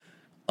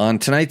On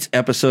tonight's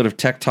episode of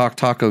Tech Talk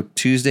Taco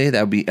Tuesday,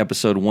 that would be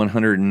episode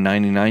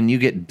 199, you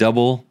get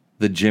double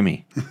the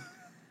Jimmy.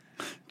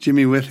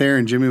 Jimmy with hair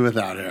and Jimmy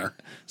without hair.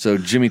 So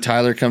Jimmy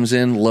Tyler comes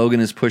in, Logan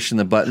is pushing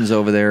the buttons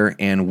over there,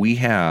 and we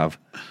have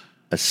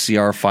a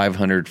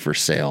CR500 for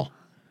sale.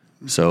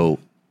 So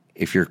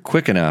if you're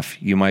quick enough,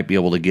 you might be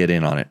able to get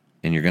in on it,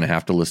 and you're going to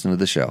have to listen to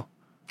the show.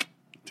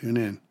 Tune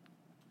in.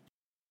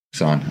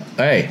 On.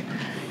 Hey,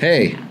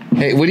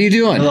 what are you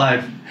doing?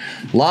 Live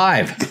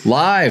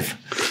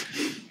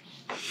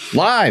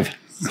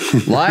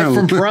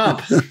from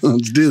Prump.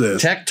 Let's do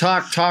this. Tech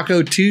Talk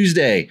Taco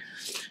Tuesday,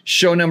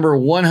 show number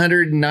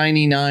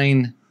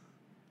 199.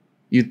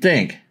 You'd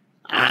think.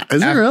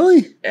 Is it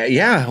really?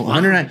 Yeah,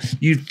 109.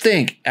 You'd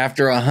think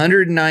after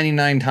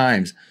 199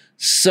 times,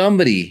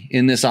 somebody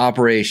in this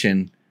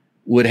operation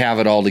would have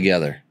it all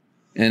together.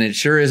 And it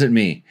sure isn't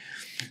me.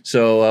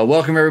 So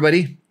welcome,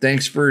 everybody.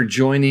 Thanks for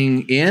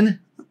joining in.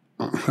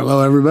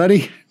 Hello,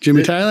 everybody.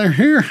 Jimmy Tyler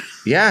here.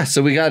 Yeah,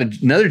 so we got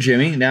another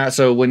Jimmy. Now,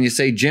 so when you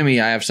say Jimmy,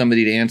 I have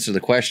somebody to answer the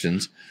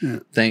questions. Yeah.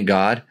 Thank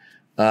God.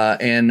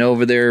 And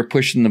over there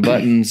pushing the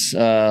buttons,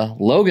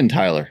 Logan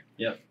Tyler.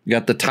 Yep. You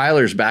got the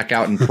Tylers back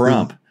out in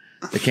Prump.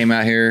 They came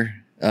out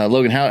here.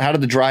 Logan, how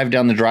did the drive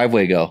down the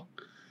driveway go?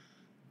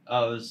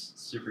 Oh, it was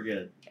super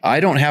good. I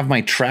don't have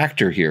my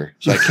tractor here,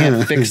 so I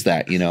can't fix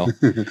that,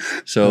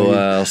 So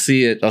I'll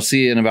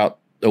see you in about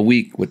a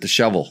week with the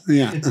shovel.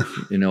 Yeah.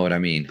 You know what I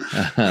mean?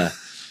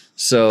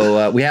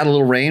 So we had a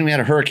little rain. We had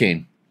a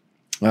hurricane.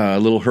 A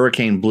little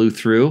hurricane blew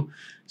through.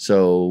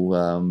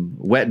 So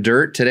wet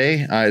dirt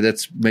today.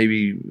 That's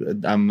maybe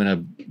I'm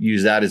going to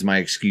use that as my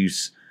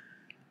excuse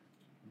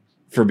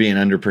for being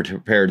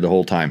underprepared the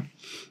whole time.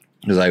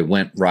 Because I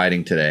went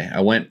riding today.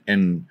 I went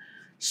and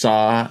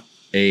saw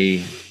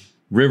a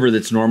river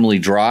that's normally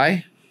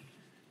dry,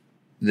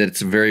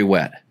 that's very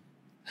wet.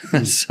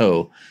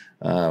 So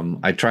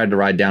I tried to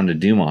ride down to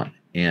Dumont,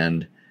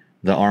 and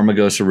the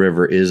Armagosa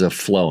River is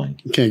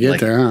flowing. You can't get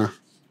there, huh?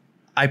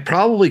 I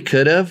probably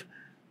could have,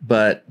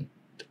 but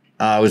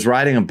I was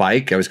riding a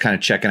bike. I was kind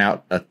of checking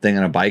out a thing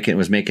on a bike, and it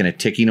was making a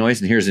ticky noise.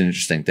 And here's an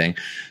interesting thing.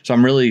 So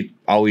I'm really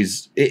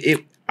always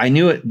I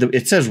knew it.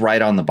 It says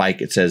right on the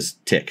bike. It says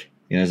tick.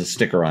 There's a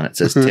sticker on it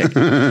that says tick.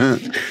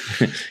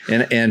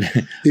 and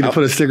you need to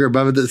put a sticker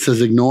above it that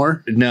says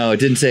ignore? No,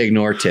 it didn't say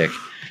ignore tick.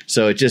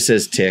 So it just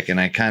says tick. And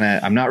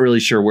I'm not really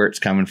sure where it's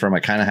coming from. I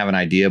kind of have an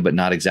idea, but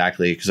not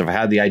exactly. Because if I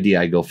had the idea,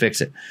 I'd go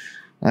fix it.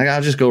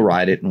 I'll just go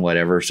ride it and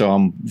whatever. So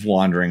I'm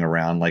wandering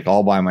around like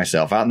all by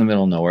myself out in the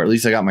middle of nowhere. At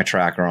least I got my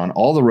tracker on.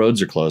 All the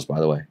roads are closed, by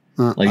the way.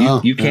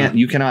 You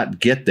cannot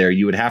get there.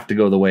 You would have to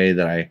go the way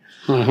that I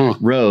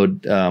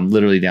rode,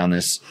 literally down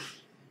this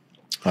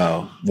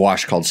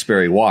wash called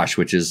Sperry Wash,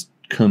 which is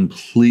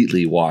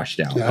completely washed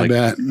out. Yeah, I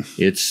bet.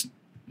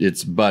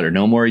 It's butter.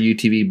 No more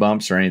UTV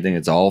bumps or anything.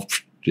 It's all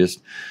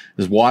just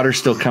there's water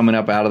still coming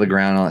up out of the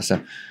ground and all that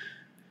stuff.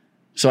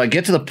 So I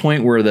get to the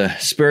point where the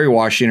Sperry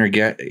Wash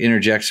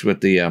interjects with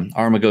the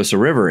Armagosa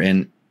River,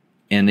 and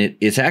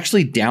it's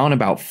actually down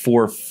about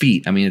 4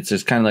 feet. I mean, it's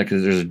just kind of like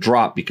there's a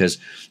drop because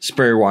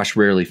Sperry Wash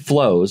rarely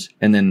flows,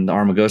 and then the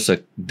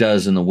Armagosa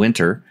does in the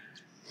winter,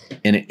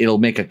 and it'll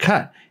make a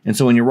cut. And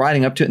so when you're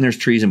riding up to it, and there's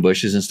trees and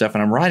bushes and stuff,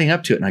 and I'm riding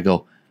up to it, and I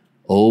go,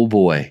 oh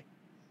boy,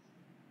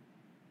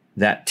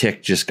 that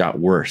tick just got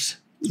worse.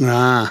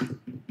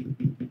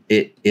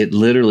 It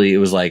literally, it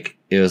was like,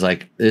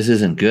 this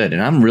isn't good.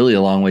 And I'm really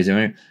a long ways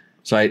away.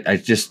 So I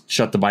just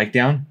shut the bike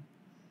down,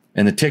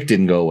 and the tick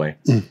didn't go away.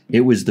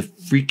 It was the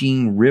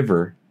freaking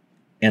river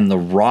and the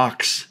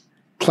rocks.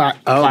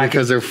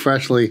 Because they're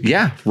freshly.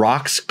 Yeah.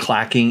 Rocks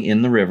clacking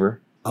in the river.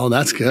 Oh,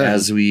 that's good.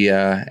 As we,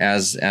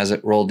 as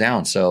it rolled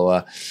down.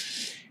 So,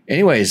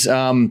 anyways,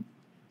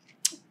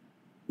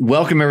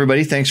 welcome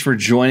everybody. Thanks for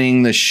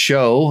joining the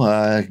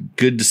show.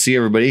 Good to see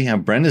everybody.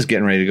 Brenda's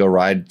getting ready to go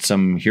ride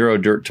some Hero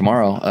Dirt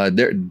tomorrow.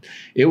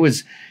 It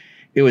was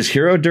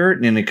Hero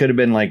Dirt, and it could have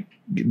been like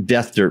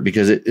Death Dirt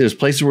because it was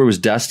places where it was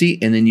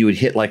dusty, and then you would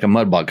hit like a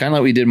mud bog, kind of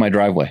like we did in my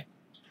driveway.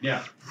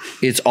 Yeah,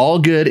 it's all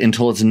good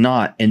until it's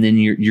not, and then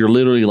you're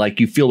literally like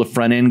you feel the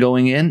front end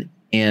going in,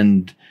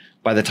 and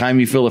by the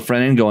time you feel the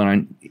front end going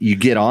on, you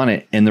get on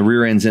it, and the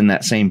rear end's in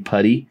that same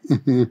putty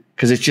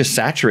because it's just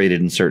saturated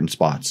in certain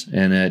spots,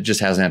 and it just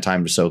hasn't had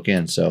time to soak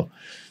in. So,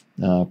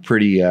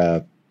 pretty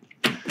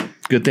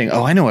good thing.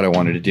 Oh, I know what I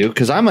wanted to do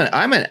because I'm an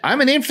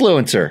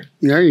influencer.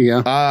 There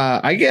you go.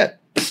 I get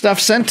stuff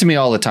sent to me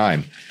all the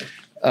time.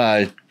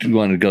 You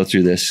want to go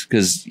through this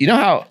because you know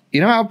how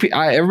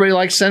everybody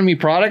likes sending me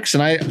products,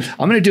 and I'm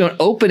going to do an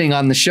opening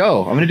on the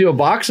show. I'm going to do a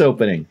box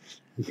opening.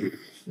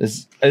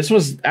 This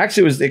was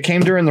actually it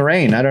came during the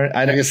rain.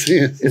 I can see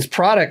it. It's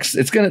products.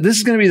 This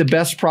is gonna be the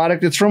best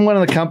product. It's from one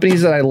of the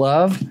companies that I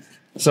love.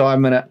 So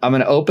I'm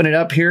gonna open it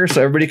up here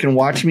so everybody can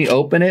watch me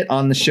open it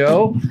on the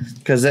show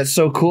because that's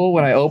so cool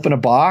when I open a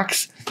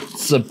box.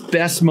 It's the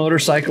best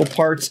motorcycle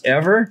parts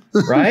ever,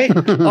 right?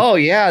 Oh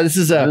yeah, this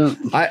is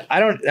I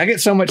get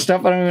so much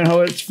stuff I don't even know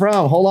what it's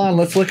from. Hold on,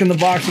 let's look in the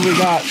box what we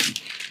got.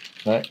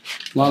 A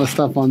lot of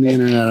stuff on the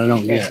internet I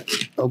don't get.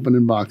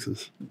 Opening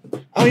boxes.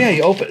 Oh yeah,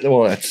 you open.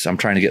 Well, I'm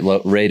trying to get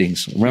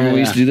ratings. Remember we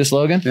used to do this,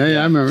 Logan? Yeah,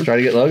 I remember. Try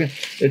to get Logan.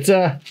 It's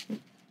a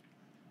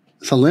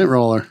lint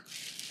roller.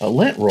 A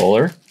lint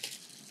roller.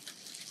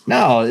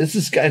 No,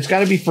 it's got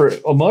to be for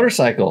a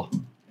motorcycle.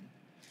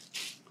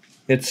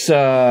 It's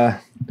it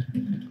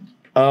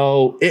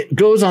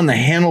goes on the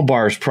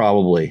handlebars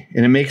probably,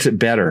 and it makes it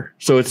better.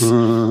 So it's.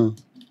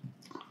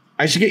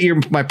 I should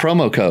get my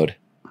promo code.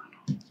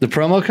 The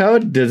promo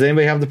code? Does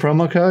anybody have the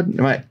promo code?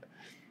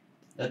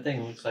 That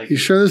thing looks like. You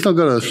sure this don't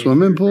go to a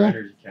swimming pool?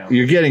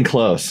 You're getting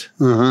close.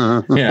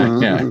 Yeah,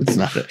 it's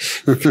not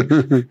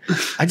it.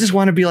 I just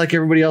want to be like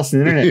everybody else on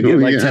the internet and get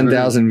like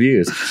 10,000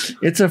 views.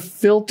 It's a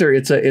filter.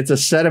 It's a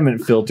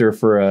sediment filter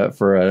for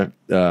a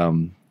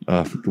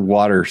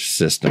water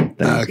system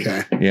thing.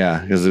 Okay. Yeah,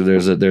 because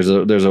there's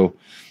a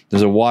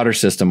water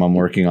system I'm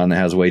working on that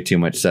has way too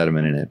much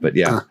sediment in it. But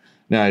yeah,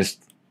 no,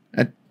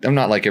 I'm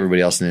not like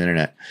everybody else on the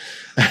internet.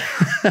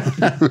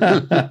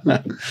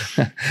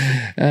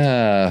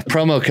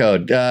 Promo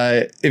code.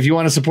 If you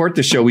want to support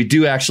the show, we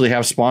do actually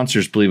have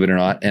sponsors, believe it or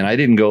not. And I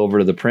didn't go over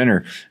to the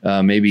printer.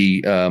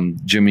 Maybe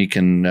Jimmy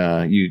can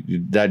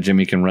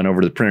Jimmy can run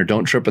over to the printer.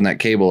 Don't trip on that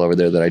cable over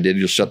there that I did.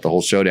 You'll shut the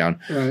whole show down.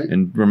 Right.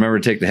 And remember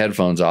to take the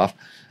headphones off.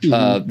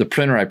 The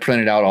printer, I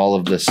printed out all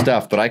of this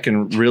stuff, but I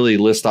can really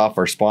list off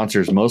our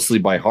sponsors mostly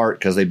by heart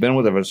because they've been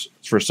with us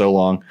for so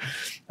long.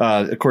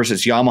 Of course,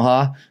 it's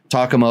Yamaha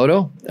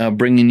Takamoto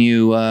bringing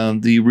you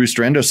the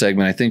Rooster Endo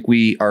segment. I think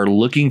we are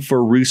looking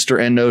for Rooster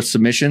Endo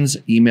submissions.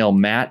 Email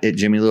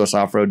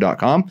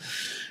matt@jimmylewisoffroad.com.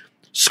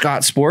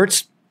 Scott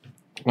Sports.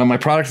 Well, my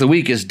product of the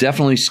week is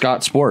definitely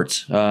Scott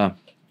Sports.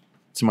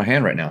 It's in my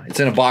hand right now.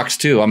 It's in a box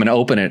too. I'm going to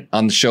open it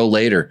on the show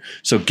later.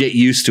 So get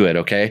used to it,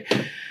 okay?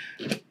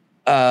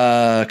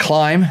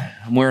 Climb.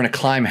 I'm wearing a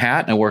Climb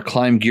hat and I wear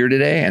Climb gear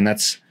today, and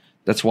that's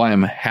why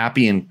I'm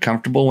happy and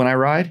comfortable when I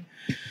ride.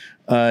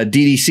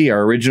 DDC,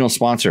 our original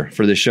sponsor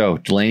for the show,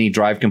 Delaney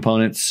Drive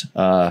Components.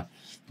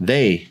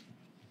 They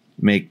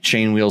make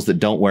chain wheels that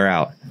don't wear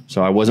out.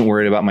 So I wasn't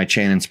worried about my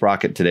chain and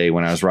sprocket today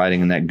when I was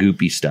riding in that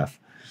goopy stuff.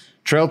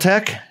 Trail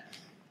Tech,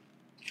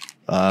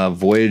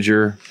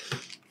 Voyager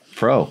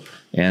Pro.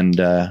 And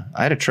I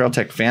had a Trail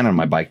Tech fan on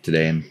my bike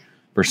today, and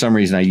for some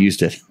reason I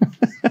used it.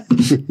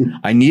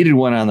 I needed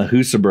one on the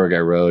Husaberg I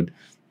rode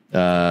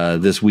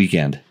this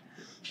weekend.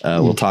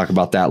 We'll talk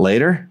about that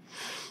later.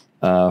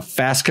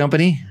 Fast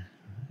Company.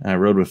 I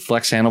rode with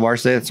flex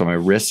handlebars today, so my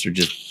wrists are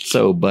just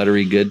so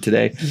buttery good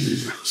today.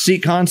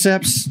 Seat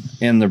Concepts,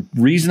 and the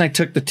reason I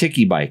took the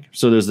Tiki bike.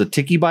 So there's the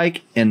Tiki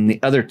bike and the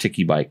other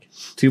Tiki bike,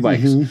 2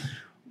 bikes.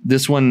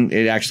 This one,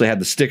 it actually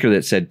had the sticker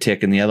that said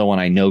Tick, and the other one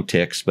I know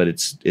ticks, but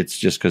it's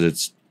just because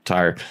it's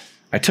tired.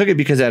 I took it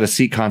because it had a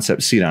Seat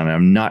Concept seat on it.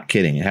 I'm not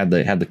kidding. It had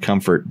the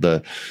comfort,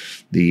 the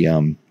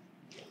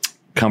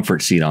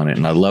comfort seat on it,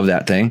 and I love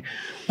that thing.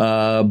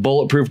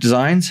 Bulletproof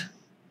Designs.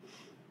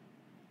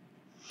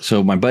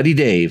 So my buddy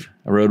Dave,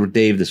 I rode with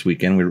Dave this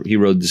weekend. He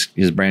rode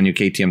his brand new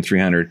KTM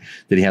 300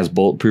 that he has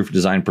bulletproof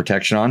design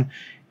protection on.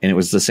 And it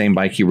was the same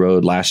bike he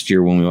rode last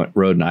year when we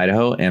rode in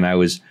Idaho. And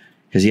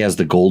because he has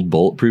the gold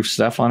bulletproof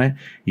stuff on it.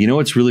 You know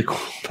what's really cool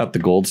about the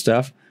gold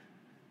stuff?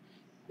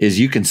 Is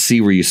you can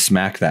see where you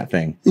smack that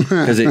thing.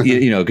 Because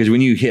because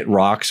when you hit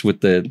rocks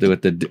with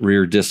the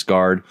rear disc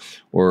guard,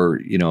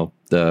 or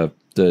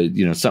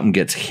something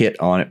gets hit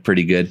on it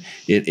pretty good,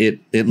 it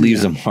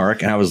leaves a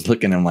mark. And I was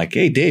looking, I'm like,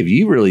 hey Dave,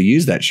 you really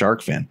use that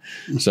shark fin.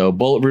 So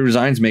Bulletproof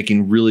Designs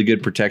making really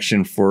good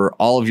protection for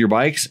all of your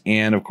bikes,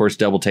 and of course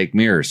double take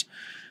mirrors.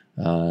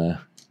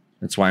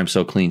 That's why I'm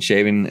so clean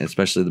shaven,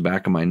 especially the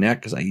back of my neck,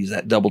 because I use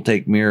that double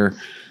take mirror.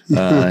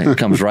 It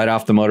comes right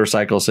off the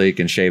motorcycle, so you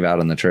can shave out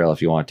on the trail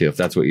if you want to, if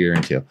that's what you're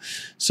into.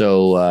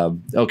 So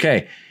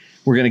okay,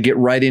 we're gonna get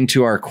right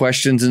into our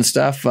questions and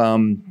stuff.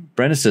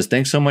 Brenda says,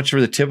 thanks so much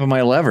for the tip of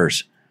my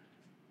levers.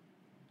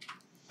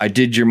 I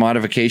did your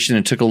modification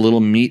and took a little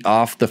meat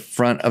off the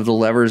front of the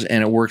levers,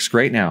 and it works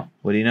great now.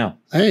 What do you know?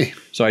 Hey.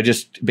 So I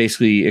just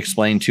basically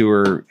explained to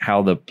her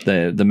how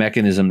the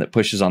mechanism that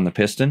pushes on the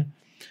piston,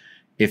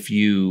 if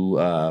you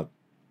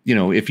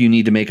if you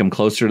need to make them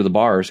closer to the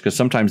bars, because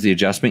sometimes the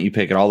adjustment, you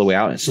pick it all the way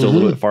out and it's still a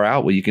little bit far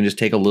out. Well, you can just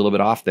take a little bit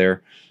off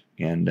there,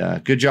 and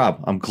good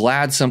job. I'm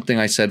glad something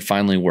I said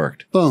finally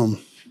worked. Boom.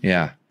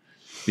 Yeah.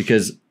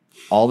 Because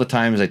all the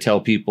times I tell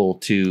people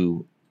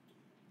to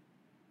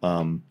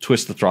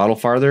twist the throttle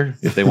farther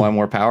if they want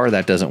more power,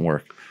 that doesn't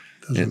work.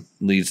 It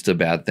leads to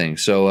bad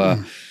things.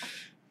 So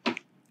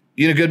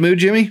you in a good mood,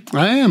 Jimmy?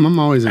 I am. I'm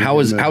always in how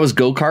was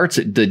go-karts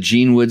at the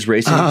Gene Woods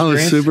Racing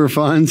Experience?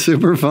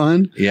 Super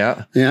fun.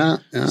 Yeah. Yeah.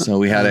 So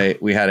we had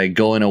a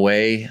going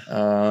away,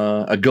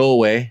 a go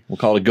away. We'll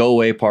call it a go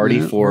away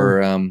party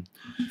for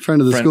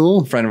friend of the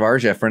school. Friend of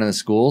ours, friend of the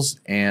school's.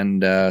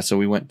 And so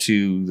we went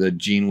to the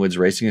Gene Woods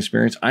Racing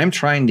Experience. I'm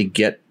trying to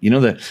get,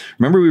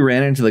 remember we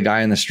ran into the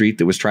guy in the street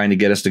that was trying to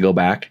get us to go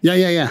back?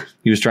 Yeah.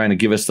 He was trying to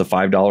give us the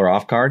 $5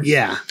 off card.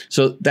 Yeah.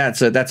 So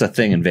that's a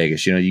thing in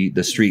Vegas.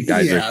 The street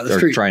guys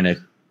are trying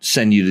to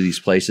send you to these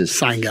places.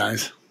 Sign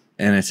guys.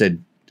 And I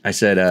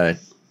said,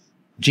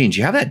 Gene, do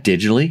you have that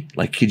digitally?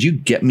 Like, could you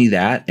get me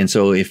that? And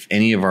so if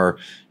any of our,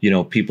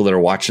 people that are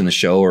watching the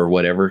show or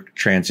whatever,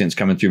 transients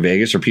coming through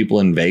Vegas or people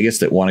in Vegas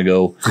that want to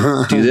go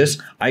do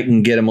this, I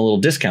can get them a little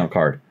discount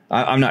card.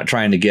 I'm not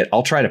trying to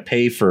I'll try to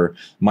pay for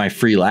my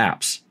free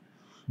laps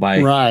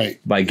by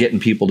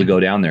getting people to go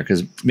down there.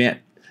 Cause man,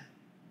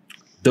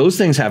 those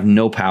things have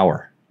no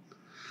power.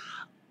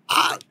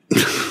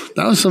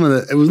 That was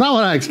it was not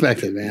what I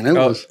expected, man. It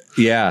was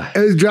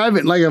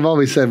driving. Like I've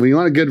always said, when you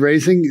want a good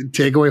racing,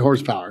 take away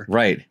horsepower.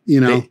 Right.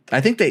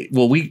 I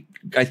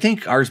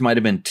think ours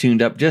might've been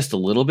tuned up just a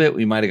little bit.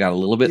 We might've got a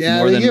little bit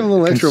more than give him a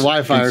little extra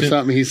Wi-Fi or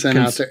something he sent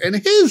out there. And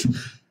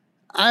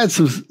I had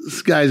some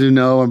guys who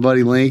know, our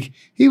buddy Link,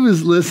 he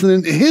was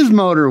listening. His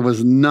motor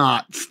was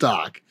not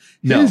stock.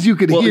 No, you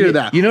could hear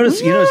that. You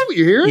notice, you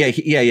hear it?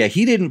 Yeah.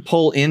 He didn't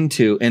pull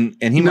into, and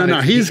he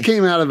he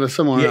came out of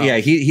somewhere else. Yeah,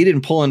 he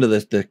didn't pull into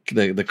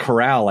the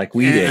corral like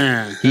we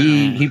did.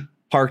 He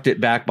parked it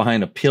back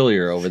behind a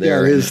pillar over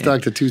there. Yeah, his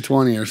stuck to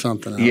 220 or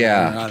something.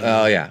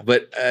 Yeah.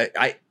 But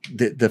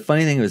the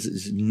funny thing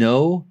is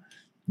no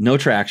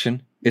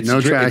traction. It's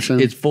no traction.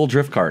 It's full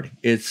drift kart.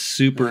 It's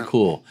super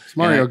cool. It's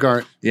Mario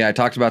Kart. Yeah, I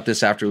talked about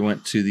this after we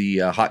went to the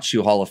Hot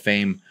Shoe Hall of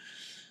Fame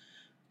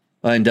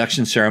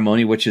induction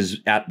ceremony, which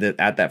is at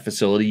that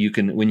facility. You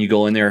can, when you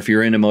go in there, if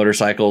you're into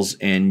motorcycles,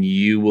 and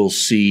you will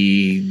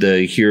see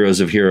the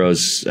heroes of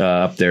heroes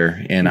up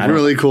there. And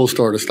really cool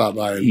store to stop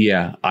by.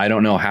 Yeah, I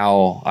don't know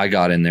how I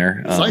got in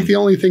there. It's like the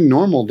only thing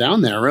normal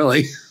down there,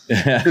 really.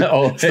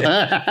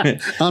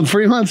 On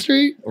Fremont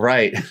Street,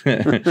 right?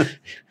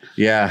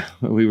 Yeah,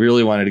 we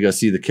really wanted to go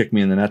see the Kick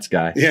Me in the Nuts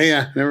guy.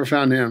 Yeah, never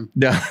found him.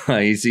 No,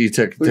 he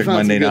took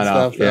Monday night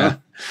off.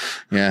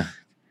 Yeah.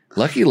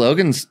 Lucky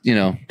Logan's,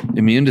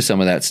 immune to some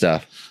of that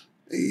stuff.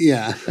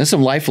 Yeah. There's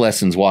some life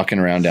lessons walking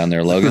around down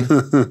there,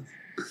 Logan.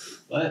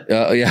 What?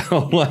 Yeah.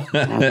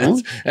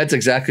 That's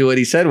exactly what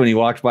he said when he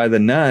walked by the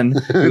nun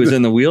who was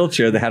in the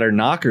wheelchair that had her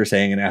knockers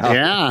hanging out.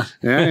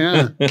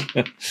 Yeah.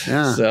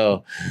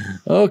 So,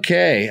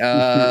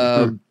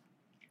 okay.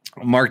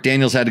 Mark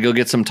Daniels had to go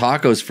get some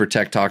tacos for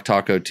Tech Talk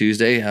Taco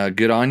Tuesday.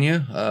 Good on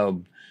you.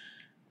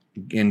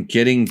 And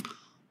getting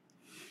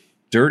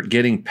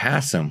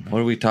past him.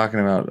 What are we talking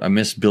about? I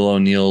missed Bill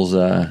O'Neill's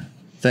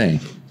thing.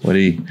 What do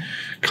you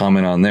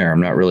comment on there? I'm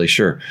not really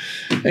sure.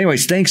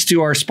 Anyways, thanks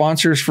to our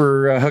sponsors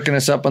for hooking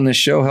us up on this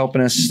show,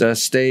 helping us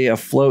stay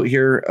afloat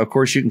here. Of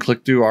course, you can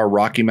click through our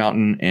Rocky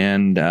Mountain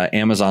and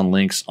Amazon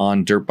links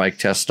on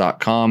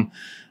dirtbiketest.com.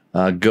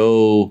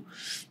 Go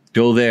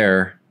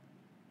there.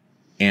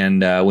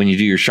 And when you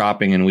do your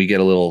shopping, and we get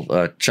a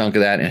little chunk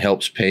of that, it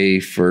helps pay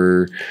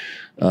for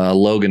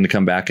Logan to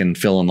come back and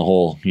fill in the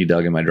hole you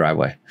dug in my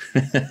driveway.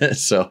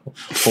 So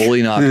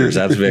holy knockers,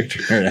 that's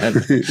Victor.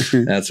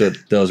 That's what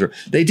those were.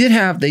 They did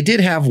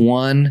have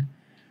one.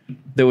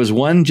 There was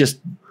one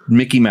just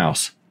Mickey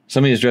Mouse.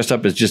 Somebody was dressed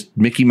up as just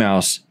Mickey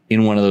Mouse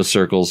in one of those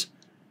circles.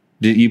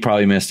 You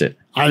probably missed it.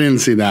 I didn't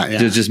see that. Yeah,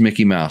 it was just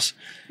Mickey Mouse.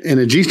 In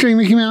a G-string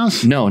Mickey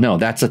Mouse? No,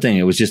 that's the thing.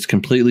 It was just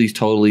completely,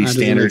 totally that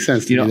standard. Make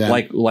sense to do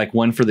that. like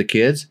one for the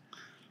kids.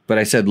 But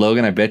I said,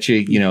 Logan, I bet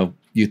you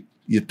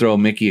throw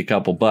Mickey a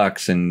couple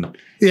bucks, and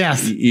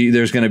yes,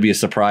 there's going to be a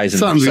surprise.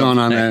 Something's going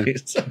on there.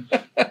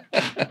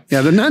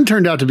 Yeah, the nun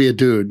turned out to be a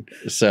dude.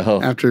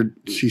 So after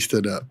she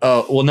stood up.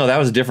 Oh well, no, that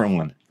was a different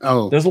one.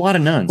 Oh, there's a lot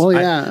of nuns. Well,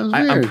 yeah,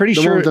 I'm pretty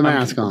sure. With the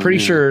mask on, pretty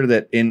sure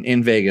that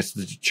in Vegas,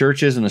 the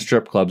churches and the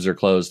strip clubs are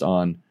closed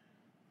on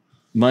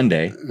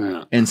Monday,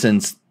 and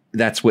since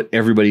that's what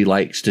everybody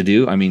likes to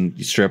do. I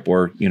mean, strip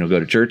or go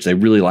to church. They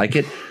really like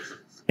it,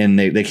 and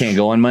they can't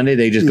go on Monday.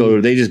 They just go.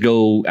 They just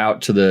go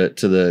out to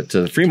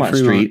the Fremont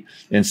Street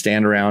and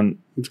stand around.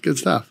 It's good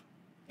stuff.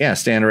 Yeah,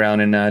 stand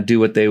around and do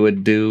what they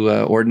would do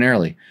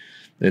ordinarily.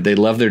 They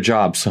love their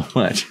job so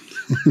much.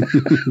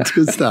 It's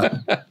good stuff.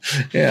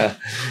 Yeah.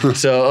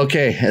 So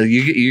okay,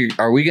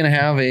 are we going to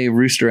have a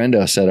Rooster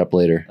Endo set up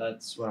later?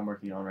 That's what I'm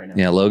working on right now.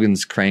 Yeah,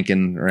 Logan's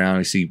cranking around.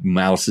 We see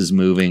mouses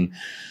moving.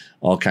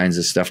 All kinds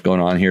of stuff going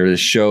on here. This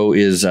show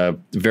is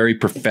very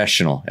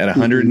professional at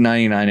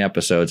 199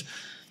 episodes.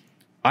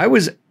 I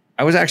was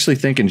actually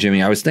thinking,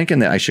 Jimmy, I was thinking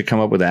that I should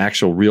come up with an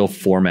actual real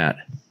format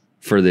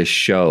for this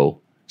show,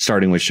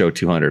 starting with show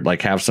 200,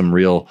 like have some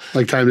real,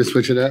 like time to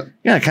switch it up.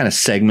 Yeah, kind of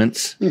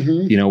segments,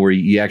 where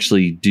you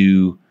actually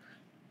do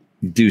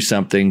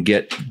something,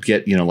 get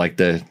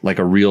like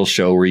a real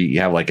show where you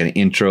have like an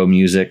intro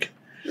music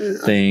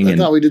thing. I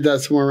thought we did that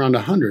somewhere around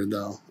 100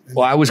 though.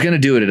 Well, I was going to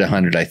do it at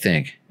 100, I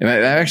think.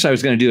 Actually, I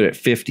was going to do it at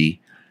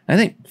 50. I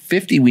think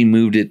 50, we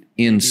moved it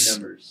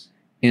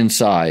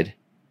inside.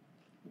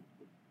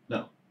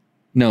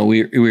 No,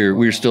 we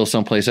were still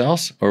someplace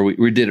else, or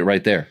we did it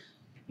right there.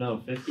 No,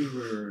 50,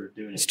 we're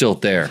doing it still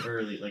there.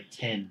 Early, like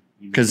 10.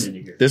 Because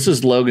this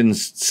is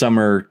Logan's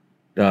summer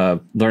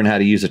learn how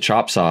to use a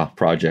chop saw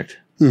project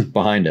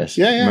behind us.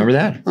 Yeah. Remember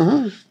that?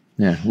 Uh-huh.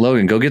 Yeah,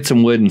 Logan, go get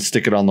some wood and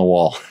stick it on the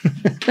wall.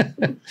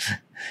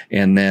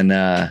 And then,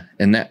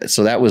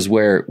 so that was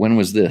when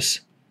was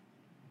this?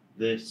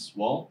 This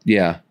wall?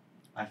 Yeah.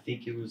 I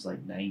think it was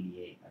like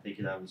 98. I think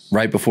that was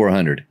right before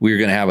 100. We were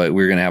going to have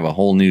a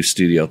whole new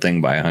studio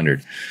thing by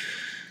 100.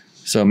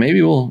 So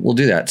maybe we'll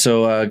do that.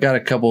 So got a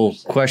couple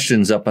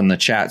questions up on the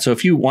chat. So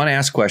if you want to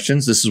ask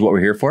questions, this is what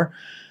we're here for.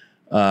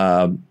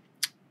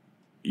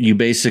 You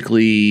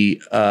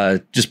basically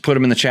just put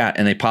them in the chat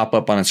and they pop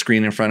up on a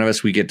screen in front of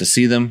us. We get to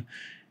see them.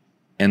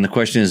 And the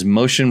question is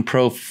Motion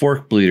Pro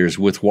fork bleeders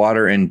with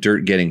water and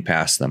dirt getting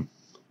past them.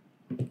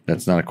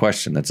 That's not a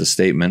question. That's a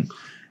statement.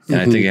 And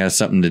I think it has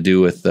something to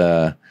do with,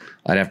 I'd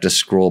have to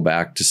scroll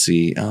back to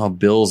see,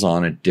 Bill's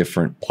on a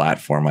different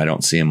platform. I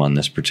don't see him on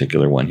this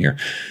particular one here.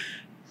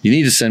 You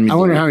need to send me. I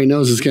wonder how he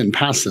knows it's getting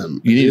past them.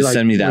 You need to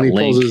send me that when he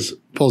link.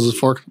 Pulls his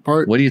fork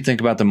apart. What do you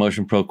think about the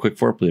Motion Pro quick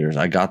fork bleeders?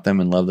 I got them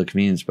and love the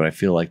convenience, but I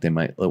feel like they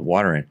might let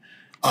water in.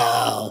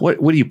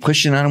 What are you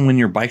pushing on them when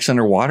your bike's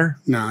underwater?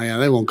 No, yeah,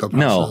 they won't go past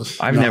those.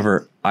 I've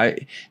never.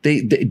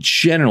 They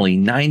generally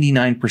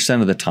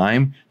 99% of the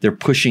time they're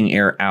pushing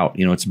air out.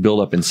 It's built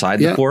up inside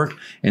the fork,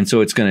 and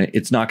so it's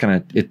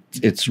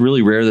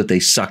really rare that they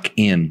suck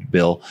in,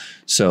 Bill.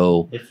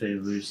 So if they're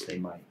loose, they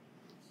might.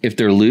 If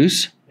they're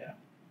loose, yeah.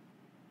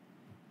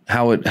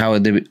 How would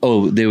they?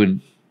 They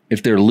would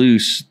if they're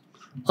loose.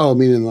 Oh,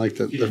 meaning like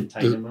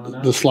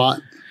the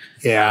slot.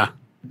 Yeah.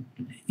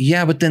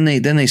 Yeah, but then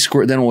they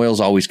squirt. Then oil's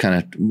always kind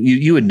of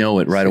you would know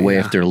it right away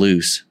if they're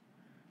loose.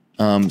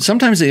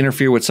 Sometimes they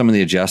interfere with some of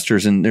the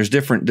adjusters, and there's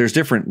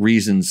different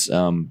reasons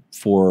to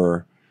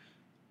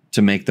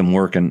make them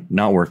work and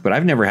not work. But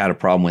I've never had a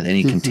problem with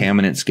any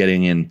contaminants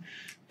getting in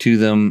to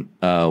them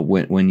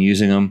when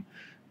using them.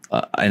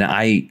 And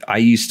I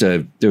used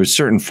to. There was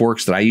certain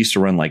forks that I used to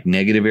run like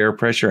negative air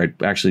pressure.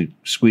 I'd actually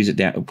squeeze it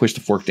down, push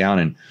the fork down,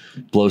 and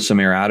blow some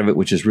air out of it,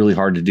 which is really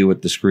hard to do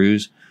with the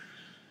screws.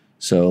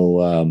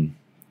 So.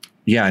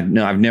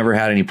 I've never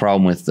had any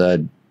problem with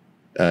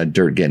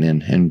dirt getting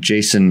in. And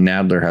Jason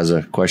Nadler has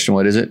a question.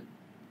 What is it?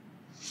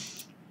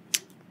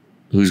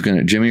 Who's going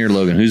to, Jimmy or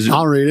Logan?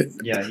 I'll read it.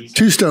 Yeah.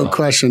 Two-stroke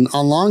question.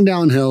 On long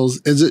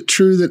downhills, is it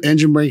true that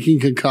engine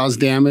braking could cause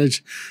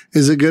damage?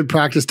 Is it good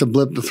practice to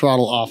blip the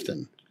throttle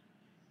often?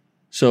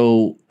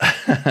 So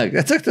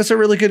that's a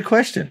really good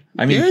question.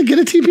 I mean, get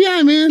a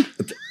TPI,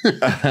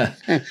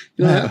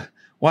 man.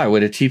 Why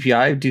would a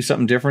TPI do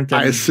something different?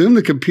 I assume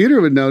the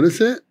computer would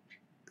notice it.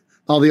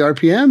 All the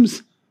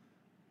RPMs.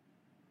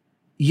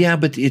 Yeah,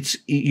 but it's,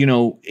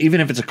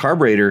 even if it's a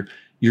carburetor,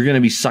 you're going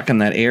to be sucking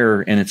that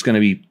air and it's going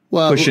to be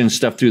pushing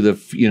stuff through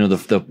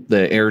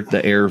the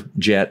air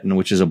jet, and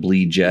which is a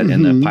bleed jet,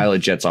 and the pilot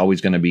jet's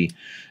always going to be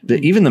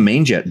even the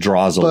main jet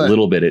draws a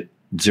little bit at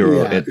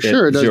zero. Yeah, it does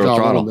zero draw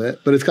throttle. A little bit,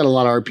 but it's got a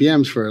lot of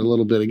RPMs for a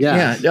little bit of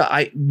gas.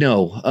 Yeah,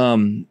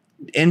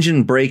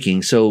 engine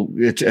braking. So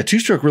a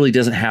two-stroke really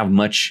doesn't have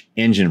much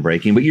engine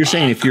braking, but you're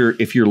saying if you're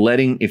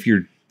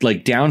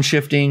like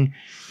downshifting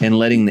and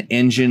letting the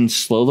engine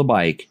slow the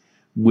bike,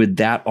 would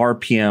that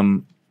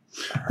RPM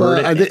hurt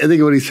it? I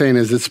think what he's saying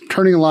is it's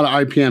turning a lot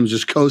of RPMs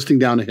just coasting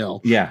down a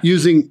hill. Yeah.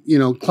 Using,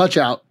 clutch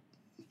out.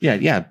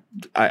 Yeah.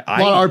 A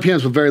lot of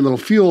RPMs with very little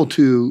fuel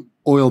to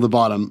oil the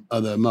bottom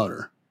of the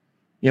motor.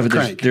 Yeah,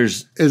 but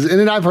there's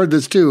and I've heard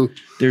this too.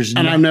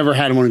 I've never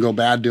had one go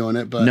bad doing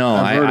it, but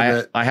I've heard of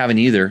it. I haven't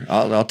either.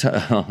 I'll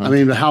tell. I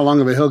mean, but how long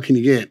of a hill can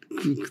you get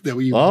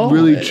that you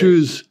really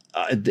choose?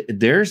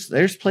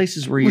 There's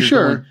places where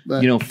you're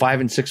going, 5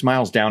 and 6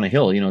 miles down a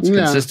hill. It's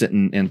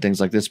consistent and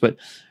things like this. But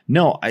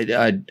no,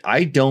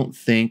 I don't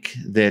think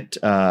that.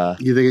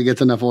 You think it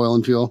gets enough oil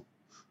and fuel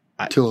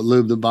to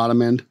lube the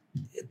bottom end?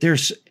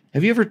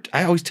 Have you ever?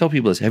 I always tell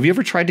people this. Have you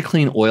ever tried to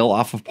clean oil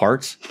off of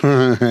parts?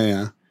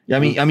 Yeah. I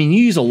mean,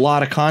 you use a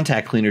lot of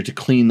contact cleaner to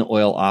clean the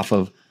oil off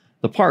of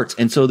the parts,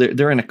 and so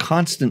they're in a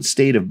constant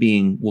state of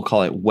being, we'll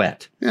call it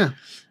wet. Yeah.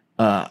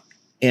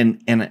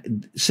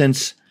 And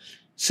since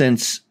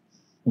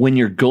when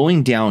you're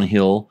going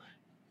downhill,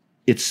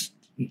 it's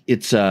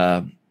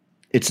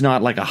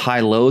not like a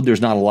high load.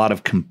 There's not a lot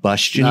of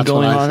combustion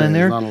going on in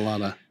there. Not a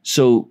lot of.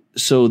 So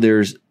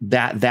there's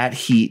that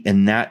heat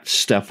and that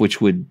stuff which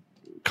would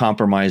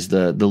compromise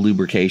the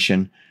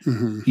lubrication.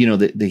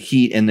 Mm-hmm. The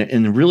heat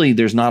and really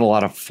there's not a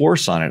lot of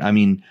force on it. I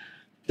mean,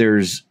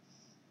 it's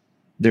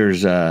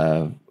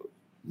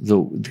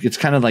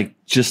kind of like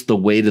just the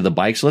weight of the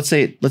bike. So let's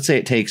say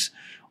it takes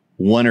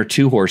 1 or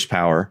 2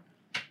 horsepower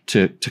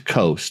to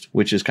coast,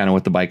 which is kind of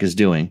what the bike is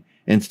doing.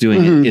 And it's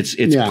doing it's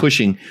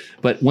pushing.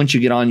 But once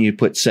you get on, you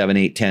put 7,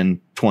 8, 10,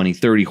 20,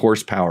 30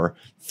 horsepower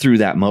through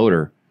that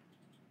motor.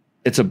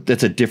 That's a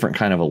different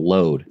kind of a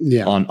load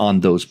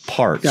on those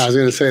parts. Yeah, I was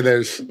going to say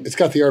it's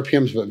got the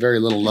RPMs, but very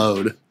little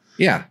load.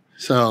 Yeah.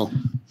 So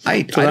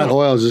that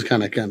oil is just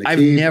kind of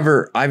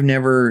I've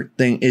never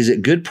think, is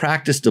it good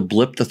practice to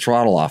blip the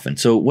throttle often?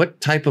 So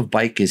what type of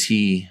bike is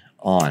he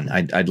on?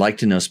 I'd like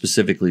to know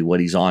specifically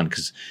what he's on,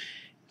 because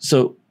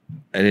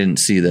I didn't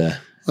see the.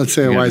 Let's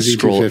say a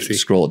YZ250.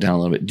 Scroll it down a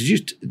little bit. Did you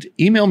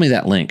email me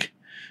that link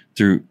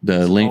through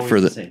the link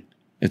for the? Same.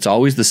 It's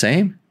always the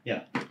same.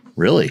 Yeah.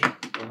 Really?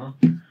 Uh-huh.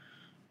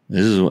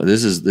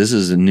 This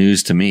is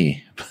news to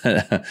me.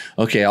 But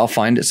okay, I'll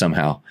find it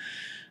somehow.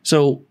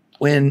 So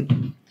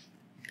Jason,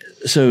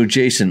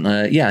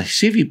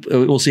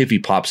 we'll see if he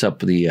pops up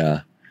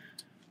the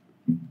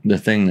the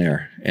thing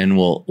there, and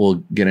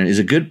we'll get in. Is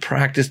it good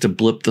practice to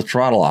blip the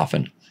throttle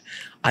often?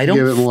 I don't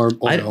give it more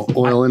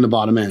oil in the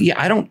bottom end.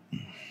 Yeah, I don't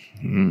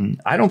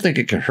think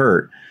it could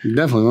hurt. You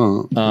definitely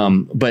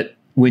won't. But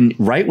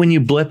right when you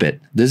blip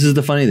it, this is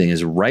the funny thing: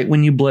 is right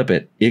when you blip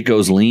it, it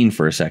goes lean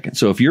for a second.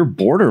 So if you're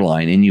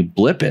borderline and you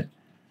blip it,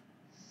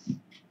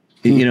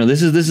 you know,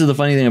 this is the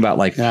funny thing about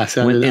like I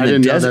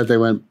didn't know that they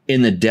went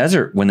in the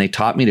desert when they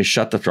taught me to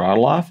shut the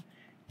throttle off.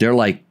 They're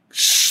like,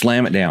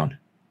 slam it down,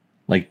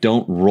 like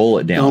don't roll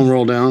it down. Don't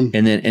roll down.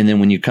 And then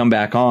when you come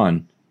back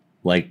on,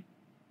 like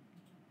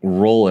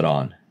roll it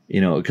on.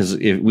 You know, because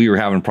if we were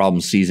having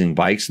problems seizing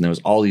bikes, and there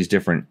was all these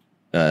different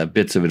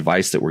bits of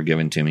advice that were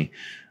given to me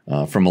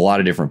from a lot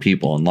of different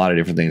people and a lot of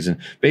different things, and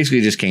basically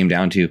it just came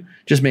down to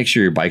just make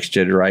sure your bike's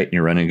jetted right and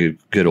you're running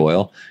good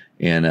oil,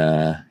 and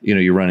you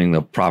know, you're running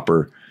the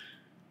proper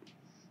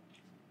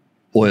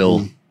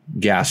oil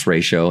gas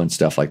ratio and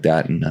stuff like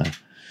that and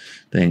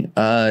thing.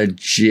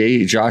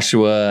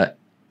 Joshua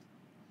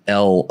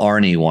L.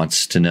 Arney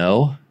wants to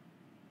know,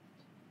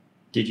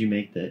 did you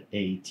make the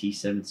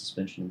T7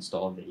 suspension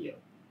install video?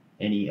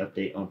 Any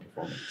update on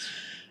performance?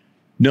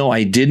 No,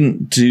 I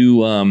didn't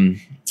do an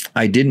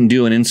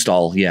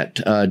install yet.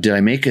 Did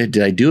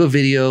I do a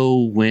video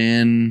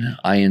when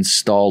I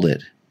installed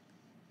it?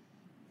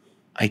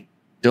 I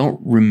don't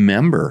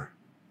remember.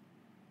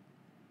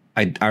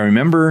 I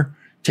remember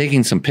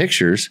taking some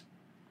pictures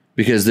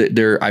because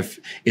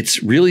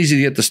it's real easy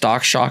to get the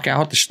stock shock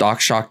out. The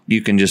stock shock,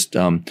 you can just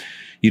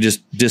you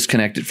just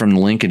disconnect it from the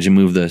linkage and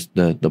move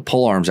the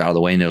pull arms out of the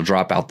way, and it'll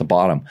drop out the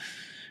bottom.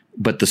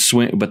 But the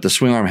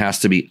swing arm has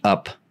to be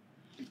up,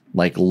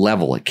 like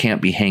level. It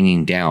can't be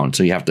hanging down.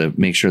 So you have to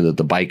make sure that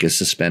the bike is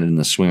suspended in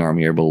the swing arm.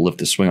 You're able to lift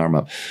the swing arm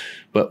up.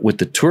 But with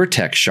the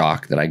TourTech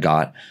shock that I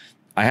got,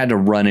 I had to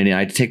run it in. I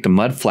had to take the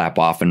mud flap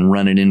off and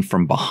run it in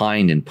from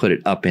behind and put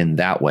it up in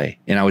that way.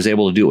 And I was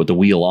able to do it with the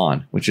wheel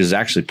on, which is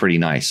actually pretty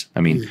nice.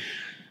 I mean,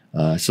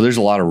 so there's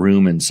a lot of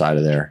room inside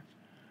of there.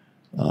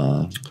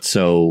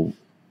 So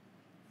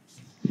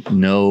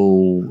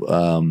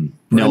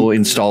no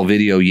install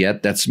video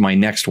yet. That's my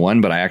next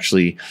one, but I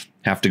actually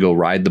have to go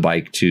ride the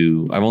bike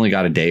I've only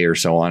got a day or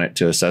so on it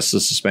to assess the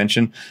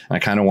suspension. I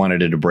kind of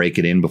wanted to break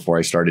it in before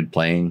I started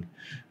playing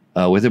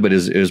with it, but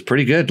it was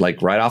pretty good.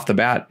 Like right off the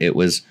bat,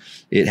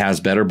 it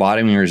has better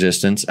bottoming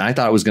resistance. I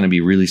thought it was going to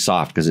be really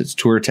soft because it's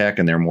TourTech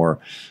and they're more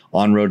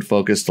on-road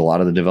focused. A lot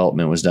of the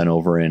development was done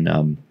over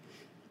in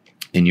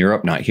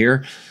Europe, not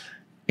here.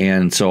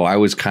 And so I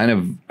was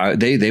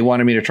they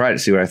wanted me to try it to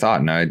see what I thought.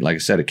 And like I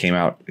said, it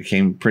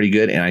came pretty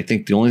good. And I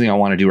think the only thing I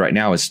want to do right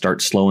now is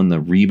start slowing the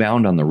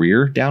rebound on the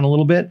rear down a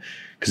little bit,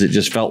 because it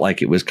just felt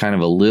like it was kind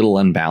of a little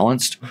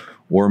unbalanced,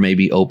 or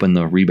maybe open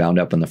the rebound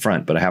up in the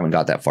front, but I haven't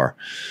got that far.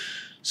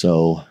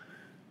 So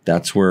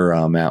that's where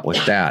I'm at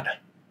with that.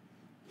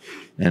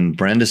 And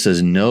Brenda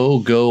says, no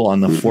go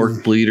on the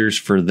fork bleeders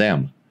for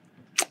them.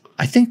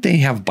 I think they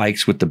have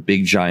bikes with the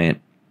big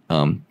giant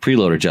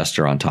preload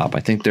adjuster on top.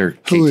 I think they're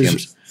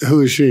KTMs.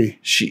 Who is she?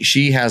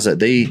 She has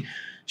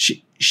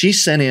she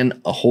sent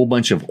in a whole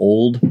bunch of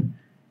old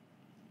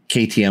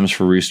KTMs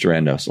for Rooster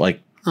Endos, like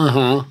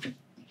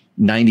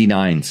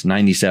 99s,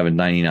 97,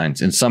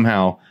 99s. And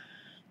somehow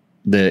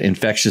the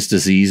infectious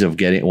disease of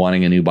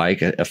wanting a new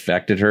bike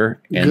affected her.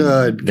 And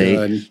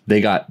they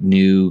got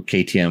new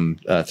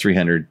KTM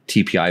 300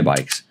 TPI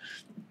bikes.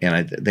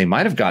 And they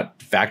might have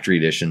got factory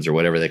editions or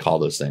whatever they call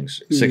those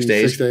things. 6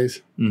 days. 6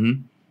 days.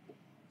 Mm-hmm.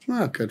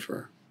 Well, good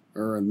for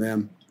her and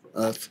them.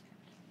 Us.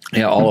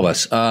 Yeah, all of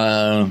us.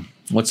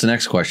 What's the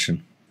next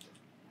question?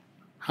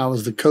 How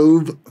was the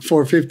Cove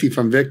 450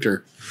 from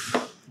Victor?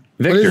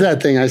 Victor. What is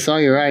that thing? I saw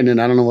you riding it.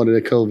 I don't know what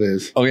a Cove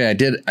is. Okay, I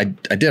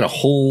did a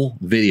whole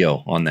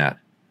video on that.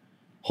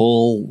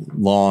 Whole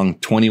long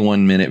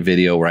 21-minute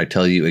video where I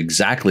tell you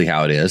exactly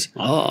how it is.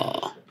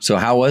 Oh. So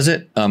how was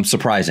it?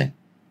 Surprising.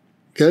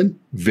 Good.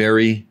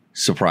 Very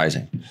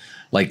surprising.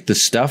 Like the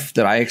stuff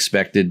that I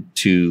expected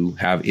to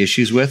have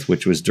issues with,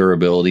 which was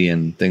durability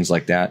and things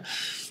like that,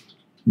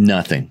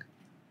 nothing.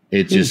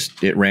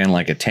 It ran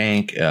like a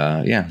tank.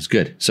 Yeah, it was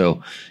good.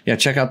 So yeah,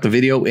 check out the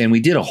video. And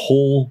we did a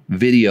whole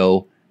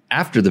video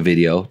after the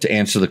video to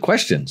answer the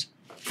questions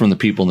from the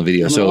people in the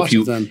video. So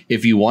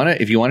if you want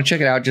to check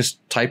it out, just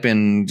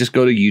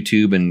go to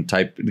YouTube and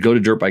go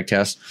to Dirt Bike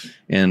Test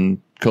and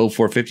Cove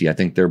 450. I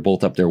think they're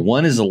both up there.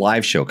 One is a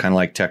live show, kind of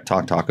like Tech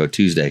Talk Taco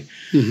Tuesday.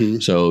 Mm-hmm.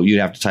 So you'd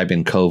have to type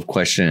in Cove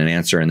question and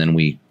answer, and then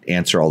we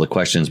answer all the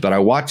questions. But I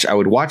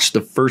would watch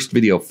the first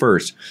video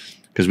first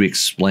because we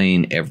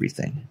explain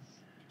everything.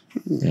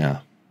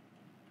 Yeah.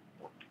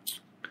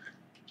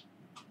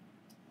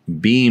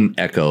 Beam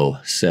Echo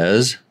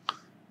says,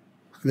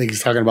 I think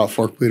he's talking about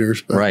fork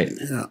bleeders. But right.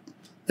 Yeah.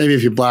 Maybe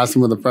if you blast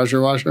them with a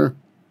pressure washer.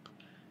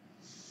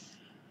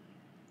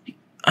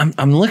 I'm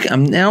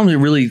now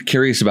really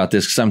curious about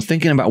this because I'm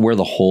thinking about where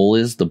the hole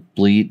is, the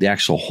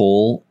actual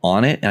hole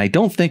on it, and I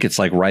don't think it's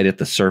like right at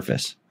the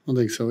surface. I don't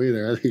think so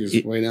either. I think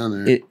it's way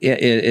down there.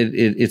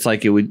 It's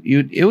like it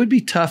would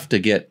be tough to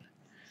get.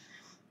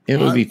 It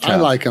would be tough. I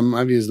like them.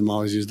 I've used them.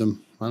 Always used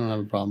them. I don't have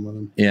a problem with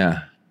them.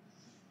 Yeah.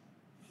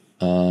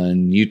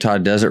 Utah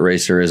Desert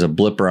Racer is a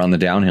blipper on the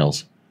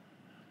downhills.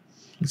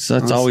 So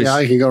that's always how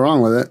you can go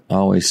wrong with it.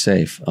 Always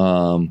safe.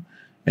 And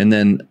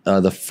then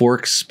the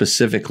forks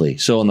specifically.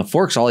 So on the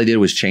forks, all I did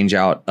was change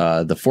out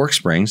the fork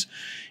springs.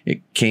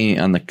 It came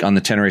on the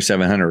Tenere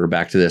 700. We're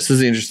back to this. This is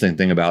the interesting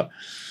thing about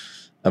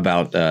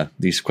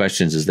these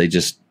questions is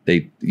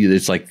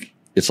it's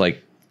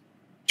like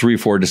 3 or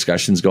 4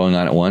 discussions going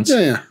on at once.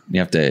 Yeah. You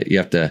have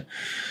to.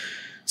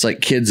 It's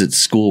like kids at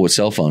school with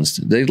cell phones.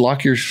 Did they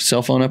lock your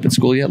cell phone up at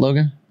school yet,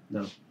 Logan?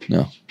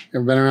 No.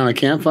 Ever been around a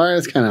campfire?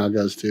 That's kind of how it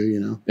goes too, you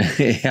know.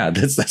 Yeah,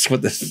 that's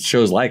what this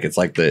show's like. It's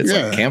like like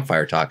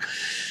campfire talk.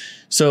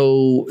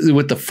 So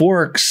with the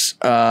forks,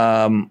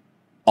 all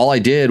I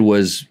did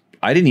was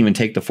I didn't even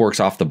take the forks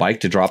off the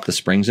bike to drop the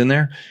springs in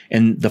there,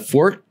 and the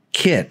fork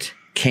kit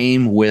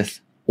came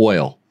with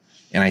oil,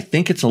 and I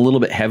think it's a little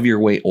bit heavier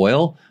weight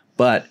oil.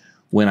 But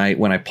when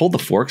I pulled the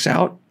forks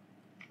out,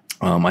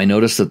 I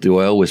noticed that the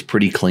oil was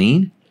pretty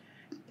clean.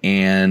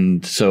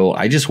 And so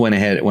I just went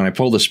ahead, when I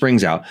pulled the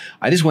springs out,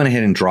 I just went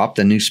ahead and dropped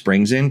the new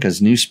springs in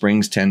because new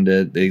springs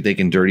they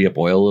can dirty up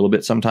oil a little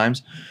bit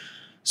sometimes.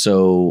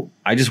 So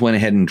I just went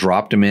ahead and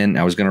dropped them in.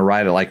 I was going to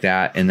ride it like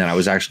that. And then I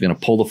was actually going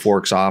to pull the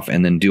forks off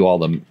and then do all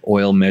the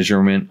oil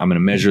measurement. I'm going to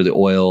measure the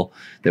oil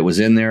that was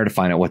in there to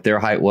find out what their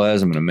height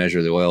was. I'm going to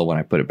measure the oil when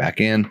I put it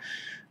back in,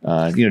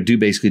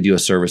 do a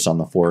service on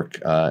the fork.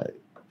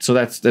 So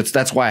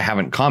that's why I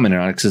haven't commented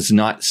on it, because it's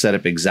not set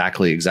up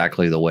exactly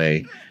the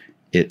way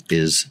it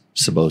is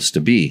supposed to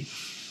be.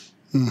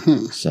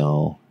 Mm-hmm.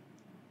 So,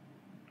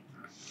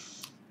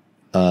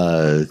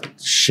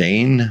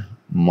 Shane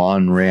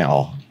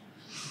Monreal.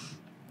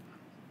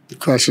 The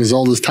question is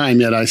old as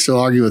time, yet I still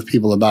argue with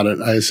people about it.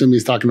 I assume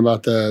he's talking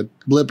about the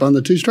blip on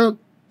the 2-stroke,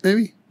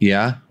 maybe?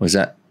 Yeah. Was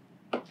that?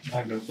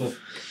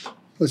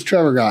 What's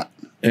Trevor got?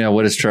 Yeah.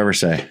 What does Trevor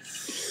say?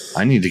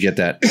 I need to get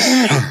that.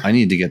 I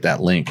need to get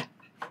that link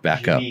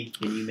back up. Can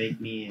you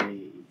make me a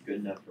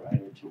good enough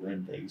rider to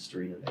win Vegas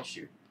Arena next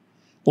year?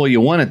 Well,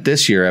 you won it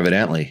this year,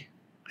 evidently.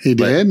 He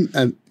did?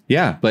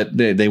 Yeah, but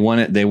they won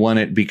it. They won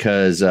it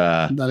because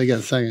thought he got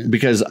a second.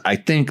 Because I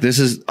think this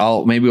is.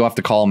 Maybe we'll have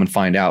to call him and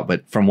find out.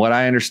 But from what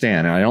I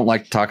understand, and I don't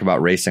like to talk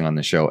about racing on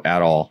the show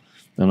at all,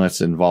 unless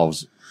it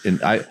involves.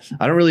 I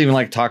don't really even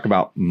like to talk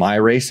about my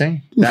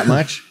racing that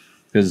much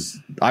because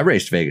I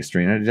raced Vegas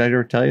Arena. Did I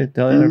ever tell you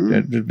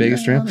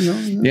Vegas Arena?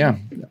 Yeah,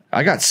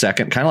 I got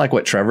second, kind of like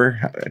what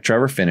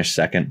Trevor finished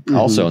second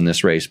also in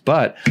this race,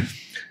 but.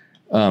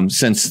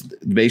 Since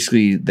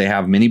basically they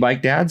have mini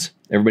bike dads,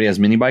 everybody has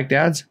mini bike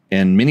dads,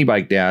 and mini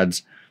bike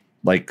dads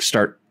like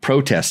start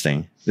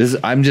protesting.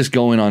 I'm just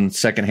going on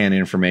secondhand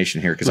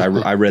information here because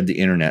I read the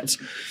internets,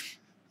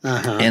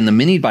 and the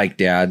mini bike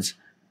dads.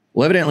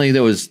 Well, evidently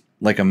there was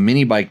like a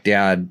mini bike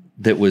dad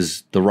that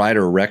was the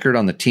rider record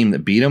on the team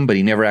that beat him, but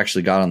he never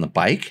actually got on the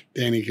bike.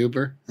 Danny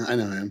Cooper, I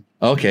know him.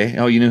 Okay,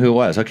 oh, you knew who it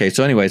was. Okay,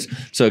 so anyways,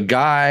 so a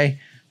guy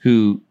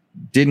who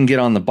didn't get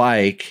on the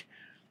bike.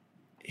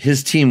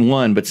 His team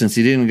won, but since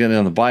he didn't get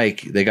on the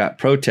bike, they got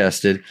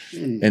protested.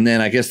 And then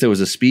I guess there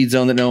was a speed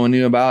zone that no one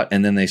knew about.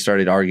 And then they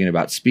started arguing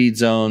about speed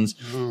zones.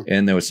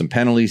 And there was some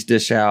penalties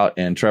dish out,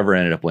 and Trevor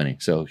ended up winning.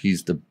 So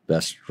he's the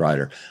best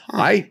rider.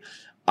 I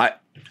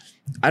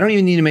don't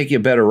even need to make you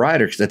a better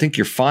rider because I think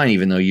you're fine,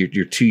 even though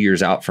you're 2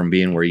 years out from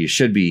being where you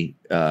should be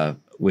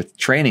with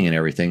training and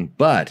everything.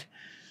 But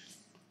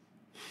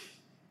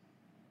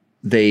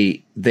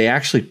they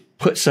actually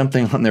put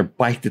something on their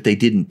bike that they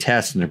didn't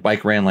test, and their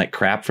bike ran like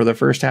crap for the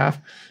first half.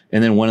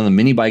 And then one of the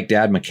mini bike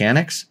dad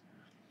mechanics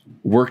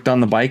worked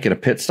on the bike at a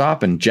pit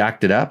stop and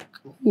jacked it up.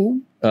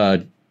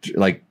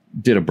 Like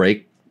did a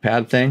brake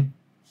pad thing,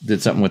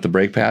 did something with the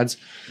brake pads.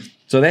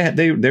 So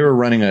they were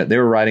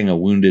riding a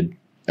wounded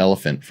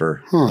elephant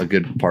for a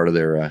good part of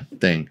their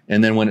thing.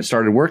 And then when it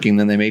started working,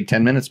 then they made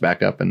 10 minutes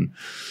back up and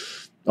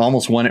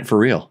almost won it for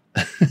real.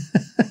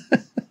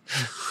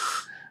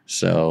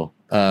 So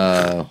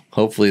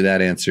hopefully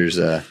that answers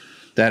that.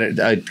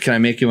 Can I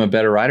make him a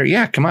better rider?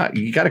 Yeah, come out.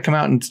 You got to come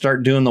out and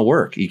start doing the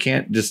work. You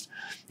can't just.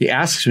 He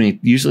asks me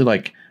usually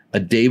like a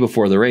day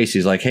before the race.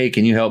 He's like, "Hey,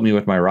 can you help me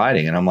with my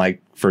riding?" And I'm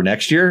like, "For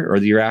next year or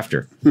the year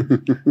after?"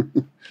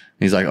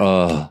 He's like,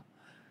 "Oh,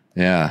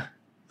 yeah."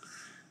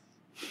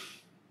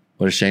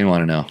 What does Shane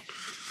want to know?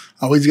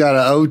 Oh, he's got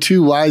a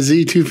 02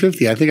 YZ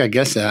 250. I think I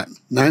guessed that.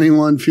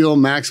 91 fuel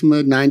Maxima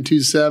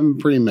 927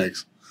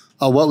 premix.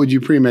 Oh, what would you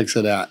premix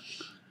it at?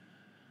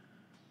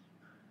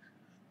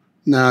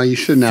 No, you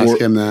shouldn't ask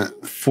him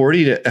that.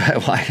 40 to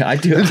I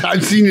do.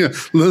 I've seen you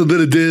a little bit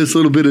of this, a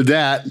little bit of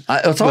that.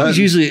 It's always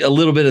usually a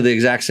little bit of the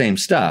exact same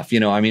stuff, you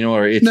know. I mean,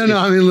 or it's I mean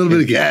a little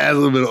bit of gas, a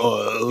little bit of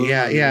oil.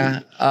 Yeah.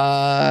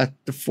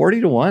 The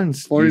 40 to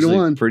 1's 40 to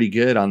 1, pretty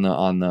good on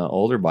the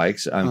older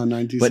bikes. But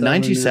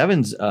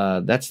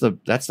 927s,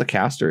 that's the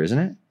caster, isn't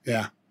it?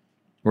 Yeah.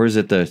 Or is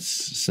it the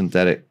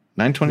synthetic?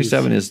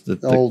 927 is the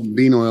old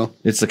bean oil.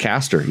 It's the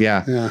caster.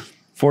 Yeah. Yeah.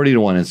 40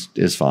 to 1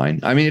 is fine.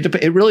 I mean,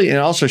 it really, and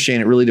also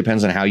Shane, it really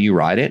depends on how you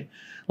ride it.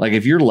 Like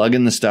if you're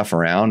lugging the stuff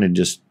around and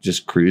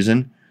just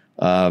cruising,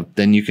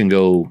 then you can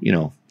go,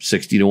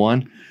 60 to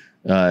 1.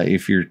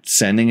 If you're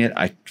sending it,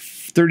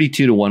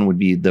 32 to 1 would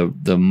be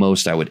the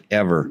most I would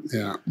ever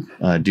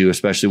do,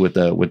 especially with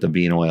the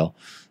bean oil.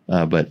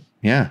 But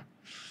yeah,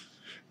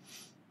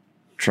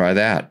 try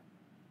that.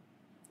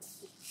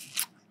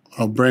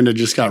 Well, Brenda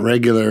just got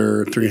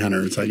regular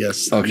 300s, I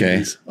guess.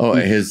 Okay. Oh,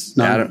 his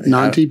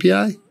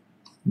non-TPI?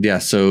 Yeah.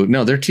 So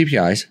no, they're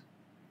TPIs.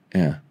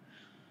 Yeah.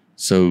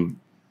 So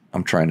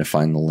I'm trying to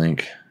find the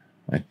link.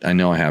 I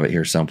know I have it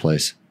here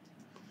someplace.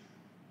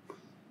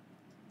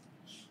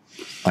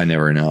 I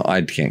never know.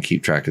 I can't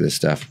keep track of this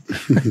stuff.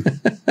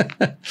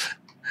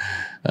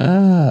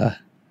 I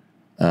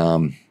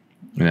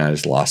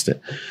just lost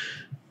it.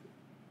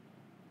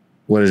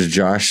 What is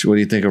Josh? What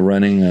do you think of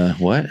running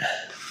what?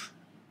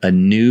 A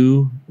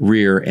new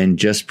rear and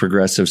just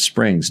progressive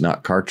springs,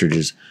 not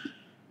cartridges.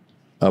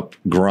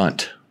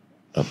 Front.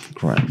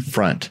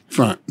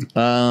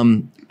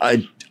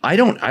 I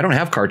don't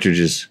have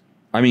cartridges.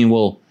 I mean,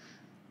 well,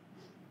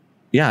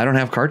 yeah, I don't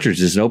have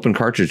cartridges. An open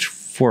cartridge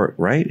for it,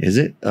 right? Is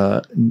it?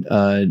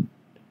 Tenere?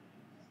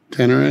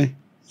 Is that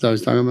what I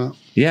was talking about?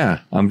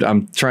 Yeah,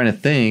 I'm trying to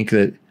think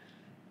that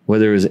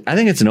whether it was. I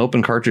think it's an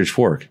open cartridge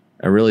fork.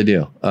 I really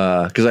do.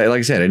 Because like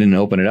I said, I didn't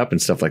open it up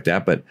and stuff like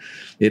that, but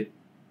it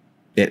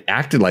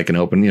acted like an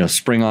open,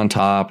 spring on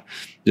top,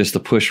 just the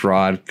push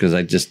rod. Because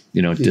I just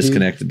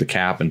disconnected the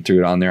cap and threw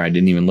it on there. I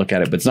didn't even look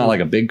at it, but it's not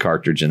like a big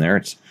cartridge in there.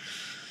 It's.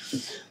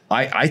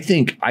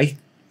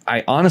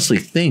 I honestly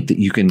think that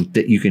you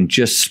can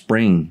just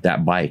spring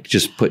that bike,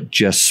 just put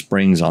just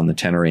springs on the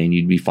Tenere and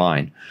you'd be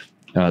fine.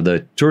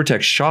 The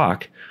Touratech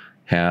shock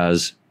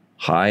has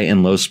high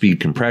and low speed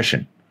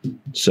compression.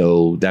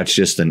 So that's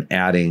just an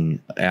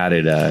added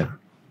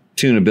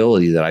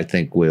tunability that I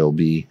think will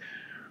be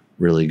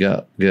really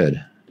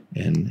good.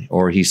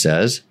 Or he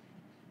says.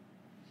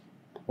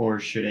 Or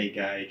should a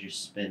guy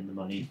just spend the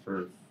money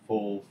for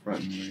full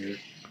front and rear?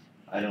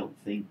 I don't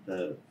think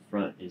the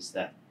front is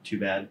that too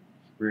bad.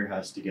 Rear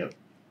has to go.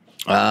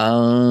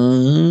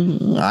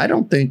 I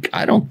don't think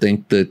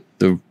that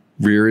the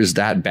rear is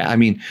that bad. I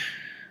mean,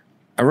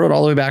 I rode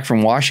all the way back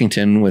from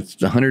Washington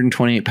with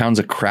 128 pounds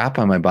of crap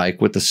on my bike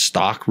with the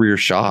stock rear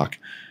shock,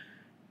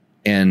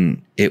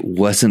 and it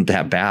wasn't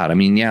that bad. I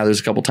mean, yeah, there's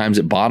a couple times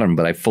it bottomed,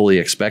 but I fully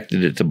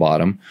expected it to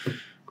bottom.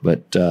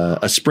 But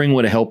a spring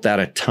would have helped that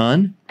a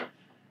ton,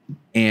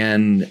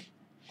 and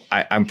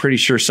I'm pretty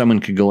sure someone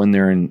could go in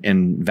there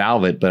and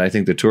valve it, but I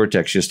think the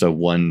Touratech's just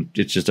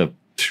a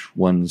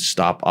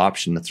one-stop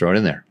option to throw it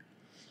in there.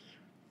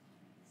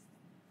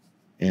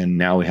 And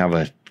now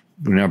we're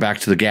now back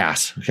to the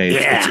gas. Okay,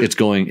 yeah. It's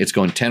going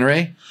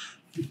Tenere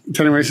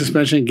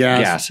suspension,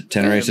 gas.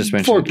 Tenere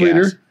suspension, fork gas.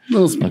 bleeder,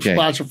 little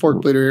splash of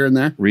fork bleeder here and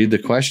there. Read the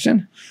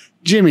question.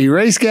 Jimmy,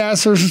 race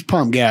gas versus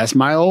pump gas.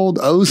 My old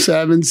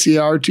 07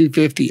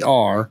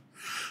 CR250R.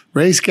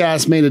 Race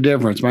gas made a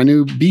difference. My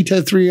new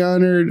Beta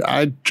 300,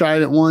 I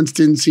tried it once,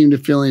 didn't seem to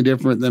feel any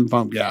different than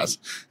pump gas.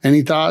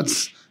 Any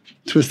thoughts?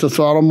 Twist the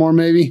throttle more,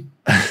 maybe?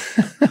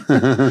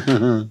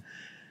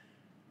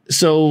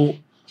 So,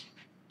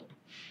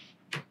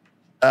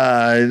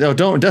 no,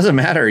 it doesn't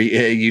matter,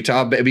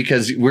 Utah,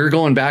 because we're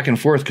going back and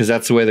forth because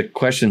that's the way the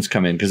questions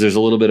come in, because there's a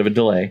little bit of a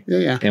delay.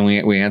 Yeah. And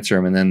we answer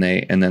them, and then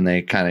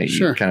they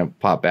kind of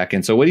pop back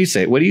in. So what do you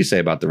say? What do you say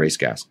about the race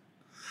gas?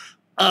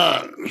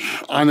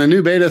 On the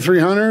new Beta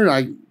 300,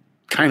 I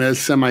kind of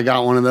semi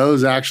got one of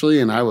those actually,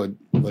 and I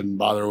wouldn't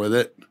bother with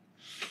it.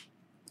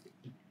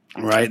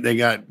 Right, they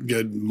got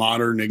good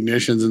modern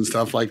ignitions and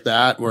stuff like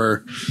that.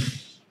 Where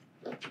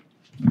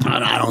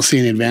I don't see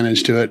any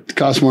advantage to it. It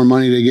costs more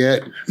money to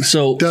get.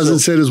 So doesn't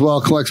sit as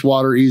well, collects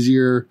water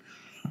easier,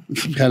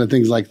 kind of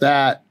things like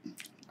that.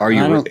 Are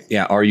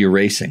you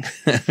racing?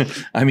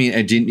 I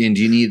mean, do you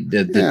need do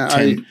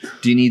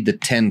you need the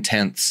 10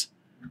 tenths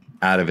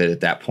out of it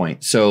at that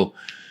point? So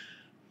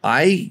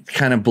I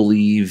kind of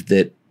believe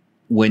that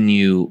when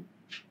in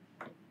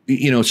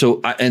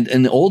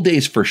the old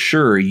days for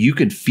sure, you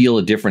could feel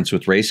a difference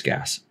with race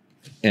gas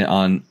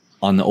and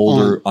on the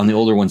older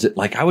ones that,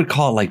 like, I would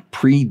call it like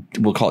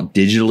we'll call it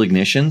digital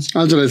ignitions.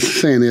 That's what I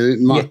was saying. The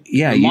modern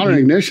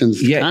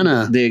ignitions kind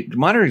of. The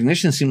modern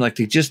ignitions seem like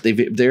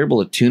they're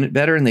able to tune it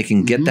better, and they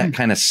can get that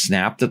kind of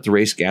snap that the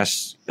race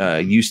gas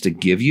used to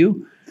give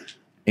you.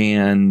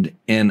 And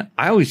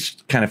I always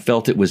kind of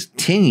felt it was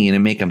tingy and it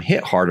make them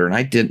hit harder, and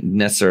I didn't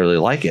necessarily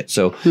like it.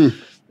 So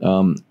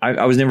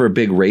I was never a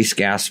big race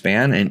gas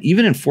fan, and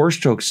even in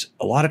 4-strokes,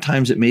 a lot of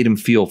times it made them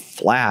feel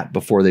flat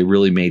before they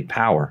really made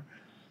power.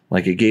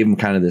 Like it gave them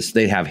kind of this,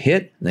 they'd have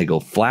hit and they go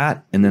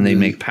flat and then they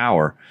make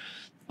power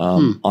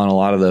on a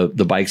lot of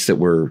the bikes that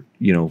were,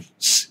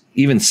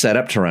 even set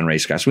up to run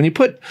race gas. When you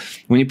put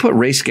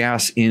race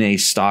gas in a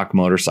stock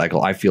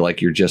motorcycle, I feel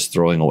like you're just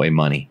throwing away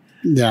money.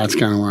 Yeah, that's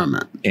kind of where I'm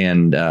at.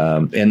 And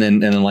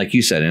then like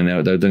you said, and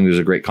I think there's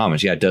a great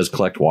comment. Yeah, it does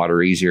collect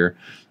water easier.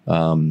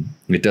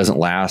 It doesn't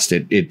last.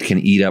 It can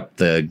eat up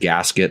the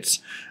gaskets.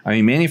 I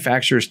mean,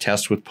 manufacturers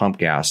test with pump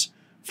gas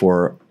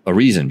for a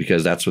reason,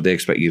 because that's what they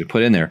expect you to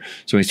put in there.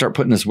 So when you start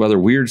putting this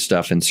weird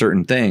stuff in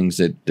certain things,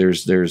 that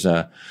there's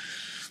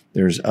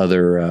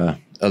other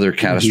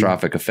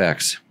catastrophic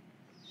effects.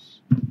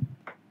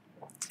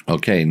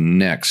 Okay,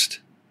 next.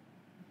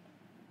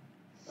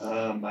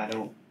 I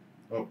don't.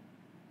 Oh.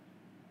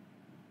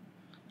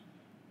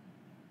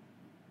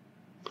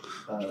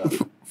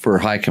 For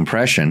high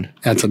compression,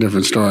 That's a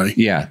different story.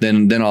 yeah,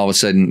 then all of a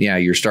sudden, yeah,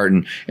 you're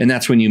starting, and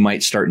that's when you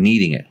might start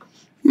needing it.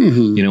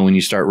 Mm-hmm. You know, when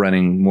you start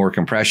running more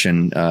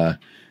compression,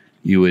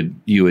 you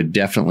would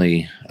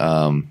definitely.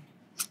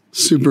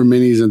 Super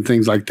minis and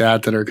things like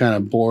that are kind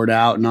of bored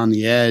out and on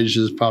the edge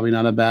is probably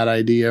not a bad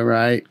idea,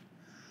 right?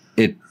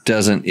 It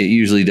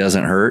usually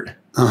doesn't hurt.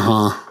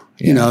 Yeah.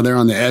 You know, they're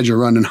on the edge of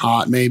running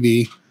hot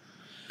maybe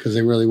because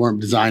they really weren't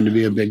designed to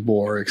be a big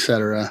bore,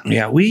 etc.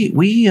 Yeah, we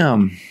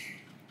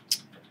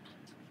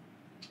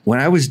when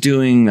I was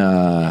doing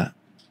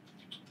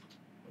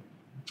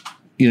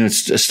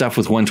stuff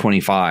with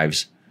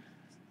 125s,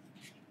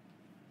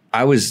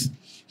 I was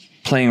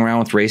playing around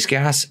with race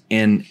gas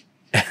and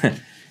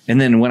and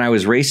then when I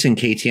was racing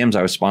KTMs,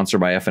 I was sponsored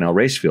by FNL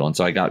Race Fuel, and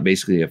so I got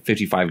basically a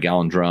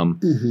 55-gallon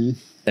drum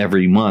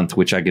every month,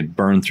 which I could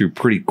burn through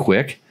pretty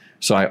quick.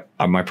 So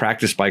my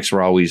practice bikes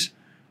were always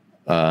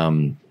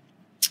pump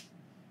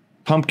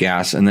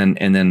gas, and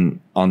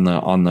then on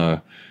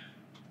the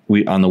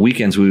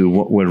weekends we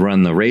would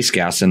run the race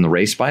gas in the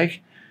race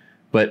bike,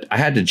 but I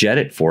had to jet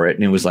it for it,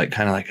 and it was like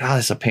kind of like, oh,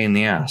 it's a pain in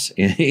the ass,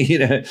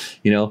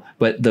 you know.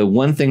 But the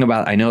one thing with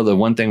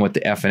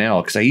the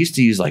FNL, because I used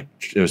to use like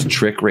it was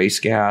trick race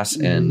gas,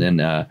 and then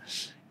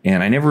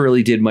and I never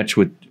really did much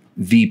with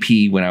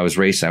VP when I was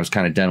racing. I was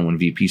kind of done when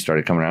VP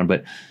started coming around,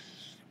 but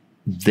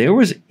there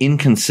was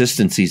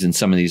inconsistencies in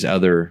some of these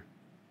other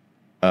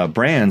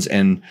brands,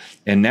 and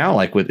now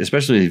like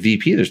especially with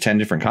VP, there's 10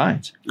 different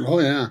kinds. Oh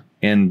yeah.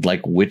 And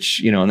like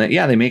which, and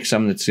they make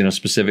some that's,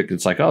 specific.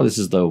 It's like, oh, this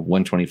is the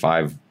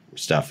 125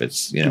 stuff.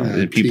 It's,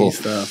 people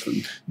stuff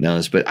know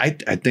this, but I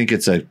think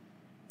it's I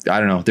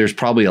don't know. There's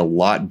probably a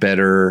lot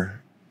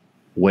better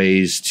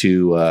ways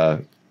to,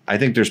 I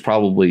think there's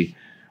probably,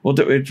 well,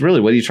 it's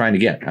really, what are you trying to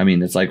get? I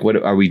mean, it's like, what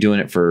are we doing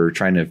it for?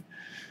 Trying to,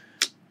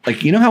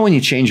 like, how when you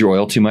change your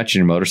oil too much in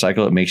your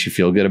motorcycle, it makes you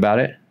feel good about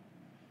it.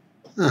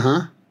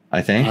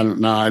 I think. I don't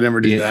know. I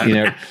never do that. You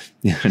never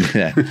do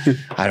that.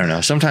 I don't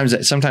know.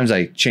 Sometimes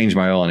I change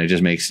my oil and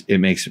it makes.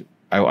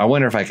 I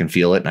wonder if I can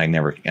feel it, and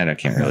I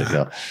can't really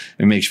feel it.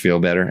 It makes you feel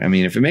better. I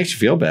mean, if it makes you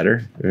feel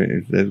better,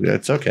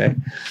 that's okay.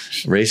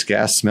 Race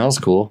gas smells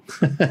cool.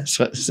 That's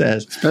what it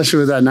says. Especially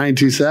with that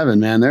 927,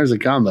 man. There's a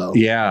combo.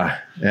 Yeah.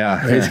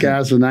 Race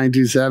gas with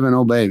 927.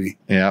 Oh baby.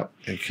 Yeah,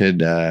 it could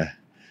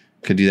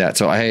do that.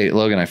 So hey,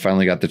 Logan, I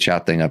finally got the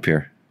chat thing up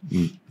here.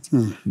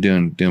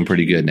 Doing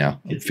pretty good now.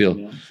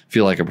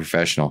 Feel like a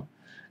professional.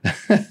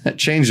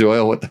 Change the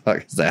oil. What the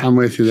fuck is that? I'm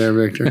with you there,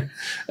 Victor.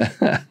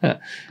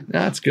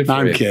 No, it's good for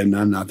I'm you. kidding.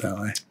 I'm not that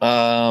way.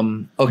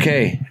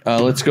 Okay.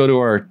 Let's go to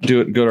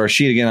our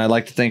sheet again. I'd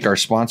like to thank our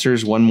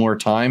sponsors one more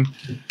time.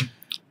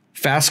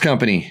 Fast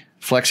Company,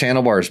 Flex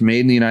handlebars,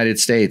 made in the United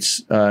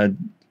States.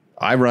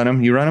 I run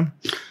them. You run them?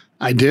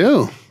 I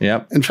do.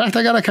 Yep. In fact,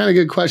 I got a kind of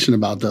good question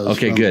about those.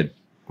 Okay, good.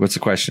 What's the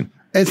question?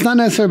 It's not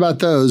necessarily about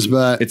those,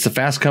 but It's the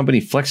Fast Company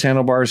Flex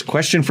handlebars.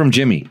 Question from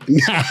Jimmy.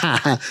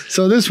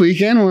 so this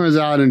weekend when I was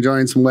out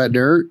enjoying some wet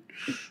dirt,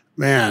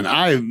 man,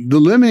 the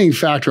limiting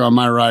factor on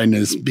my riding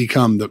has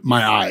become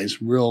my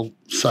eyes real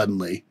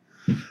suddenly.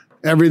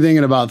 Everything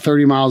at about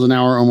 30 miles an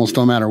hour, almost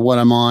no matter what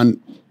I'm on,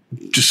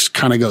 just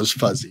kind of goes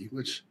fuzzy,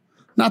 which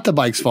not the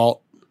bike's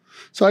fault.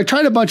 So I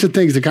tried a bunch of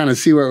things to kind of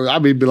see where I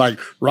would be like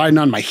riding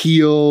on my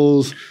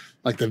heels,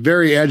 like the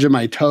very edge of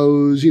my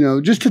toes,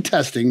 just to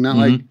testing, not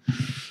like.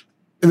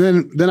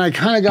 And then I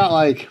kind of got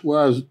like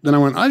I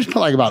just put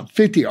like about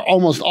 50 or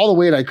almost all the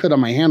weight I could on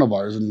my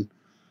handlebars. And,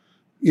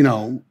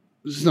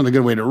 this is not a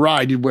good way to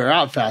ride. You'd wear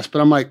out fast. But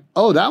I'm like,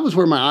 oh, that was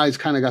where my eyes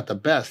kind of got the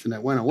best and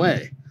it went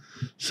away.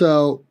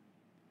 So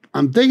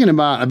I'm thinking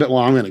about, I'm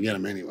going to get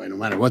them anyway, no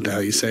matter what the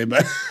hell you say.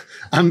 But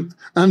I'm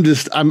going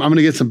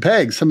to get some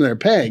of their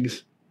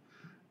pegs.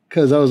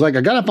 Cause I was like,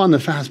 I got up on the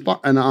fast bar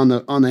and on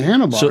the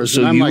handlebars.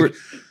 So and I'm you like,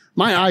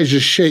 my eyes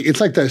just shake.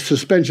 It's like the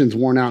suspension's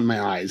worn out in my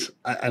eyes.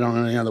 I don't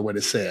know any other way to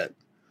say it.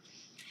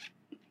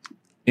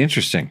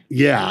 Interesting.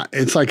 Yeah.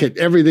 It's like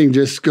everything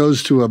just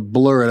goes to a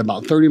blur at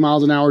about 30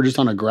 miles an hour just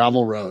on a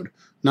gravel road.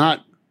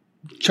 Not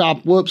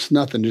chop whoops,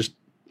 nothing. Just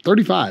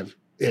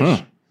 35-ish.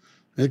 Huh.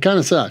 It kind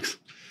of sucks.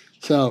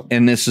 So.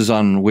 And this is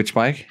on which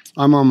bike?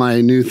 I'm on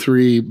my new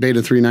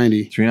Beta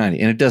 390. 390.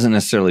 And it doesn't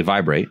necessarily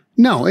vibrate.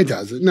 No, it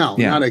doesn't. No,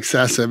 not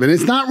excessive. And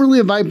it's not really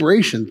a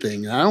vibration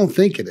thing. I don't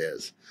think it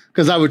is.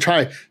 Because I would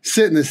try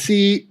sit in the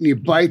seat and you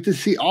bite the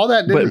seat, all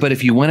that. But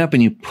if you went up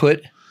and you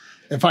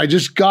if I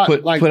just got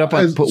put weight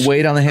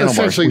on the handlebars,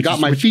 essentially got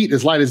my feet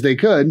as light as they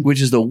could,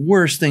 which is the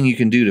worst thing you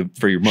can do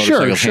for your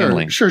motorcycle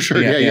handling. Sure.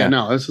 Yeah.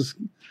 No, this is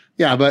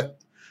But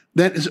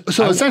then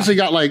essentially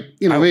got like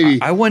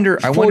maybe. I wonder.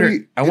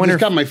 If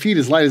got my feet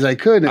as light as I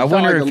could. I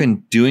wonder if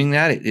in doing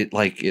that it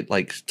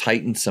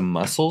tightened some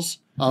muscles.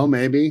 Oh,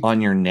 maybe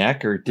on your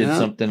neck or did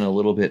something a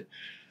little bit.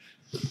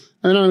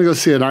 I'm going to go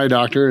see an eye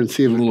doctor and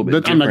see if a little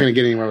bit. I'm not going to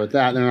get anywhere with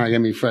that. They're not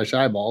giving me fresh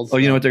eyeballs. Oh,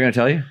 you know what they're going to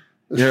tell you?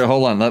 Here,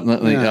 hold on. Let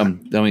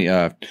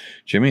me,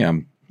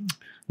 Jimmy.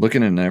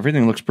 looking and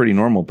everything looks pretty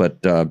normal,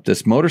 but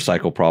this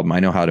motorcycle problem, I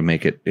know how to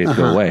make it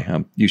go away.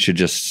 You should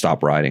just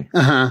stop riding.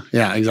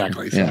 Yeah,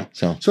 exactly.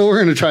 So we're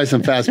going to try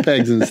some fast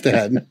pegs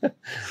instead.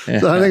 So I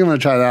think I'm going to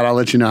try that. I'll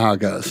let you know how it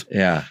goes.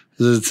 Yeah.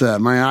 It's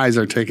my eyes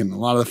are taking a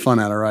lot of the fun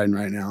out of riding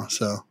right now.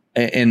 So.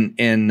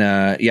 And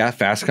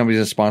Fast Company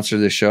is a sponsor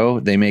of the show.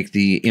 They make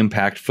the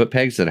Impact foot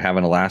pegs that have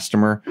an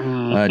elastomer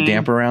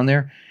damper around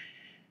there.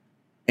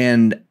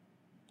 And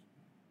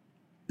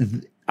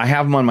I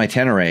have them on my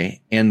Tenere,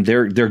 and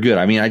they're good.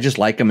 I mean, I just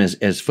like them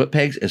as foot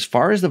pegs. As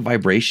far as the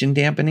vibration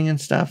dampening and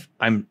stuff,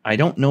 I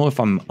don't know if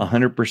I'm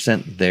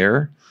 100%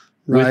 there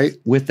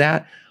with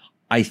that.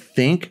 I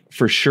think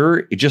for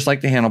sure, just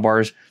like the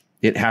handlebars,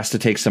 it has to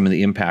take some of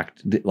the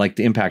impact, like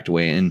the impact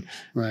away,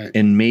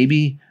 and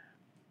maybe,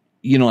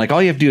 you know, like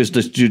all you have to do is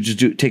just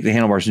take the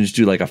handlebars and just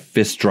do like a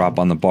fist drop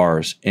on the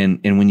bars, and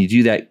when you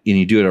do that and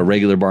you do it a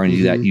regular bar and you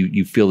do that,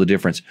 you feel the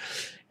difference.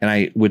 And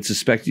I would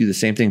suspect you do the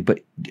same thing, but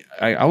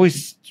I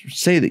always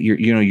say that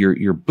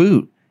your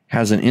boot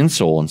has an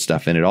insole and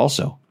stuff in it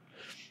also.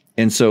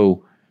 And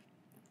so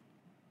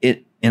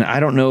and I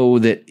don't know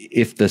that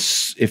if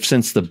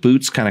since the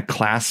boot's kind of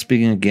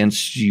clasping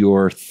against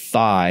your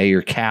thigh,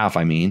 your calf,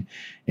 I mean,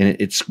 and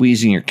it's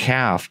squeezing your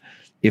calf,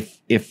 if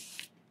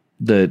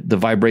the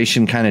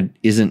vibration kind of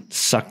isn't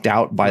sucked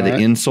out by the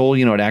insole,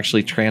 you know, it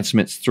actually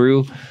transmits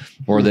through,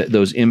 or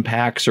those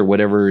impacts or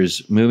whatever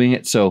is moving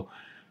it. So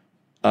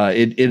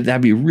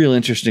that'd be real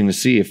interesting to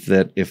see if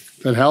that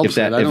helps. If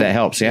that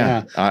helps,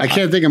 yeah. I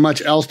can't think of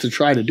much else to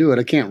try to do it.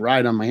 I can't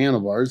ride on my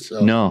handlebars.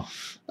 So no,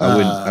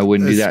 I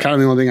wouldn't do that. It's kind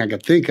of the only thing I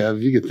could think of.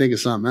 If you could think of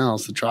something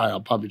else to try,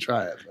 I'll probably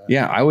try it. But.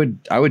 Yeah, I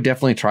would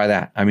definitely try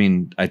that. I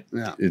mean,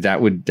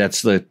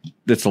 that's the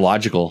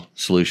logical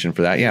solution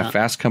for that. Yeah.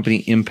 Fast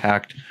Company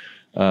Impact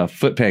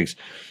foot pegs,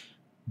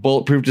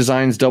 bulletproof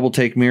designs, double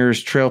take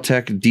mirrors, Trail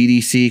Tech,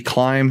 DDC,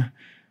 Climb,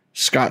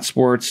 Scott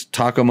Sports,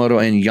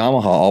 Takamoto, and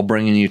Yamaha, all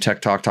bringing you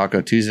Tech Talk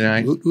Taco Tuesday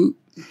night.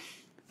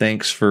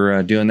 Thanks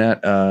for doing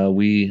that.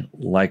 We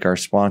like our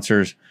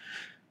sponsors.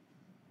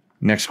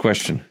 Next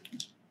question.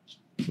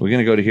 We're going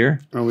to go to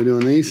here. Are we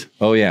doing these?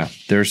 Oh yeah,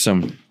 there's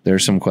some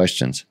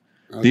questions.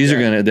 Okay. These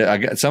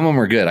are some of them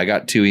are good. I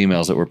got 2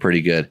 emails that were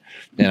pretty good,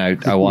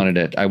 and I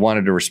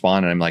wanted to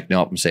respond, and I'm like,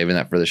 nope, I'm saving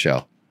that for the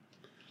show.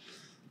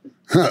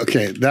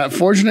 Okay, that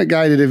fortunate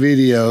guy did a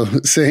video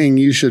saying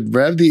you should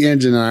rev the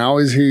engine, and I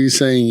always hear you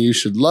saying you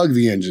should lug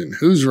the engine.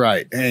 Who's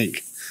right,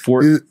 Hank?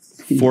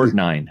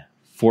 Fortnine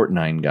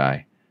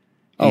guy.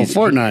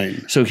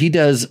 Fortnine. So he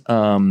does.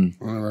 I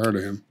never heard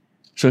of him.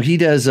 So he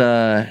does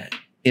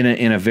in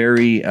a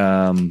very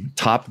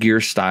Top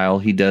Gear style.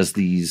 He does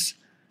these.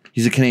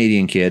 He's a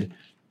Canadian kid,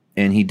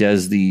 and he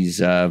does these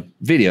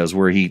videos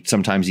where he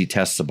sometimes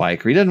tests a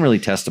bike, or he doesn't really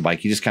test a bike.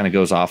 He just kind of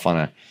goes off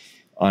on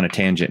a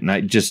tangent,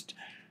 and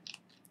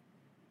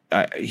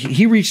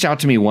he reached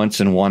out to me once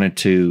and wanted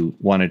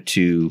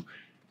to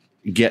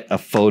get a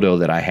photo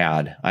that I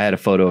had. I had a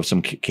photo of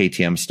some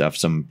KTM stuff,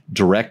 some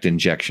direct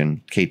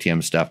injection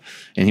KTM stuff,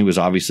 and he was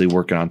obviously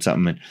working on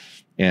something.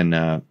 And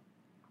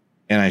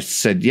I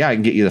said, yeah, I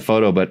can get you the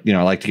photo, but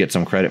I'd like to get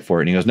some credit for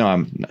it. And he goes,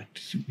 no,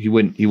 he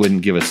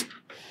wouldn't give us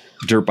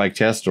dirt bike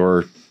test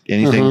or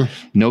anything.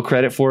 No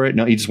credit for it.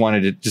 No, he just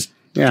wanted to just.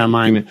 Yeah,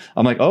 mine.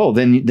 I'm like, oh,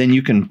 then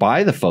you can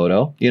buy the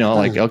photo,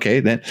 like,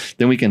 okay, then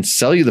we can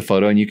sell you the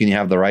photo and you can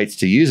have the rights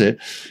to use it.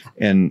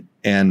 And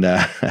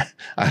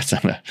but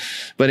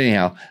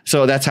anyhow,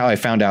 so that's how I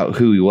found out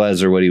who he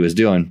was or what he was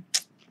doing.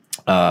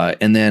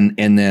 And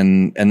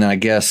then I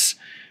guess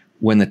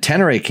when the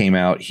Tenere came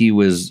out, he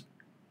was,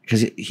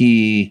 cause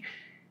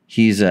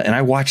he's and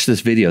I watched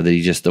this video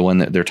that the one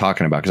that they're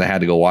talking about, cause I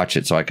had to go watch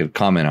it so I could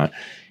comment on.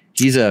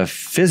 He's a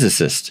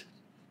physicist.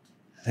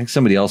 I think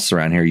somebody else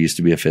around here used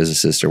to be a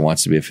physicist or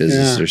wants to be a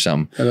physicist or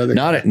something.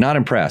 Not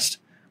impressed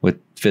with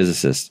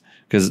physicists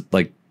because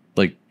like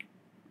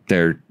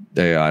they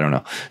I don't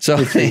know. So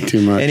they think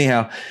too much.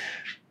 Anyhow,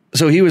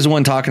 so he was the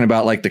one talking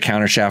about like the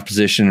counter shaft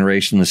position and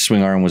ration. The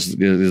swing arm was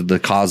the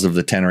cause of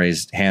the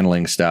Tenere's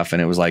handling stuff, and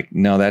it was like,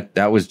 no,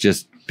 that was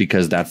just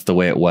because that's the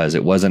way it was.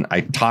 It wasn't. I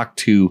talked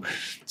to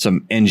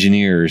some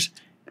engineers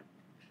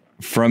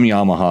from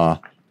Yamaha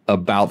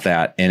about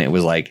that, and it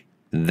was like,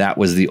 that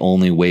was the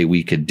only way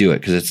we could do it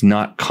because it's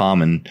not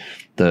common,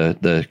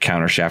 the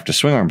counter shaft to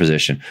swing arm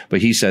position.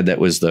 But he said that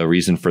was the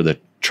reason for the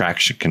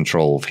traction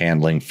control of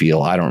handling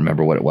feel. I don't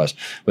remember what it was,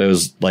 but it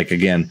was like,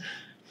 again,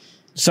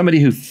 somebody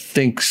who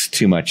thinks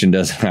too much and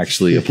doesn't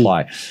actually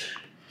apply.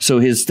 So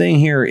his thing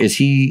here is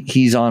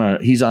he's on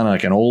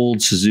like an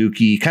old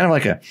Suzuki, kind of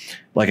like a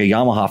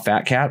Yamaha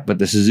Fat Cat, but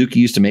the Suzuki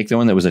used to make the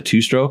one that was a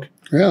 2-stroke.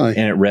 Really?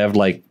 And it revved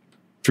like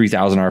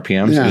 3,000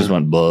 RPMs. Yeah. It just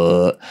went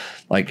blah.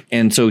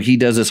 And so he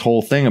does this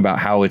whole thing about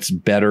how it's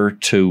better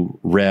to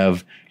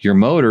rev your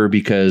motor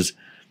because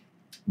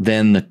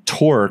then the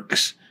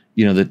torques,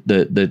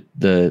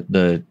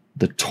 the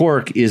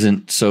torque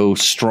isn't so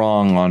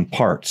strong on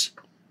parts.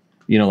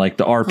 Like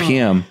the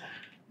RPM,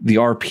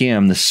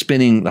 the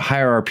spinning, the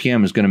higher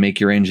RPM is going to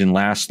make your engine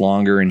last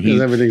longer. And because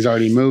everything's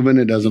already moving,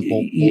 it doesn't.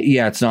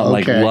 Yeah, it's not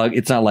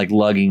like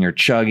lugging or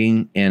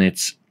chugging, and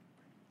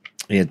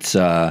it's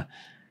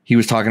he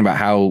was talking about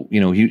how,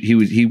 you know,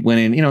 he went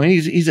in, you know, and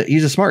he's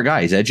a smart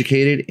guy. He's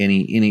educated and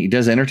he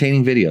does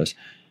entertaining videos.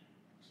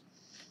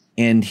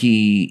 And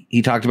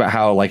he talked about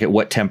how, like, at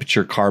what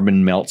temperature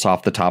carbon melts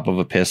off the top of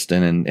a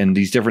piston and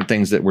these different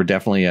things that were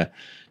definitely a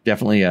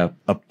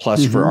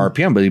plus for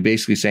RPM. But he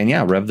basically saying,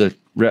 yeah,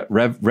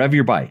 rev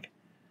your bike.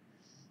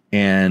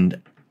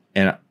 And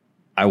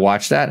I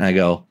watched that and I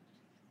go,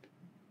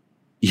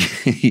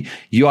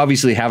 you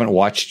obviously haven't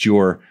watched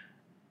your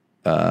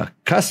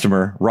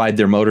customer ride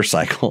their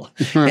motorcycle.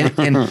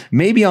 and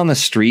maybe on the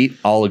street,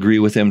 I'll agree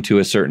with him to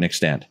a certain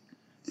extent.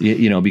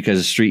 You know, because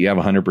the street, you have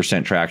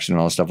 100% traction and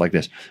all this stuff like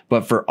this.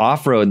 But for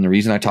off-road, and the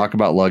reason I talk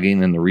about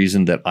lugging and the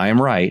reason that I'm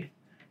right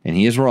and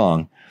he is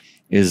wrong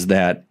is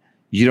that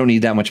you don't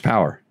need that much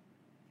power.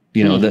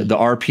 You know, the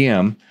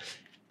RPM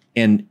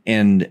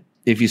and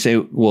if you say,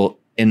 well,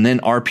 and then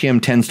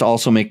RPM tends to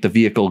also make the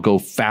vehicle go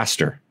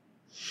faster.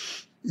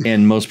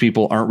 And most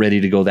people aren't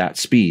ready to go that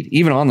speed,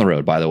 even on the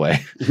road, by the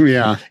way.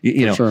 Yeah.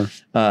 you know, sure.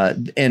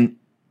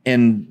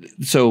 And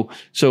so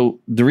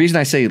the reason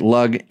I say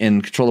lug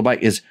and control the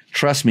bike is,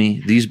 trust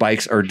me, these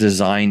bikes are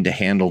designed to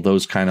handle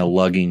those kind of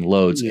lugging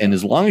loads. Yeah. And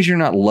as long as you're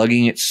not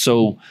lugging it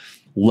so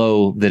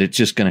low that it's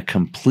just going to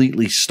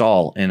completely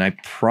stall. And I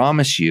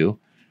promise you,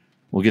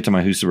 we'll get to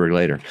my Husaberg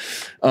later.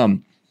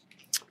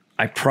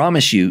 I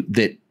promise you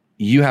that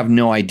you have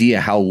no idea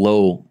how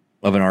low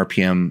of an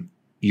RPM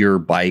your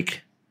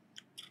bike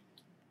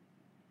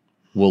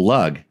will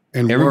lug.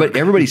 And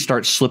everybody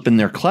starts slipping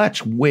their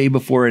clutch way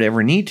before it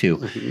ever need to.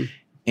 Mm-hmm.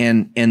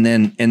 And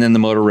then the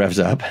motor revs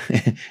up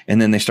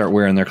and then they start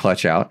wearing their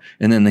clutch out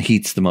and then the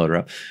heats the motor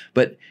up.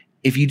 But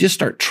if you just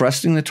start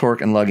trusting the torque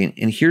and lugging,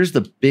 and here's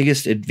the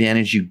biggest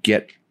advantage you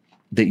get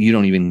that you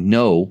don't even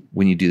know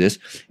when you do this,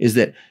 is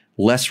that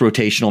less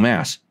rotational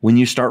mass. When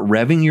you start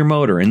revving your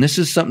motor, and this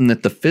is something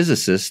that the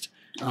physicist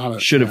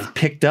should have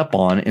picked up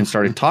on and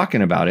started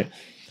talking about it,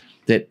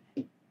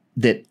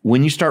 that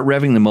when you start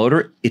revving the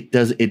motor,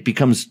 it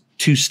becomes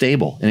too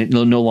stable and it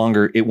no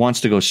longer, it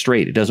wants to go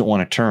straight. It doesn't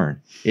want to turn.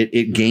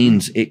 It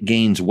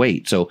gains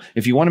weight. So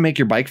if you want to make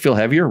your bike feel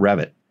heavier, rev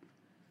it.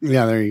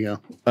 Yeah, there you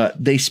go.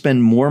 They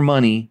spend more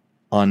money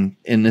on,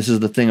 and this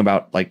is the thing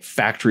about like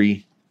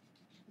factory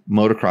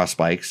motocross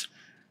bikes,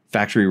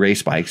 factory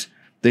race bikes.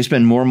 They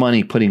spend more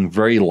money putting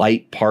very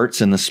light parts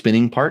in the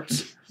spinning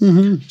parts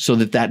so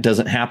that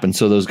doesn't happen.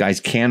 So those guys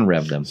can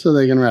rev them. So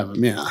they can rev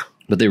them. Yeah.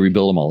 But they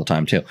rebuild them all the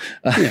time too.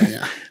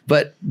 Yeah.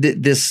 But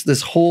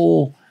this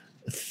whole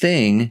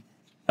thing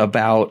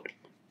about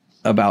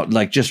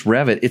like just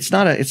rev it. It's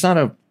not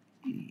a.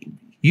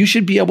 You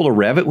should be able to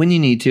rev it when you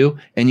need to,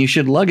 and you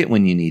should lug it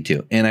when you need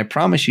to. And I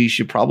promise you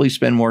should probably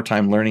spend more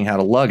time learning how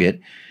to lug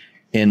it,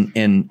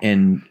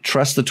 and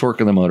trust the torque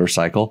of the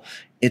motorcycle.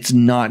 It's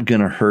not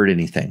going to hurt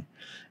anything,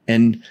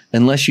 and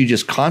unless you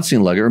just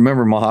constantly lug it.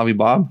 Remember Mojave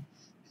Bob?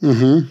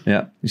 Mm-hmm.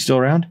 Yeah, you still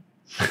around?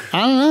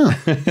 I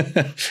don't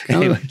know.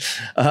 Anyway,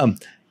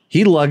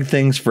 he lugged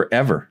things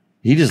forever.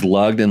 He just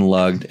lugged and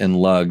lugged and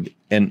lugged.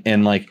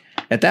 And like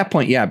at that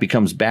point, yeah, it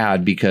becomes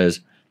bad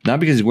not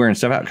because he's wearing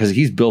stuff out, because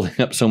he's building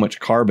up so much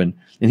carbon.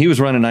 And he was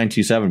running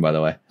 927, by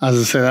the way. I was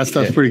going to say, that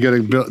stuff's pretty good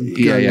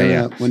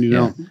at when you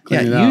don't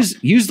clean it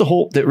out. Use the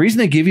whole, the reason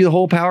they give you the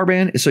whole power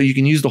band is so you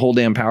can use the whole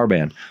damn power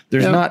band.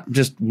 There's not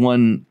just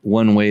one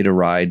way to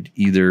ride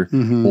either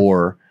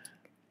or.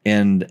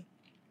 And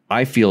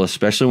I feel,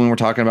 especially when we're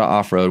talking about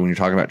off-road, when you're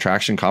talking about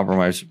traction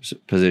compromise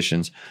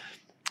positions,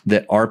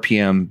 that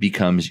RPM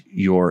becomes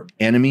your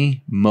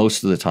enemy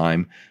most of the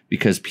time,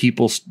 because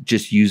people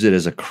just use it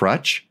as a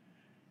crutch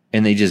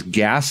and they just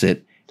gas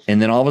it.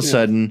 And then all of a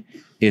sudden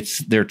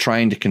they're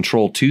trying to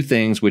control two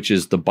things, which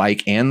is the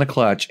bike and the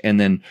clutch. And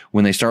then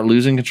when they start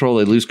losing control,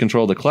 they lose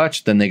control of the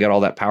clutch. Then they got all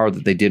that power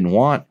that they didn't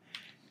want.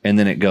 And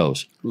then it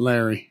goes.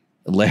 Larry.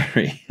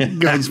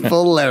 Goes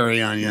full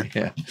Larry on you.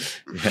 Yeah.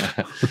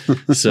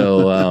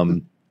 So,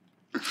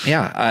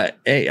 I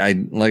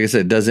like I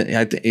said, doesn't,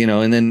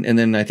 and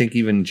then I think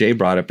even Jay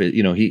brought up it,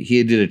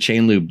 he did a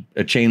chain lube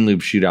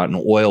shootout and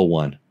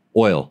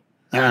oil.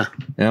 Yeah.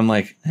 And I'm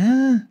like,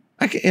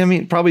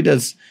 it probably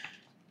does.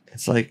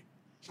 It's like,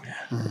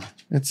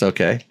 it's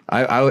okay.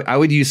 I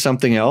would use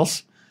something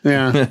else.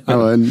 Yeah, I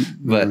would.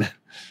 But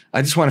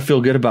I just want to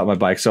feel good about my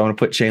bike. So I want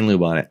to put chain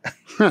lube on it.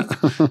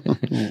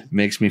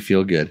 Makes me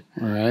feel good.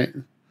 All right.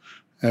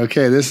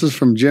 Okay. This is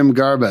from Jim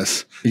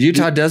Garbus.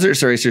 Utah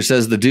Desert Racer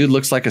says the dude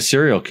looks like a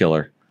serial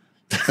killer.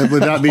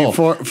 Would that be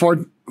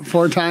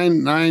four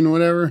time 9,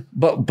 whatever?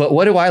 But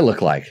what do I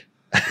look like?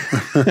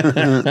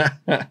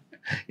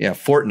 Yeah.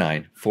 Fort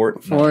 9.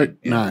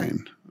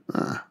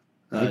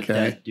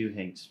 Okay. Do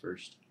Hank's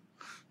first.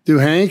 Do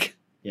Hank?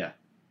 Yeah.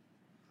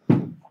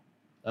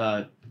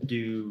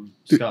 Do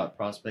Scott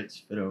Prospects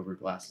fit over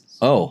glasses?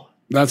 Oh.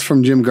 That's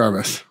from Jim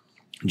Garbus.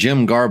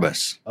 Jim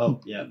Garbus. Oh,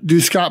 yeah. Do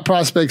Scott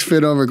Prospects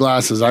fit over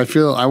glasses? I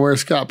wear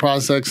Scott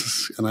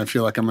Prospects, and I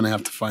feel like I'm going to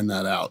have to find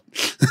that out.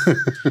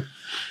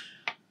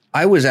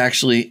 I was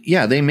actually,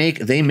 they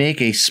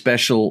make a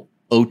special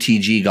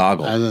OTG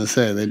goggle. I was going to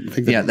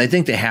say, they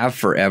think they have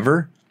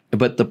forever,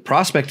 but the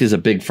Prospect is a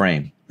big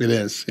frame. It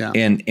is, yeah.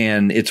 And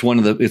it's one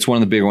of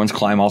the bigger ones.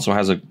 Climb also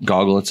has a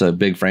goggle. It's a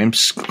big frame.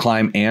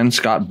 Climb and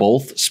Scott,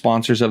 both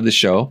sponsors of the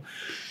show.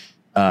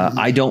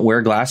 I don't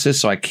wear glasses,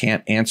 so I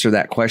can't answer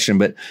that question.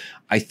 But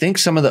I think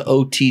some of the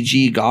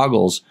OTG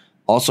goggles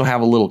also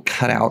have a little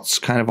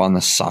cutouts kind of on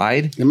the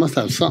side. They must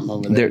have something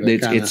over there.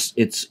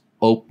 It's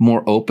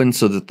more open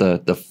so that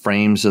the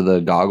frames of the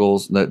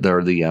goggles,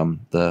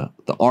 the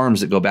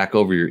arms that go back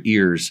over your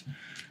ears,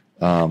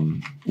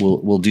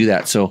 will do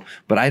that. So,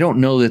 but I don't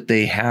know that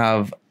they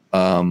have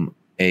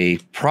a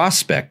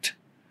prospect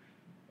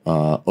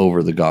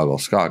over the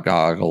goggles. Scott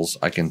goggles.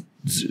 I can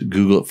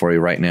Google it for you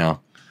right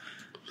now.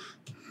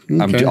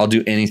 Okay. I'll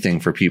do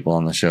anything for people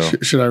on the show.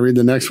 Should I read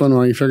the next one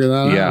while you figure that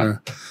out? Yeah.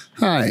 Or?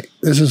 Hi,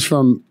 this is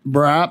from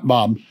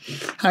Bob.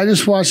 I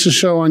just watched the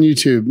show on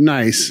YouTube.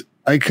 Nice.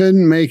 I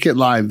couldn't make it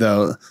live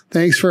though.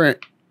 Thanks for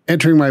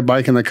entering my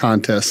bike in the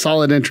contest.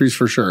 Solid entries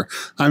for sure.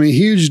 I'm a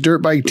huge Dirt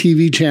Bike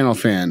TV channel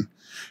fan.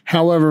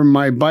 However,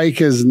 my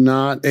bike is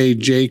not a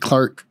Jay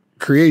Clark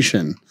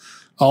creation.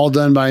 All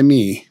done by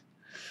me.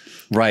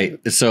 Right.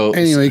 So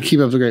anyway, keep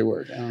up the great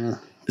work. I don't know.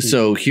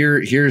 So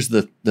here's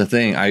the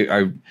thing.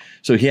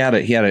 So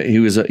he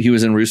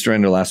was in Rooster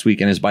Ender last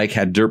week, and his bike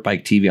had Dirt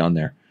Bike TV on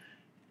there,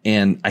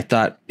 and I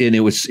thought, and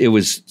it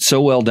was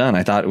so well done.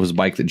 I thought it was a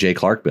bike that Jay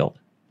Clark built.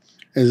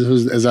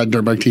 Is that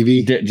Dirt Bike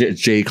TV?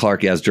 Jay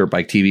Clark has Dirt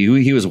Bike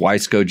TV. He was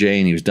Wiseco Jay,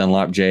 and he was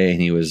Dunlop Jay, and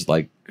he was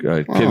like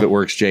Pivot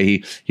Works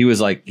Jay. He was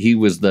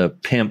the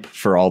pimp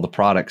for all the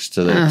products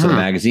to the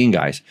magazine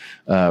guys.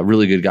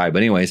 Really good guy. But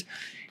anyways,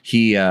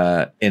 he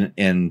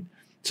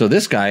so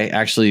this guy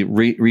actually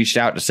reached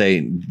out to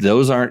say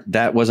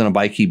that wasn't a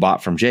bike he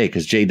bought from Jay,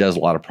 because Jay does a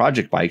lot of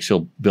project bikes.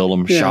 He'll build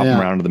them, shop them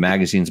around to the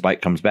magazines.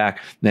 Bike comes back,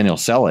 then he'll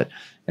sell it.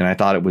 And I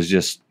thought it was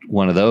just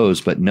one of those,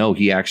 but no,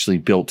 he actually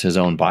built his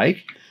own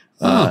bike.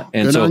 And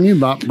good on you,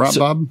 Bob.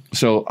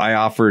 So I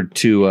offered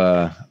to,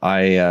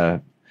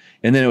 and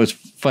then it was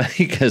funny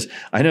because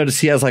I noticed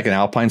he has like an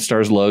Alpine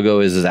Stars logo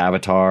as his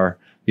avatar,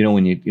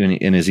 when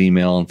in his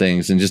email and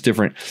things, and just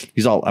different.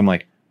 I'm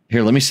like,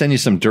 here, let me send you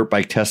some dirt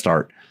bike test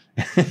art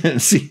and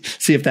see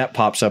if that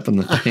pops up in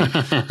the thing.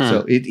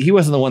 So he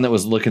wasn't the one that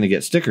was looking to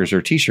get stickers or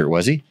a t-shirt,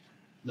 was he?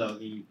 No,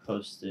 he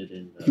posted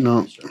in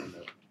No.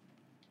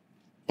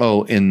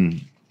 Oh,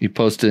 you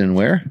posted in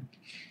where?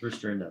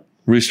 Rooster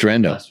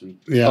Endo. Last week.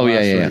 Yeah. Oh,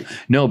 yeah.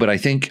 No, but I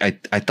think I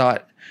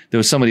thought there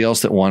was somebody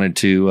else that wanted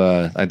to.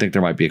 I think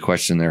there might be a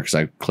question there because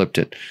I clipped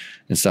it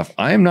and stuff.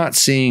 I am not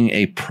seeing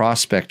a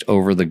prospect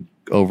over the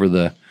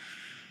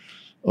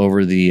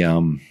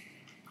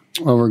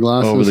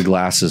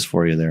glasses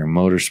for you there.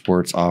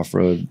 Motorsports,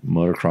 off-road,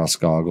 motocross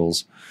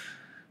goggles.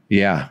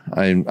 Yeah,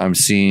 I'm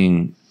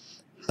seeing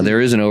there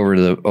is an over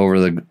the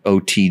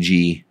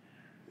OTG.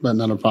 But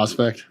not a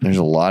prospect. There's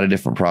a lot of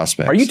different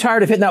prospects. Are you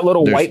tired of hitting that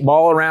little white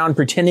ball around,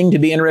 pretending to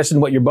be interested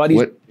in what your buddies?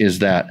 What is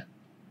that?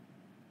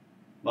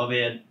 My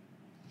bad.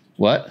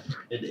 What?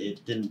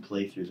 It didn't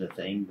play through the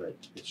thing, but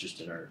it's just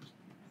in our.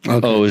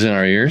 Okay. Oh, it was in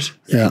our ears?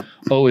 Yeah.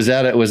 Oh, was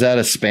that a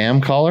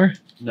spam caller?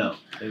 No,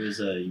 it was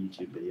a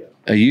YouTube video.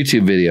 A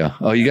YouTube video.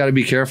 Oh, you got to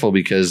be careful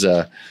because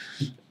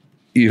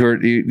you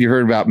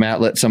heard about Matt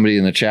let somebody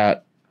in the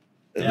chat,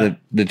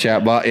 the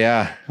chat bot.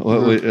 Yeah.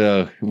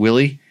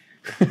 Willie.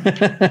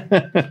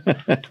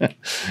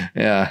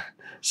 Yeah,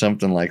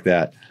 something like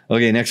that.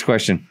 Okay, next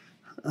question.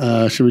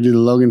 Should we do the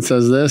Logan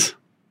Says This?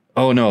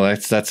 Oh no,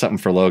 that's something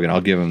for Logan.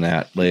 I'll give him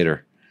that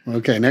later.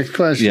 Okay, next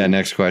question. Yeah,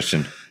 next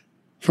question.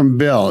 From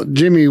Bill.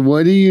 Jimmy,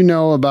 what do you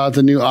know about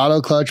the new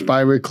Auto Clutch by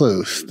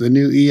Recluse, the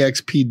new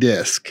EXP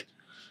disc?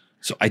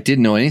 So I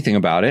didn't know anything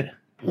about it.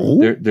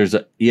 There's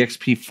a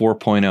EXP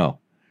 4.0.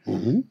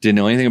 Mm-hmm. Didn't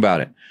know anything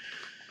about it.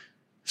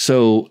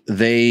 So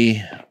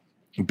they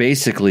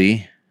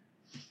basically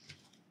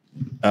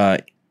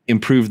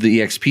improved the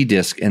EXP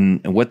disc,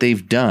 and what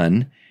they've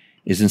done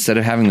is instead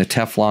of having the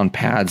Teflon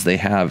pads, they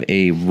have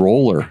a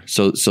roller.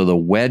 So the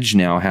wedge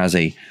now has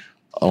a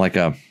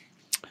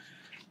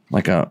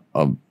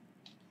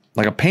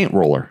paint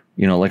roller,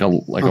 like a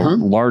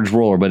large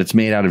roller, but it's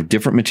made out of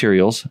different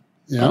materials.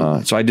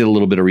 Yeah. So I did a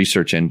little bit of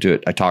research into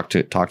it. I talked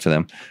to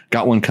them,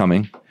 got one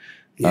coming.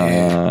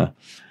 Yeah.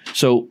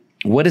 So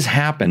what has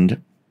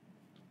happened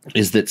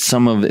is that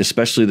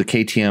especially the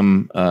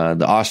KTM,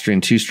 the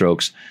Austrian two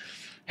strokes,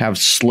 have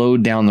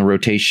slowed down the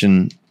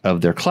rotation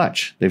of their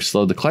clutch. They've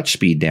slowed the clutch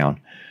speed down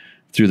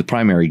through the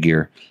primary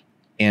gear.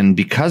 And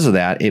because of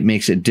that, it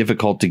makes it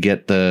difficult to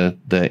get the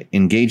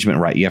engagement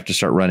right. You have to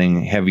start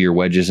running heavier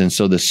wedges. And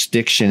so the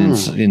stiction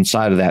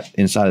inside of the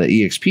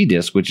EXP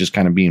disc, which is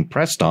kind of being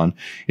pressed on,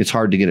 it's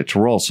hard to get it to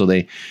roll. So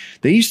they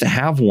used to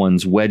have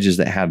wedges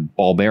that had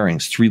ball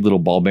bearings, 3 little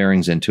ball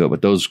bearings into it,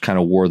 but those kind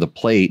of wore the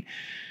plate.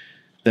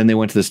 Then they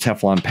went to this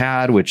Teflon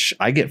pad, which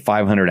I get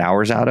 500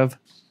 hours out of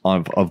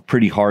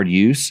pretty hard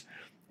use.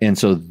 And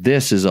so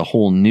this is a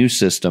whole new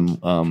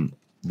system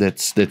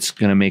that's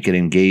going to make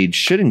it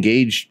should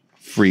engage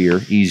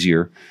freer,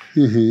 easier.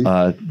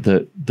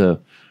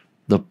 Mm-hmm.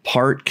 The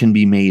part can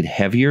be made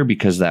heavier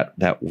because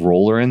that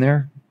roller in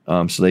there,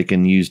 so they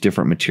can use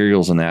different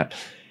materials in that,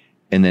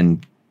 and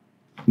then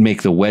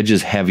make the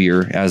wedges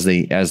heavier as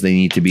they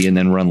need to be, and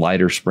then run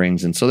lighter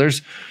springs. And so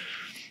there's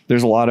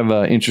a lot of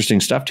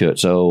interesting stuff to it.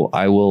 So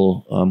I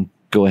will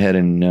go ahead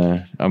and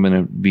I'm going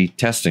to be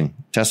testing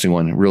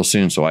one real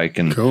soon, so I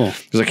can,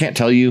 because I can't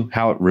tell you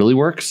how it really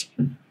works.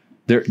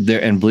 There,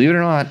 and believe it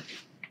or not,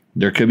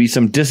 there could be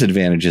some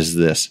disadvantages to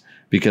this,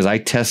 because I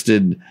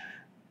tested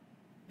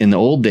in the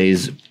old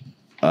days,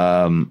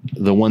 the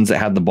ones that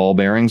had the ball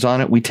bearings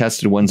on it. We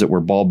tested ones that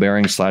were ball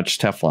bearings /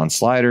 Teflon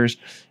sliders.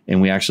 And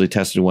we actually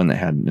tested one that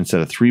had,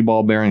 instead of 3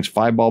 ball bearings,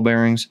 5 ball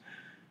bearings.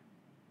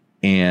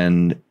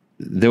 And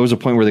there was a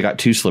point where they got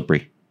too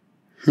slippery.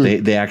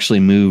 They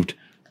actually moved,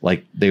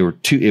 like they were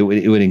too,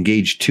 it would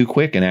engage too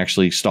quick and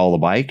actually stall the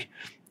bike.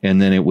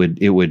 And then it would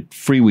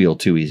freewheel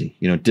too easy,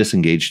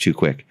 disengage too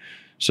quick.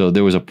 So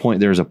there was a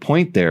point there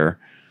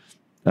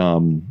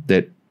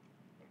that,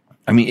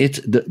 I mean, it's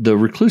the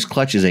Rekluse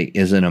clutch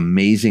is an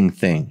amazing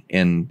thing.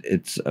 And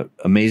it's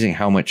amazing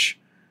how much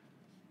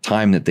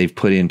time that they've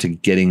put into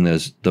getting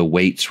the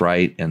weights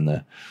right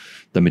and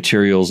the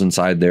materials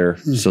inside there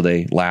so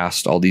they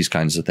last, all these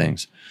kinds of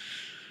things.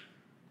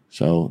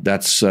 So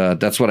that's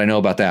what I know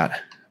about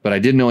that. But I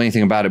didn't know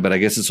anything about it, but I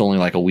guess it's only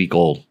like a week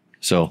old.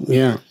 So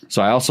yeah.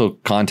 So I also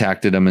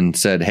contacted them and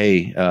said,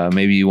 hey,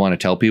 maybe you want to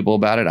tell people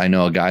about it. I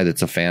know a guy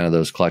that's a fan of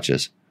those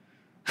clutches.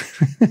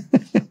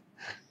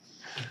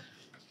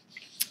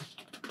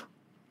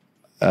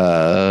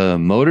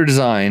 Motor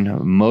Design,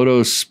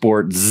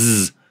 Motorsport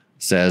Zzz,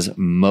 says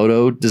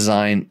Moto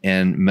Design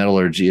and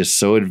metallurgy is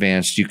so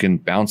advanced you can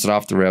bounce it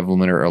off the rev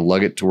limiter or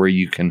lug it to where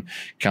you can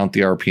count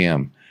the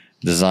RPM.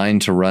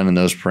 Designed to run in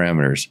those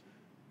parameters.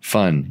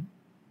 Fun.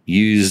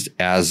 Used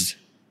as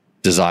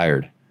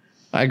desired.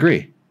 I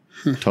agree.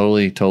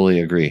 Totally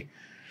agree.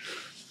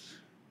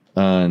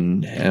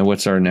 And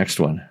what's our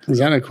next one? Is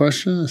that a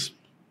question?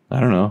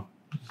 I don't know.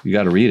 You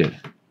got to read it.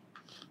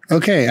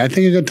 Okay, I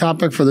think a good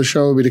topic for the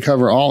show would be to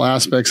cover all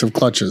aspects of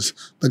clutches.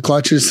 The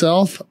clutch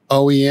itself,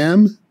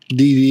 OEM,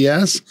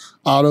 DDS,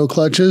 auto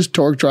clutches,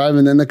 torque drive,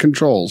 and then the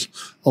controls.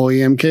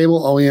 OEM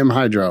cable, OEM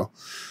hydro.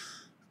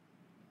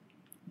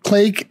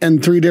 Clake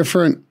and 3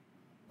 different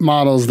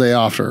models they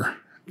offer.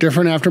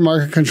 Different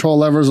aftermarket control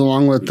levers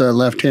along with the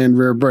left-hand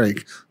rear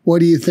brake. What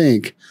do you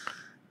think?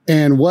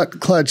 And what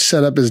clutch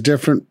setup is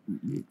different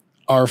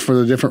are for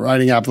the different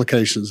riding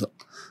applications?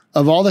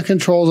 Of all the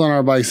controls on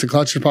our bikes, the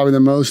clutch is probably the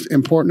most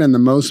important and the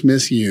most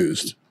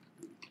misused.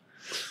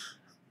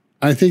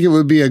 I think it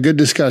would be a good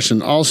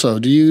discussion. Also,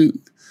 do you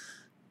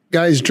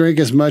guys drink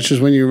as much as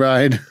when you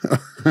ride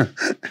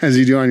as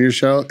you do on your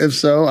show? If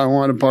so, I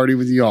want to party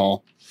with you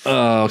all.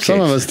 Okay. Some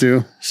of us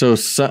do. So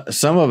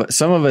some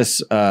of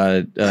us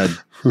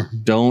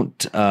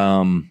don't.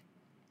 No,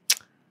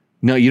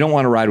 you don't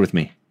want to ride with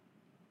me.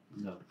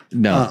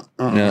 No. No.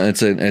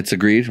 It's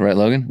agreed, right,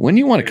 Logan? When do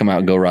you want to come out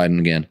and go riding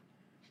again?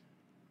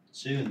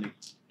 Soon. The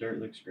dirt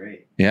looks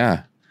great.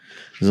 Yeah,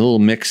 it's a little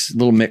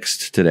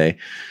mixed today,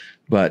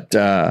 but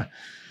so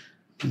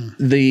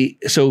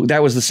that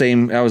was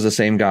the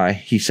same guy.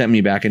 He sent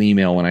me back an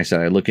email when I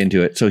said I'd look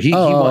into it. So he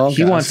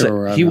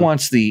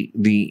wants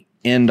the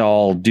end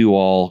all do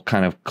all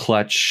kind of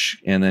clutch,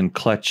 and then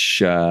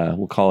clutch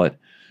we'll call it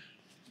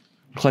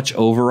clutch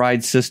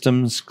override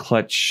systems,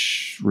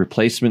 clutch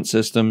replacement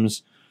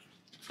systems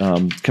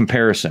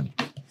comparison.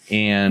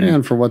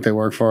 And for what they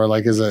work for,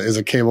 like is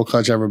a cable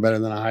clutch ever better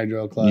than a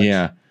hydro clutch?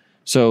 Yeah.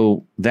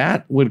 So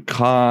that would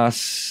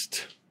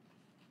cost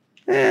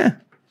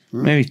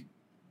maybe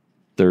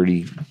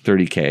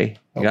 30K.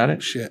 You got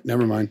it? Shit,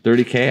 never mind.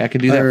 30K, I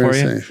could do that for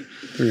you.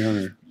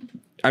 300.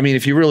 I mean,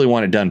 if you really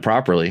want it done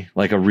properly,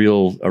 like a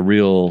real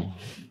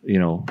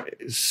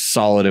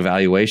solid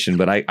evaluation,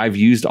 but I've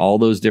used all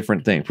those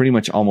different things, pretty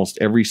much almost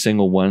every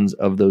single ones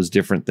of those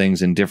different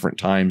things in different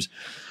times.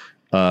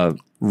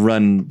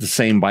 Run the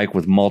same bike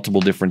with multiple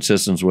different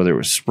systems, whether it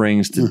was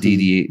springs to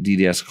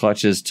DDS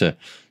clutches to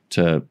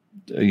a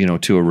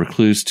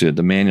Rekluse, to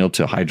the manual,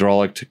 to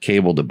hydraulic, to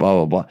cable, to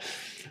blah, blah,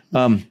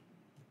 blah.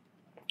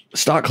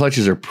 Stock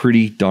clutches are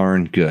pretty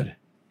darn good.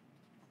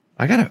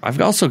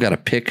 I've also got to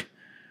pick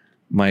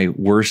my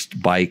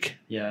worst bike.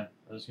 Yeah,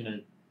 I was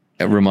gonna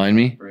remind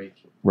me break.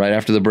 Right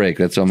after the break.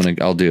 That's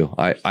what I'll do.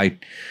 I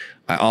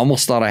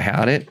almost thought I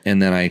had it, and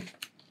then I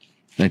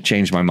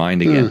changed my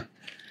mind again.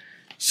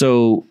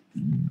 So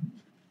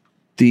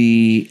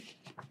the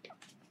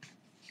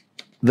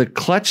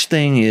clutch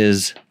thing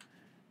is,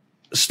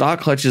 stock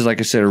clutches, like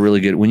I said, are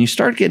really good. When you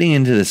start getting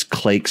into this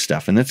Clake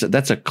stuff, and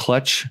that's a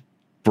clutch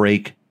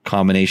brake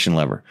combination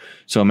lever.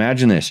 So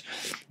imagine this.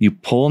 You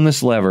pull on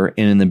this lever,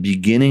 and in the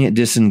beginning it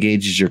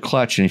disengages your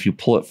clutch, and if you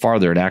pull it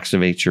farther, it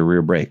activates your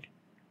rear brake.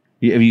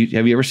 Have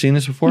you ever seen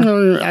this before?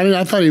 No,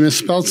 I thought he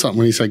misspelled something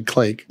when he said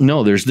Clake.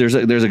 No, there's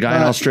a guy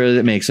in Australia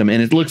that makes them,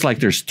 and it looks like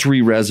there's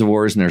 3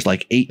 reservoirs and there's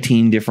like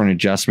 18 different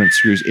adjustment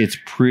screws. It's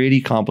pretty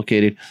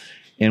complicated,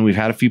 and we've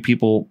had a few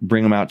people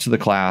bring them out to the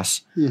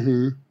class,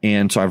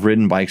 and so I've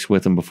ridden bikes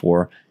with them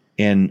before,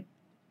 and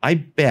I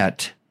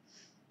bet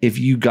if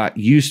you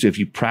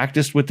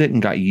practiced with it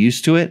and got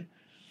used to it,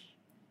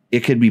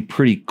 it could be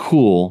pretty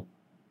cool.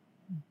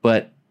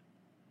 But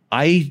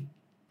I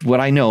what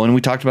I know, and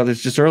we talked about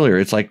this just earlier,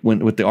 it's like when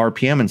with the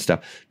RPM and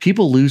stuff,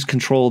 people lose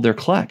control of their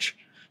clutch.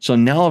 So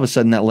now all of a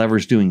sudden that lever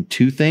is doing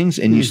two things,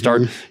 and you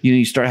start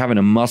having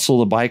to muscle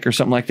the bike or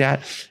something like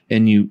that,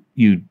 and you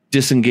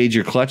disengage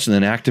your clutch and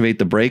then activate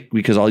the brake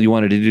because all you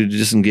wanted to do to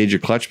disengage your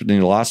clutch, but then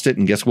you lost it.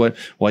 And guess what?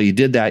 While you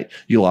did that,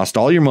 you lost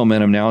all your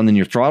momentum now, and then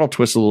your throttle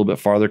twists a little bit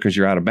farther because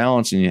you're out of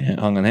balance and you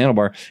hung on the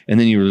handlebar, and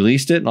then you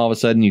released it, and all of a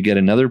sudden you get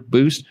another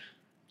boost.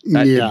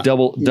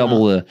 Double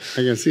the. I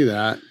can see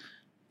that.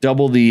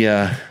 Double the.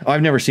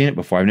 I've never seen it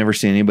before. I've never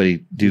seen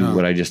anybody do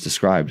what I just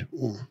described.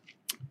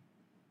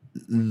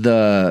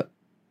 The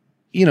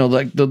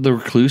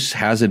Recluse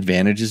has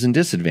advantages and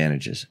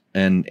disadvantages,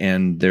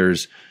 and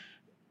there's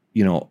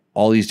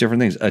all these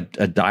different things.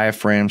 A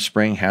diaphragm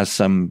spring has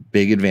some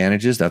big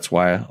advantages. That's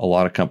why a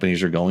lot of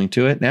companies are going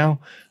to it now.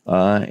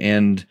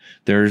 And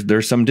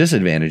there's some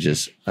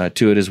disadvantages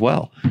to it as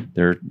well.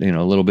 They're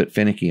a little bit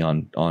finicky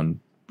on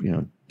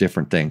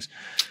different things.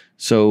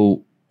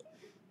 So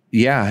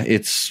yeah,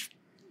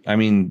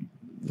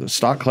 the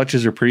stock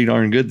clutches are pretty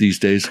darn good these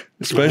days,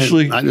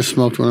 especially. I just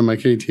smoked one of my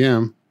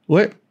KTM.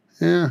 What?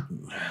 Yeah.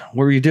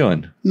 What were you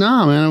doing?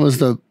 No, man, it was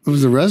the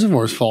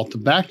reservoir's fault. The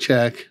back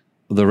check.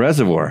 The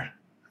reservoir.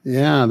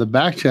 Yeah, the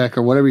back check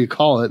or whatever you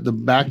call it. The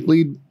back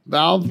bleed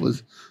valve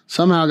was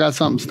somehow got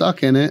something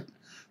stuck in it,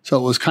 so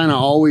it was kind of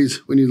always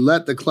when you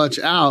let the clutch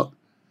out.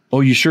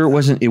 Oh, you sure it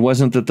wasn't? It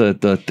wasn't that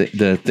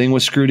the thing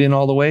was screwed in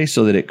all the way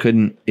so that it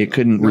couldn't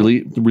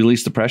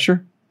release the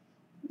pressure.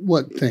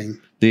 What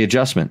thing? The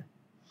adjustment.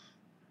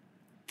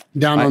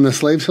 Down on the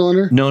slave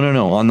cylinder? No.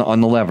 On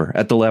the lever,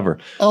 at the lever.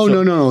 Oh,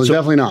 so, no.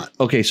 Definitely not.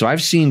 Okay, so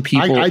I've seen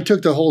people. I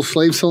took the whole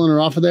slave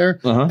cylinder off of there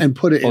and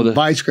put it in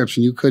vice grips,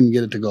 and you couldn't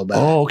get it to go back.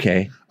 Oh,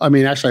 okay. I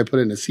mean, actually, I put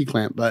it in a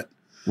C-clamp, but.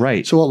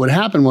 Right. So what would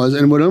happen was,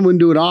 and when I wouldn't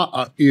do it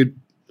all, you'd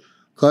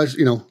clutch,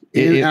 in,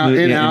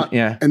 out,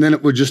 yeah. And then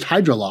it would just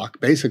hydrolock,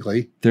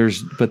 basically.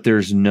 There's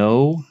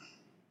nothing,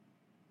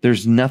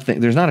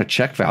 there's not a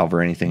check valve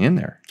or anything in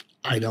there.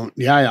 I don't.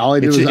 Yeah, all I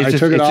did was I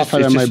took it off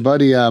out of my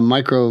buddy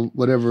micro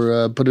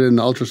whatever, put it in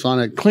the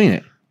ultrasonic. Clean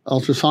it.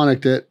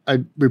 Ultrasonic it.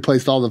 I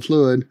replaced all the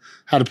fluid.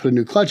 Had to put a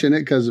new clutch in it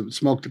because it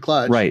smoked the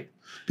clutch. Right.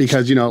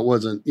 Because it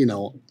wasn't.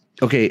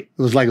 Okay. It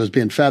was like it was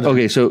being feathered.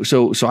 Okay. So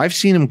I've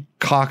seen him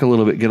cock a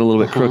little bit, get a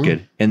little bit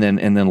crooked, and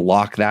then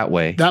lock that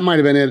way. That might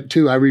have been it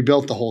too. I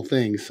rebuilt the whole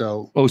thing.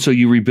 So. Oh, so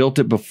you rebuilt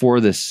it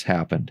before this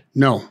happened?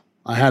 No.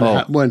 I had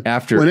when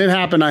it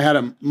happened. I had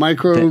a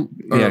micro,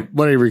 or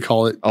whatever you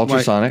call it,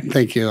 ultrasonic.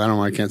 Thank you. I don't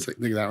know. I can't think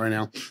of that right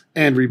now.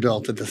 And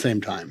rebuilt at the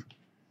same time.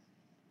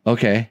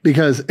 Okay.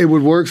 Because it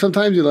would work.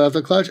 Sometimes you left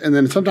the clutch, and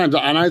then sometimes,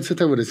 and I'd sit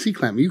there with a C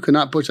clamp. You could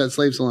not push that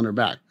slave cylinder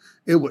back.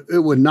 It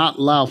would not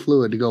allow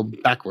fluid to go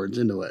backwards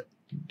into it.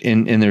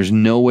 And there's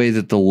no way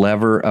that the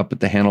lever up at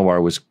the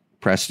handlebar was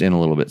pressed in a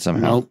little bit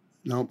somehow.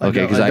 Nope.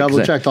 Okay. I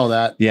double checked all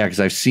that. Yeah,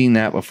 because I've seen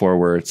that before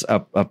where it's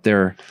up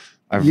there.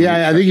 I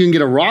think you can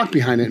get a rock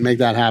behind it and make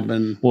that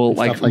happen. Well,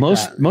 like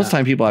most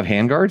time people have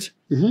handguards,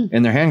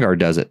 and their handguard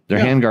does it. Their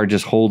handguard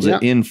just holds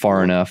it in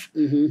far enough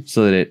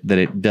so that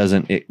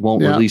it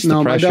won't release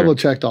the pressure. I double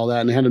checked all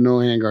that and had no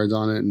handguards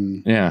on it,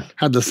 and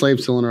had the slave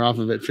cylinder off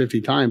of it 50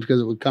 times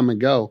because it would come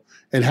and go.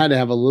 It had to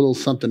have a little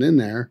something in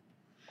there.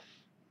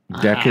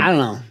 I don't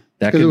know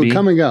because it would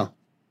come and go.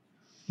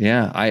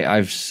 Yeah,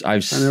 it's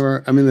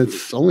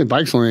only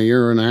bike's only a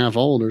year and a half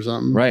old or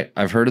something. Right,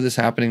 I've heard of this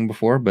happening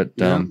before, but.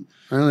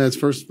 Apparently that's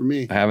first for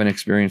me. I haven't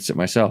experienced it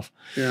myself.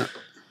 Yeah.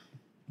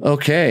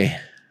 Okay.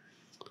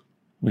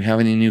 We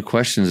have any new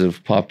questions that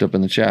have popped up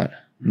in the chat?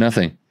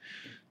 Nothing.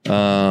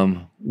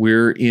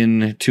 We're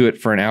into it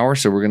for an hour,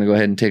 so we're going to go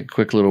ahead and take a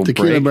quick little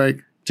tequila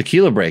break.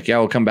 Tequila break. Yeah,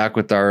 we'll come back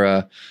with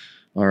our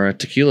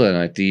tequila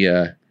tonight.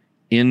 The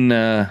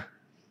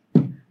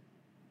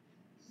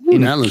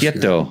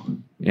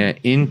Inquieto. Yeah,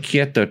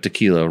 Inquieto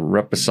tequila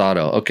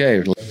reposado.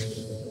 Okay.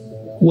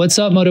 What's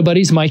up, Moto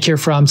Buddies? Mike here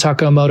from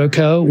Taco Moto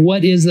Co.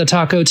 What is the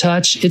Taco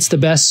Touch? It's the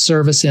best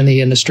service in the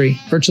industry.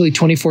 Virtually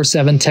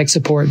 24/7 tech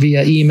support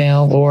via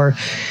email or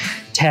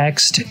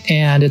text.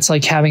 And it's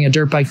like having a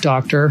dirt bike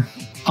doctor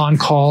on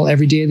call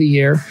every day of the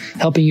year,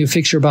 helping you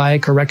fix your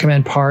bike or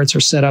recommend parts or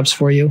setups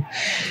for you.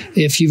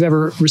 If you've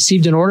ever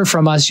received an order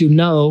from us, you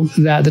know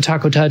that the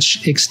Taco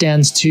Touch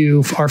extends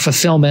to our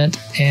fulfillment,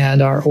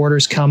 and our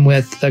orders come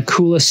with the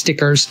coolest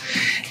stickers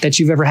that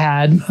you've ever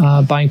had,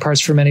 buying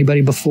parts from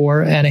anybody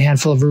before, and a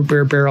handful of root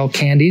beer barrel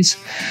candies.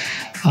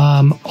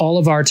 All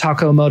of our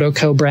Taco Moto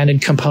Co.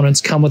 branded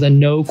components come with a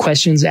no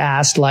questions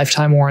asked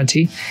lifetime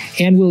warranty,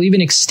 and we'll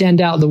even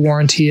extend out the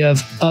warranty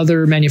of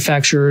other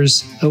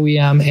manufacturers,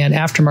 OEM, and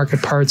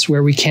aftermarket parts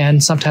where we can,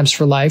 sometimes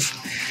for life.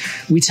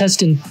 We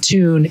test and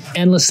tune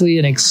endlessly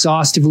and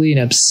exhaustively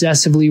and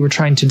obsessively. We're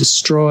trying to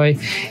destroy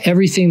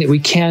everything that we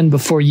can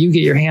before you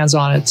get your hands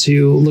on it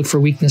to look for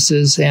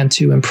weaknesses and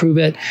to improve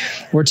it,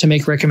 or to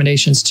make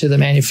recommendations to the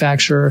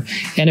manufacturer.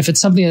 And if it's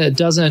something that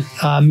doesn't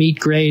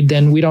meet grade,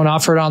 then we don't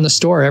offer it on the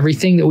store.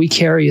 Everything that we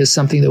carry is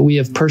something that we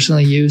have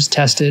personally used,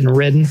 tested, and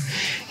ridden,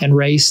 and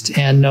raced,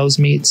 and knows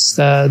meets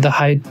the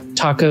high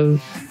Taco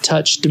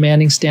Touch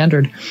demanding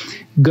standard.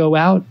 Go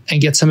out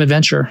and get some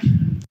adventure.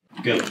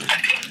 Go.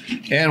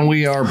 And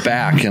we are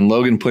back, and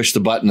Logan pushed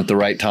the button at the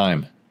right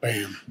time.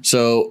 Bam.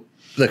 So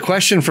the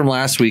question from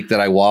last week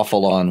that I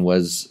waffled on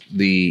was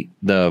the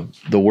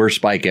worst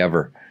bike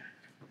ever.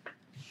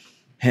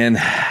 And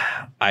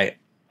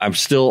I'm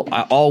still,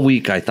 all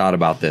week I thought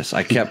about this.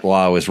 I kept,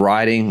 while I was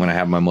riding, when I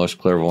have my most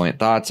clairvoyant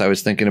thoughts, I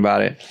was thinking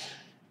about it.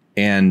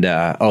 And,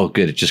 oh,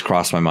 good. It just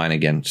crossed my mind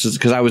again.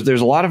 Because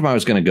there's a lot of them I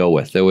was going to go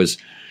with. There was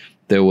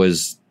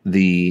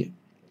the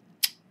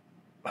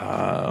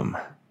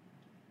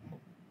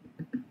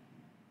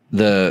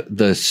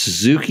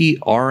Suzuki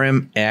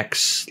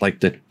RMX,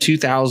 like the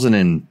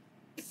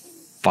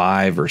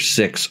 2005 or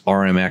 6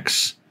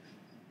 RMX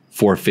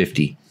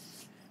 450,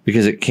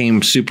 because it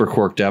came super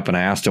corked up, and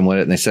I asked them what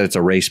it, and they said it's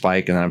a race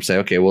bike. And then I'm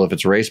saying, okay, well, if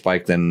it's a race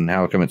bike, then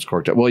how come it's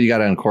corked up? Well, you got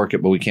to uncork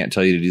it, but we can't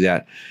tell you to do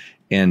that.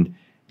 And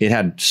it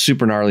had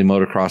super gnarly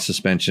motocross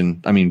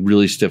suspension. I mean,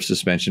 really stiff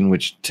suspension,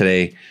 which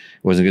today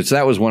wasn't good. So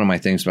that was one of my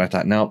things. But I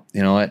thought, no,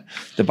 you know what?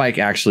 The bike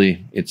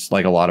actually, it's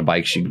like a lot of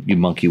bikes. You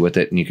monkey with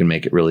it and you can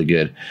make it really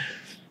good.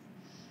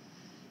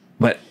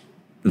 But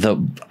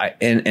so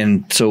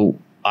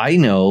I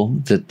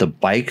know that the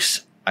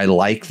bikes I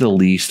like the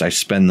least, I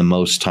spend the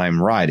most time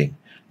riding.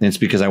 And it's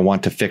because I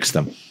want to fix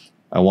them.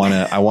 I want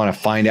to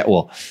find out.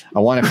 Well, I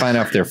want to find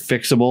out if they're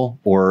fixable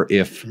or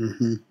if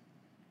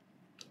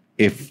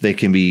they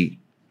can be,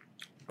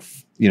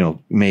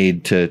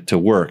 made to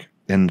work.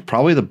 And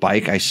probably the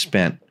bike I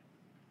spent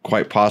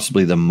quite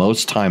possibly the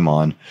most time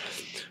on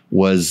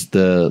was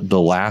the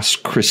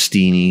last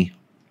Christini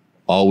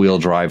all-wheel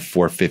drive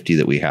 450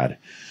 that we had.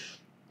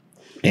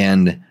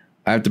 And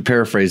I have to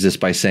paraphrase this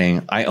by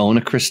saying I own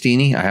a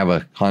Christini. I have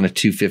a Honda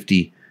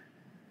 250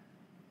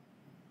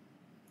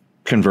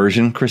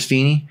 conversion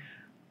Christini.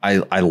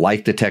 I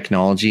like the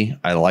technology.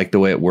 I like the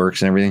way it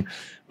works and everything.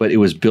 But it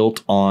was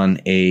built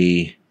on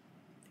a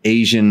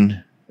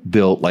Asian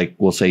built, like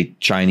we'll say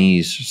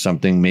Chinese or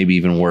something, maybe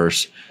even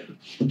worse,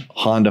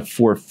 Honda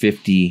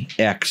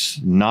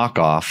 450X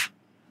knockoff.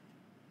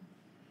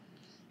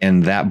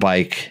 And that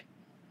bike,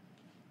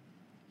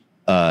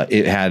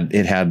 it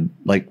had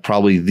like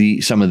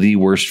probably some of the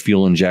worst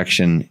fuel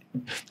injection,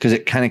 because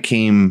it kind of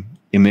came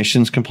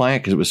emissions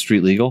compliant because it was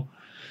street legal,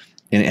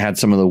 and it had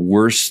some of the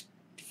worst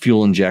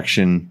fuel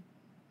injection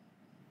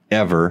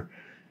ever.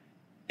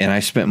 And I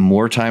spent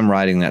more time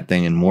riding that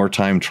thing and more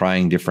time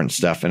trying different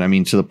stuff. And I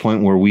mean, to the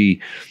point where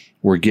we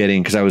were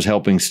getting, because I was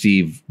helping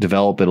Steve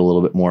develop it a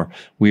little bit more,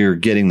 we were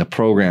getting the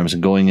programs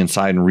and going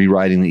inside and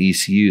rewriting the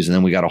ECUs. And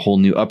then we got a whole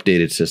new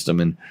updated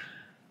system.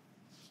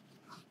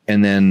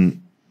 And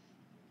then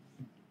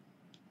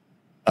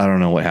I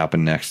don't know what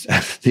happened next.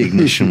 The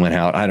ignition went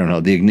out. I don't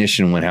know. The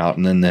ignition went out,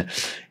 and then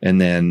I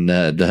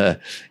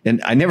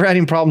never had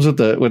any problems with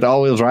the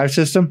all-wheel drive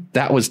system.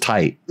 That was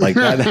tight. Like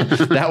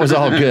that was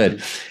all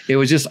good. It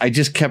was just I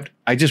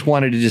just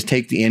wanted to just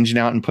take the engine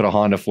out and put a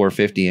Honda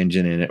 450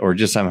 engine in it, or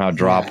just somehow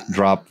drop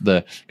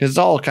the, because it's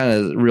all kind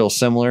of real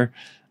similar.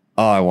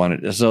 Oh, I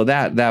wanted, so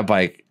that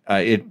bike.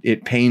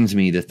 It pains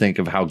me to think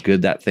of how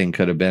good that thing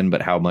could have been,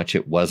 but how much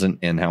it wasn't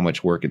and how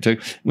much work it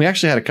took. We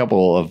actually had a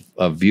couple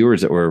of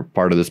viewers that were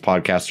part of this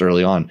podcast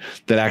early on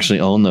that actually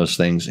own those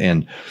things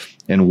and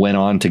went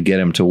on to get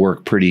them to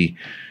work pretty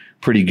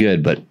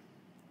good. But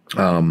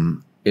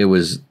it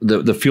was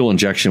the fuel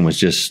injection was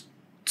just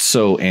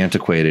so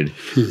antiquated.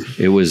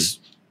 It was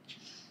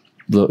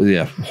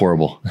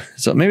horrible.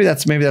 So maybe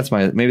that's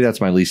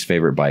my least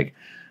favorite bike,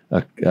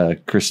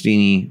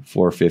 Christini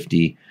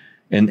 450.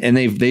 And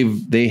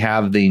they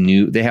have the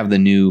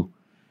new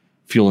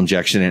fuel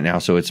injection in it now,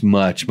 so it's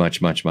much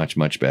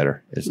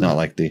better. It's not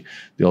like the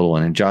old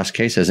one. And Josh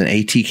K says an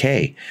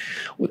ATK.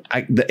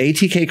 The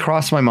ATK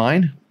crossed my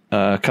mind.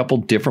 A couple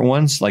different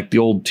ones, like the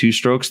old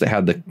 2-strokes that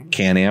had the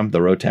Can-Am, the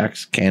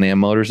Rotax Can-Am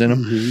motors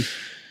in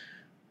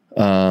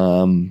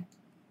them.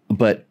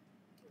 But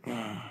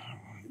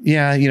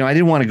yeah, I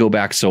didn't want to go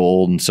back so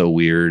old and so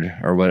weird,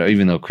 or what.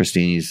 Even though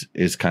Christini's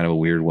is kind of a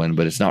weird one,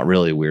 but it's not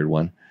really a weird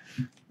one.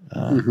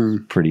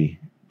 Pretty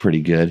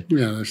good.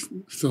 Yeah, they're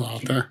still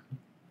out there.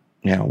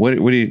 Yeah. What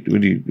do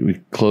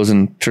we close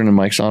and turn the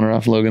mics on or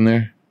off, Logan?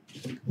 There,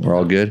 we're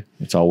all good.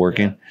 It's all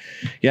working.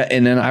 Yeah.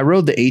 And then I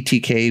rode the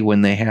ATK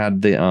when they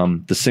had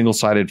the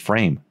single-sided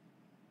frame.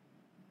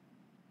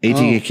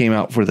 ATK came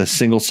out for the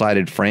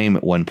single-sided frame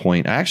at one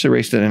point. I actually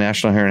raced at a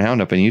National Hare and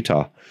Hound up in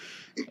Utah.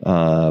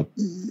 I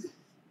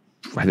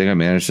think I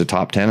managed the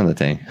top 10 of the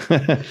thing.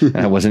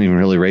 I wasn't even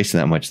really racing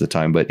that much at the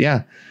time, but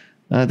yeah.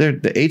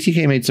 The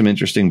ATK made some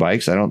interesting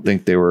bikes. I don't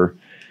think they were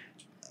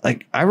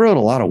like, I rode a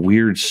lot of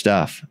weird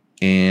stuff,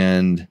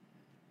 and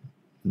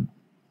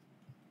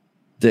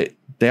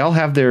they all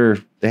have their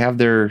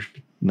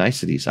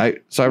niceties. I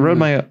rode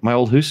my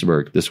old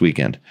Husaberg this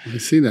weekend. I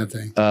see that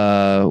thing.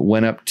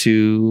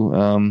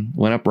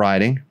 Went up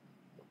riding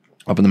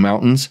up in the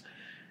mountains,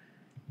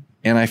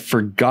 and I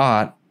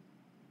forgot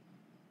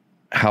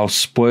how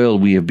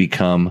spoiled we have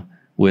become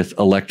with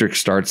electric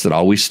starts that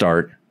always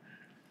start.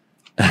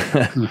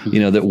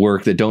 That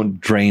work, that don't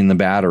drain the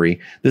battery.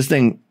 This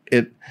thing,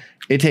 it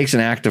takes an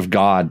act of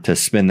God to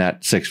spin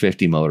that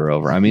 650 motor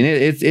over. I mean,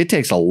 it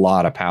takes a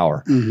lot of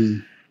power.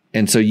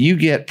 And so you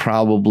get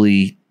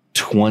probably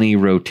 20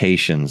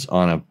 rotations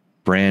on a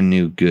brand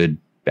new good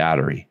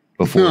battery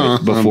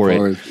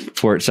before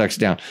it sucks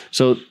down.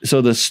 So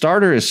the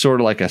starter is sort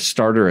of like a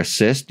starter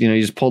assist.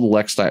 You just pull the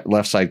left side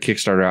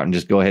kickstarter out and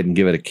just go ahead and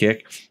give it a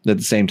kick. At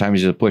the same time,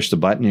 you just push the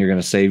button, you're going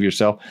to save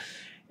yourself.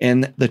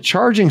 And the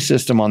charging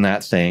system on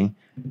that thing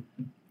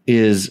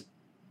it's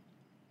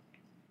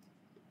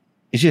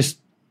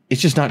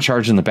just not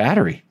charging the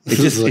battery.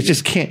 It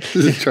just can't.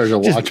 Does it charge a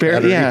watch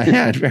battery?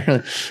 Yeah.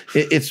 Barely.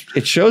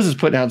 It shows it's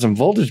putting out some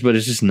voltage, but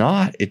it's just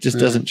not. It just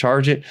doesn't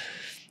charge it.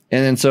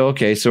 And then so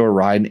we're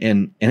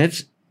riding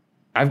and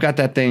I've got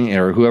that thing,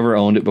 or whoever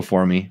owned it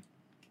before me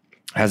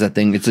has that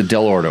thing. It's a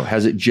Del Orto,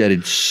 has it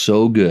jetted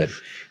so good.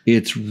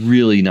 It's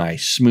really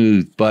nice,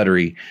 smooth,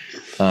 buttery.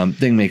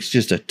 Thing makes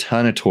just a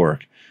ton of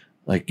torque.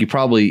 Like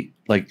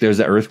there's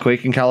that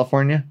earthquake in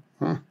California.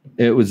 Huh.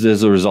 It was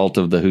as a result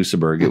of the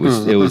Husaberg.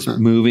 It was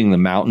moving the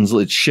mountains.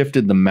 It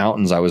shifted the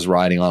mountains I was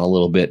riding on a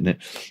little bit, and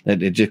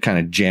it just kind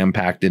of jam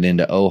packed it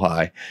into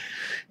Ojai,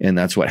 and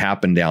that's what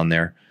happened down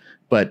there.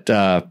 But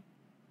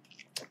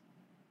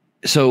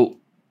so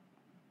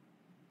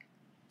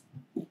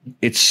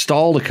it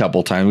stalled a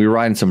couple times. We were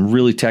riding some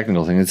really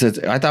technical things.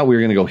 I thought we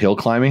were going to go hill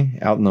climbing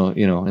out in the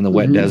in the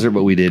wet desert,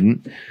 but we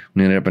didn't.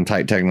 We ended up in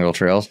tight technical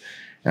trails,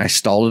 and I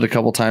stalled it a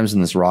couple times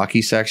in this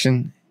rocky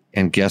section.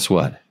 And guess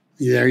what?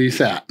 There you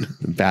sat.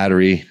 The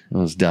battery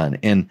was done.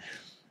 And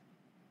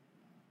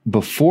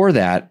before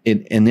that,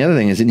 and the other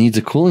thing is it needs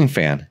a cooling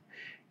fan.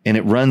 And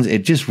it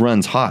just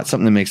runs hot.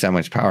 Something that makes that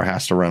much power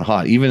has to run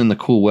hot. Even in the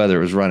cool weather,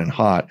 it was running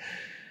hot.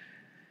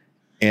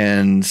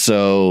 And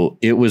so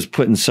it was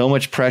putting so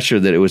much pressure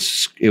that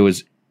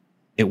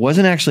it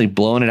wasn't actually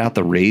blowing it out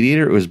the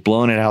radiator. It was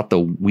blowing it out the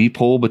weep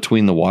hole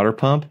between the water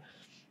pump.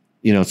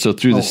 So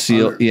through the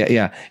seal.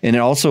 Yeah. And it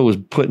also was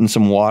putting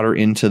some water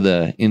into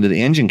the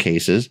engine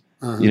cases.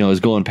 It was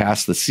going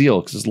past the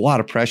seal because there's a lot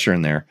of pressure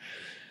in there.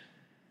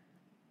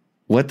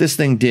 What this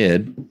thing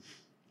did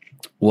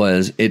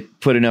was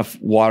it put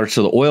enough water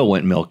so the oil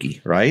went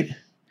milky, right?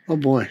 Oh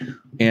boy.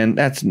 And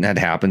that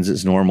happens.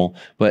 It's normal.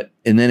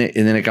 And then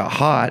it got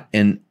hot,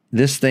 and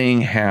this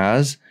thing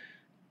has,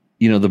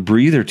 the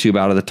breather tube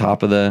out of the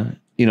top of the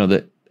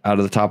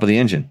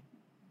engine,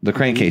 the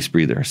crankcase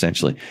breather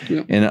essentially.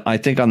 Yep. And I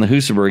think on the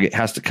Husaberg, it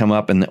has to come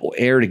up, and the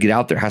air to get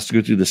out there has to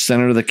go through the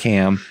center of the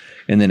cam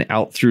and then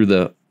out through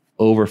the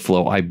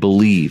overflow, I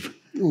believe.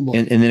 Oh,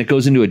 and then it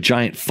goes into a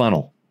giant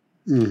funnel.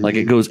 Mm-hmm. Like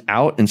it goes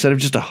out instead of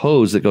just a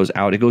hose that goes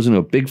out, it goes into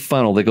a big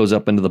funnel that goes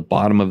up into the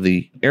bottom of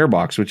the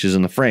airbox, which is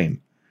in the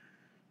frame.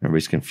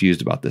 Everybody's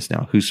confused about this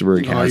now.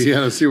 Husaberg has.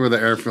 Let's see where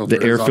the air filter is.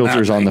 The air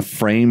filter is on the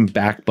frame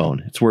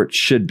backbone. It's where it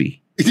should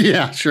be.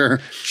 Yeah, sure.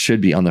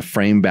 Should be on the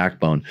frame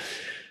backbone.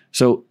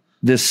 So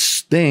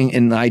this thing,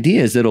 and the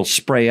idea is that it'll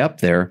spray up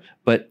there,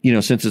 but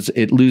since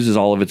it loses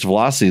all of its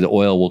velocity, the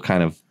oil will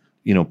kind of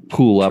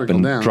pool up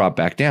and drop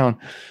back down.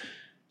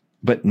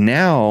 But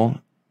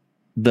now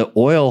the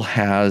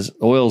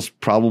oil's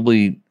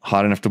probably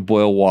hot enough to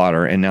boil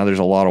water, and now there's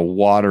a lot of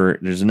water.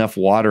 There's enough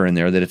water in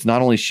there that it's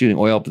not only shooting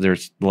oil, but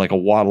there's like a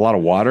lot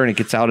of water, and it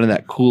gets out in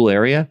that cool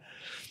area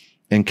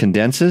and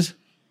condenses,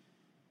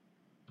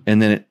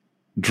 and then it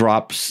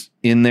drops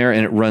in there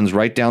and it runs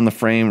right down the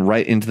frame,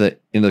 right into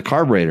the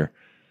carburetor.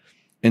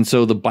 And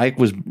so the bike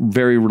was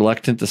very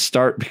reluctant to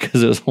start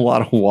because there was a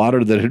lot of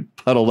water that had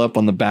puddled up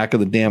on the back of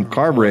the damn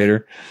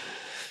carburetor.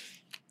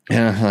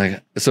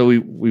 And so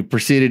we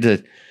proceeded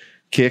to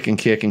kick and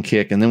kick and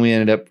kick. And then we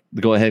ended up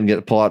go ahead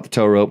and pull out the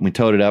tow rope, and we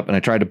towed it up, and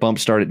I tried to bump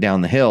start it down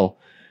the hill.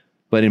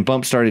 But in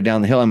bump started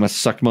down the hill, I must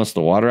have sucked most of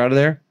the water out of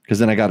there, because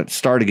then I got it to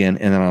start again.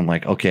 And then I'm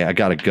like, okay, I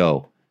got to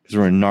go, because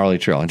we're in a gnarly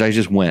trail. And I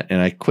just went, and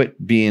I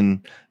quit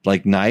being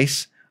like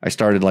nice. I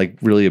started like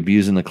really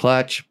abusing the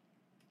clutch,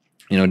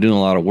 doing a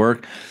lot of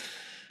work.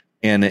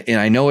 And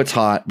I know it's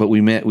hot, but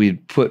we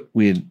had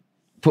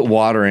put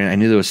water in it. I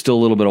knew there was still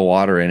a little bit of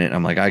water in it.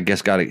 I'm like, I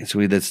guess got it.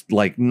 So that's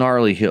like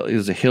gnarly hill. It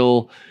was a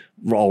hill,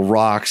 all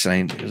rocks,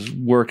 and I was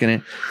working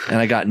it. And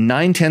I got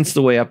 9/10 of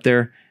the way up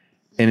there,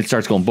 and it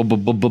starts going, and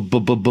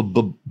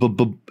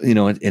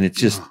it's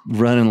just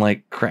running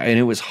like crap. And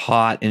it was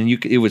hot, and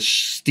it was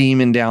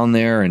steaming down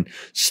there and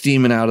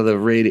steaming out of the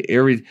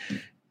radiator.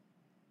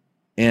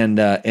 And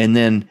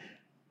then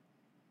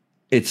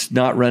it's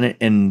not running.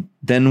 And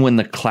then when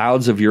the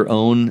clouds of your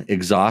own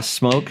exhaust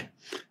smoke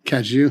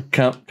catch you,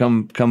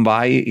 come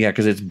by you, yeah,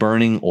 because it's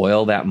burning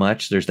oil that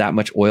much. There's that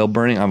much oil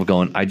burning. I'm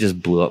going, I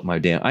just blew up my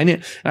damn.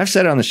 I've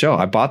said it on the show.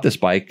 I bought this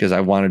bike because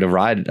I wanted to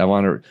ride it.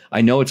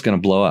 I know it's going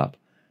to blow up.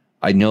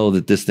 I know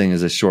that this thing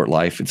is a short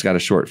life. It's got a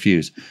short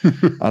fuse.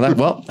 I thought,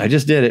 well, I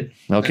just did it.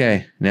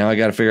 Okay, now I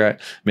got to figure out.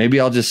 Maybe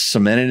I'll just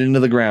cement it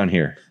into the ground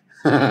here.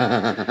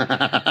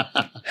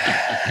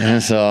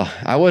 And so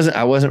I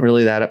wasn't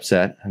really that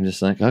upset. I'm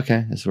just like,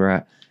 okay, this is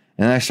where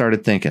and I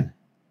started thinking,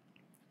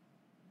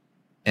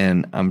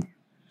 and I'm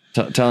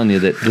telling you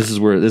that this is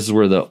where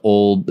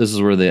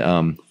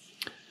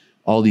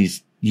all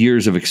these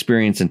years of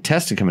experience and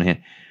testing come in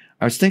hand.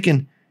 I was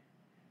thinking,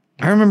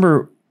 I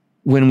remember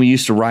when we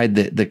used to ride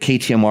the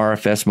KTM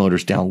RFS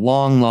motors down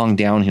long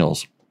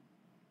downhills,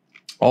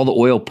 all the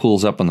oil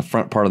pools up on the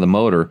front part of the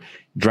motor,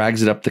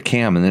 drags it up the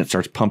cam, and then it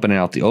starts pumping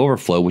out the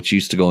overflow, which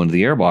used to go into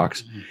the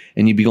airbox.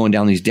 And you'd be going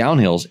down these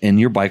downhills, and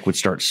your bike would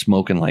start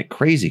smoking like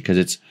crazy because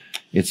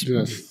it's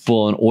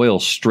pulling oil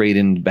straight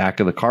in the back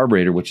of the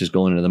carburetor, which is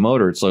going into the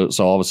motor. So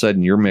all of a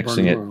sudden you're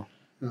mixing it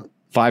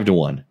 5 to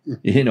 1.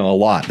 A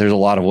lot. There's a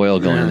lot of oil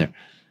going in there.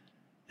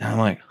 And I'm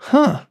like,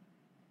 I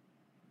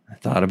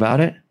thought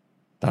about it.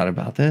 Thought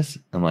about this.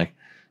 I'm like,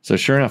 so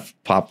sure enough,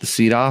 popped the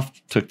seat off,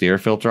 took the air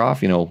filter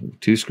off,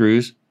 2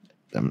 screws.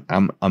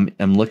 I'm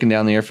looking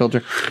down the air filter,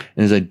 and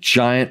there's a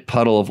giant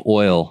puddle of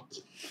oil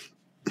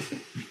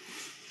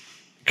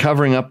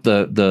covering up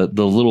the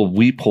little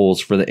weep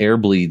holes for the air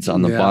bleeds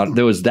on the bottom.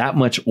 There was that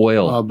much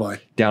oil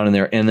down in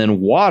there, and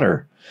then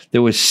water.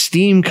 There was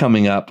steam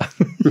coming up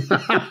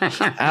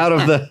out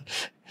of the.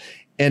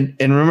 And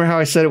remember how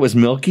I said it was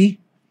milky?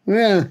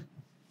 Yeah,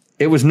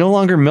 it was no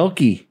longer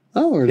milky.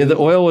 Oh, really? The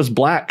oil was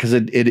black because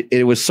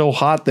it was so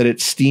hot that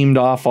it steamed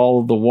off all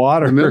of the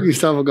water. The milky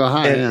stuff will go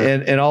high,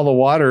 and all the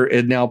water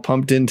is now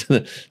pumped into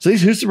the. So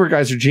these Husaberg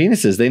guys are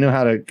geniuses. They know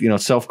how to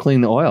self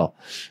clean the oil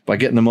by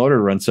getting the motor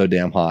to run so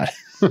damn hot.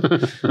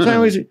 So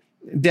anyways,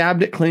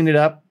 dabbed it, cleaned it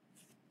up,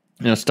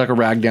 stuck a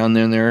rag down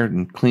there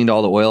and cleaned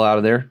all the oil out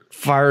of there.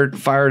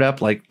 Fired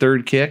up like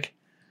third kick.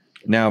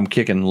 Now I'm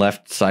kicking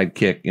left side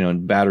kick.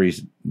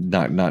 Battery's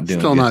not doing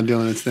still good. Not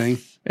doing its thing.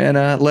 And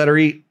let her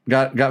eat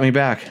got me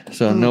back.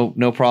 So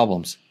no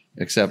problems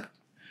except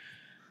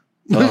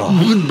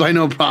by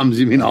no problems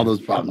you mean all those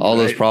problems. All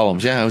those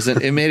problems. Yeah,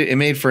 it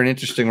made for an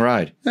interesting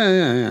ride.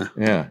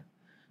 Yeah.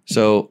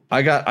 So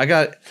I got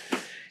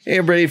hey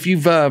everybody, if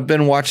you've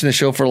been watching the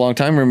show for a long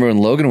time, remember when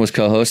Logan was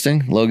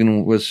co-hosting?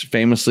 Logan was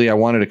famously, I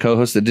wanted a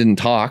co-host that didn't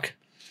talk.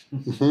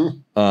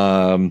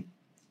 And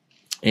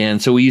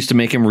so we used to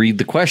make him read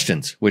the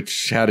questions,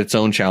 which had its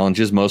own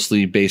challenges,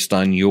 mostly based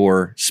on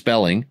your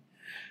spelling.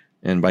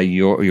 And by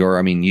your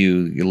I mean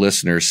your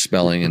listeners'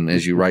 spelling, and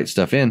as you write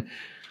stuff in.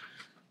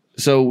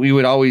 So we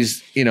would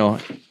always,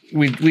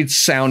 we'd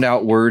sound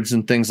out words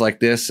and things like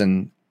this,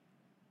 and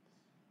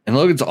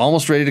Logan's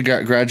almost ready to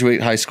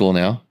graduate high school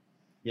now.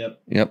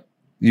 Yep.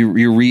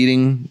 You're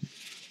reading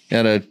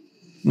at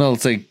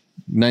let's say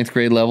 9th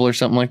grade level or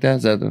something like that.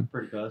 Is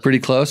that pretty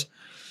close?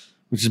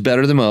 Which is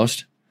better than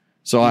most.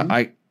 So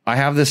I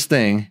have this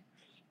thing,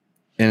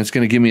 and it's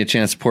going to give me a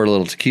chance to pour a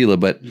little tequila,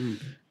 but.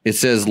 It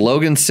says,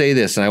 Logan, say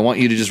this, and I want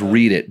you to just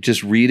read it.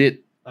 Just read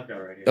it. I've got it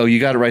right here. Oh, you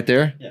got it right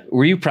there? Yeah.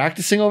 Were you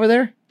practicing over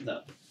there?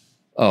 No.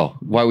 Oh,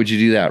 why would you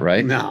do that,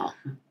 right? No.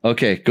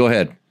 Okay, go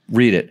ahead.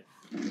 Read it.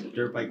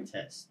 Dirt bike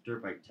test,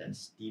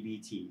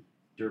 DBT,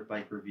 dirt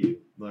bike review,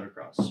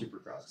 motocross,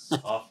 supercross,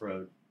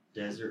 off-road,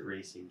 desert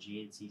racing,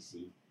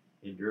 GNCC,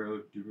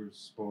 enduro,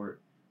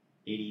 sport,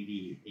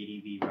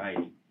 ADV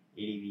riding,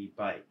 ADV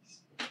bikes,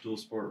 dual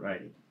sport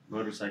riding,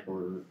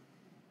 motorcycle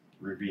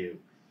review,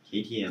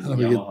 KTM,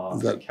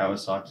 Yamaha,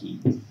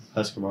 Kawasaki,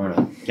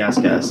 Husqvarna,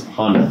 Gas,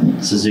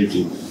 Honda,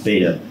 Suzuki,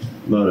 Beta,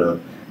 Moto,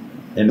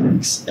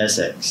 MX,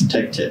 SX,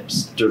 Tech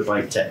Tips, Dirt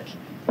Bike Tech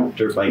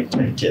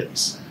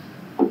Tips,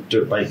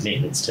 Dirt Bike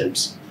Maintenance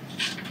Tips.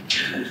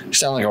 You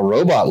sound like a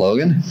robot,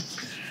 Logan.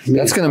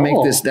 That's gonna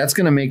make this. That's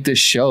gonna make this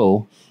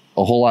show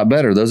a whole lot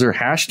better. Those are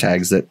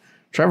hashtags that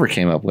Trevor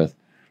came up with.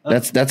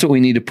 That's what we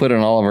need to put on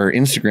all of our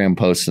Instagram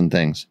posts and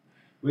things.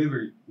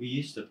 We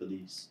used to put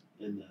these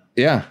in the.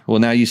 Yeah. Well,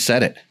 now you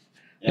said it.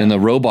 Yeah. And the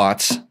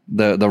robots,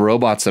 the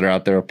robots that are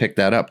out there will pick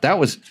that up.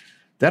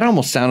 That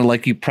almost sounded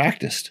like you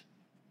practiced.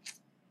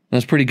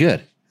 That's pretty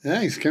good.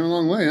 Yeah, he's come a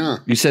long way, huh?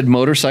 You said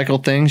motorcycle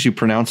things. You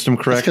pronounced them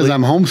correctly. Because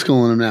I'm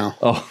homeschooling him now.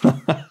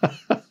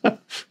 Oh,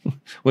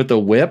 with the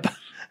whip?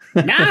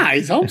 Nah,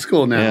 he's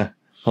homeschooled now. Yeah,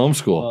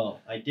 homeschool.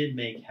 Well, I did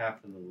make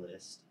half of the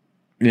list.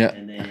 Yeah.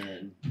 And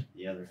then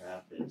the other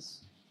half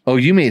is. Oh,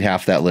 you made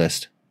half that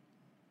list.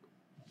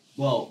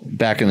 Well.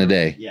 Back in the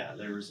day. Yeah,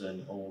 there was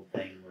an old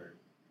thing where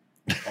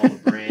all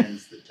the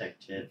brands, the tech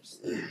tips,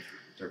 the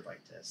dirt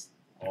bike test,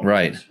 all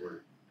right. those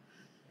were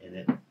in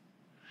it.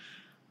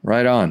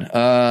 Right on.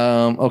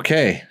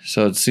 Okay,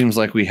 so it seems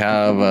like we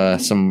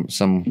have some.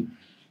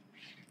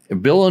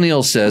 Bill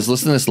O'Neill says,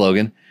 "Listen to this,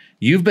 Logan.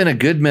 You've been a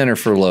good mentor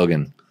for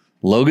Logan.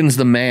 Logan's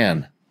the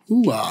man."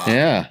 Ooh-ah.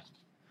 Yeah.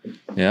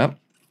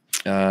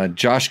 Yep.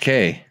 Josh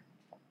K.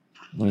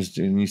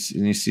 And you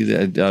see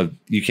that?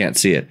 You can't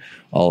see it.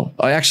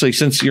 Actually,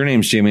 since your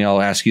name's Jimmy,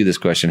 I'll ask you this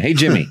question. Hey,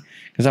 Jimmy,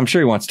 because I'm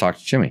sure he wants to talk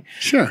to Jimmy.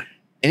 Sure.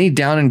 Any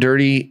down and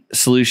dirty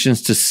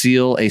solutions to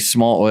seal a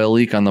small oil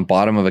leak on the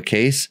bottom of a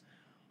case?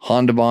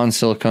 Honda Bond,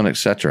 silicone,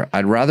 etc.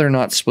 I'd rather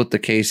not split the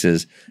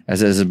cases, as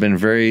there has been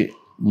very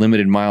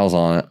limited miles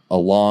on it,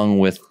 along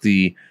with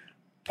the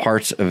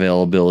parts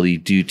availability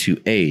due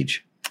to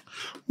age.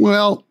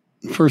 Well,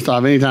 first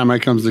off, anytime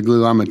it comes to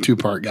glue, I'm a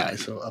 2-part guy,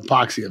 so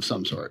epoxy of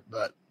some sort.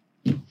 But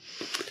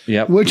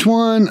yep. Which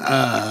one?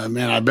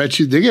 Man, I bet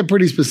you they get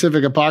pretty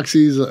specific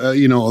epoxies,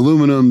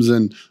 aluminums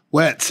and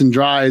wets and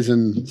dries,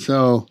 and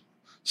so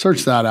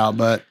search that out.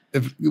 But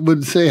if it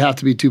would say have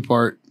to be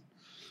 2-part.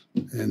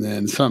 And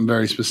then something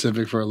very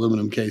specific for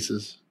aluminum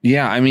cases.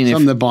 Yeah, I mean,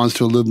 something that bonds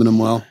to aluminum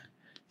well.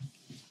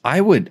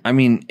 I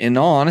mean, in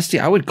all honesty,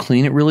 I would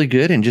clean it really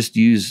good and just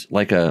use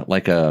like an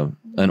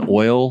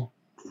oil,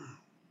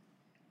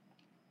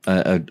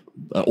 a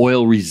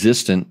oil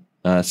resistant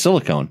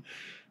silicone.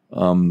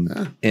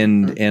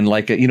 And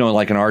like like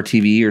an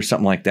RTV or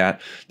something like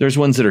that. There's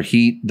ones that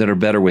are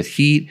better with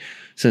heat.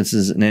 Since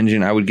it's an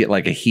engine, I would get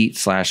like a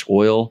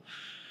heat/oil,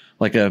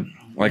 like a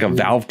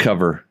valve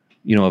cover,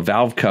 a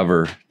valve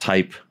cover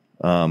type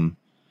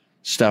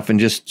stuff. And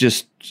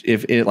just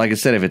if it, like I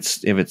said, if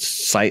it's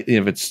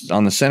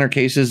on the center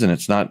cases and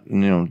it's not,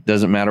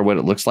 doesn't matter what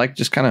it looks like,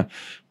 just kind of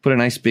put a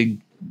nice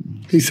big.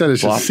 He said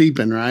it's just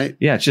seeping, right?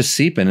 Yeah, it's just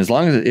seeping. As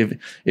long as if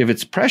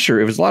it's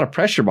pressure, if there's a lot of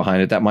pressure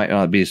behind it, that might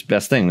not be his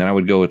best thing. Then I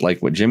would go with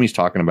like what Jimmy's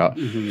talking about,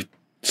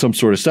 some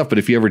sort of stuff. But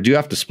if you ever do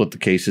have to split the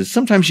cases,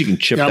 sometimes you can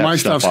chip that stuff off. Yeah, my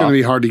stuff's going to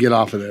be hard to get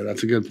off of there.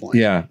 That's a good point.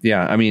 Yeah.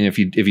 I mean, if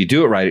you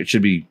do it right, it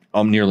should be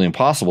nearly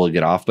impossible to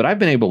get off. But I've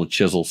been able to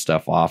chisel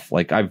stuff off.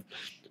 Like I've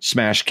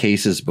smashed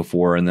cases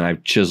before, and then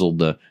I've chiseled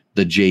the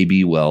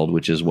JB weld,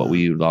 which is what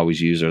we would always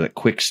use, or that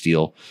quick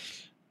steel.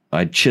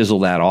 I'd chisel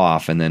that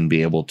off and then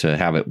be able to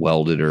have it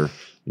welded or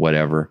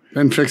whatever.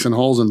 Been fixing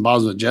holes in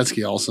Bosma jet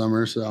ski all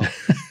summer, so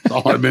that's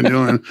all I've been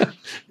doing.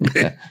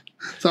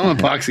 So I'm an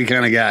epoxy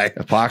kind of guy.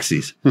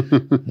 Epoxies.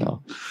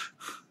 No.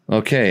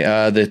 Okay,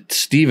 the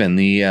Steven,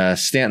 the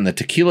Stanton, the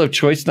tequila of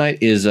choice night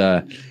is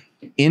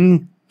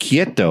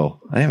Inquieto.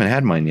 I haven't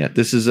had mine yet.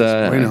 This is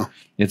Bueno.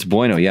 It's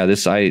Bueno. Yeah,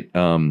 this I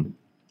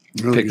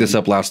Really picked this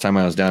up last time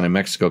I was down in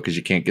Mexico because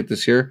you can't get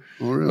this here.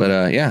 Oh, really?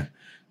 But yeah,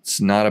 it's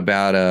not a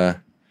bad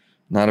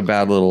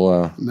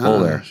little hole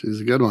there. She's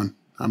a good one.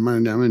 I'm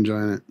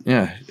enjoying it.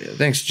 Yeah.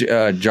 Thanks,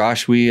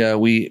 Josh. We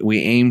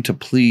aim to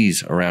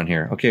please around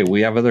here. Okay.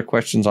 We have other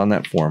questions on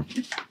that form.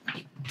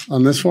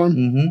 On this form?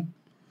 Mm-hmm.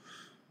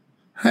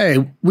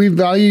 Hey, we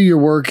value your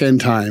work and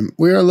time.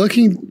 We are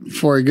looking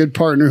for a good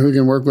partner who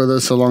can work with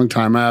us a long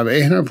time. I have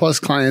 800 plus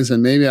clients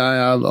and maybe I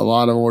have a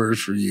lot of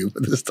orders for you,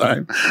 but this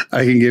time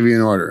I can give you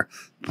an order.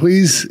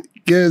 Please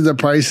give the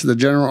price of the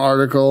general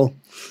article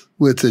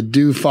with the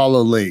do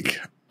follow link.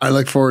 I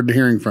look forward to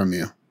hearing from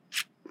you.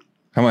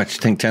 How much?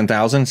 Think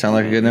 10,000? Sound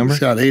like a good number?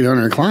 It's got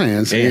 800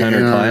 clients.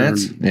 800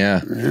 clients?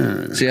 Yeah.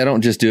 See, I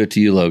don't just do it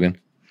to you, Logan.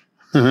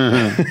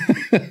 Logan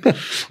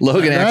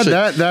actually.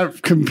 That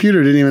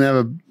computer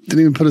didn't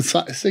even put a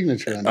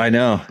signature on it. I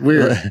know.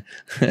 Weird.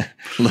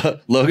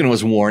 Logan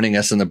was warning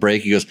us in the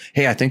break. He goes,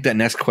 "Hey, I think that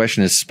next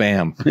question is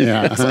spam."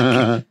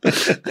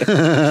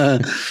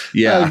 Yeah.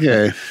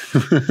 Yeah.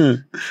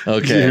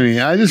 Okay. Jimmy,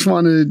 I just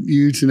wanted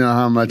you to know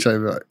how much I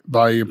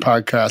value your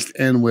podcast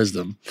and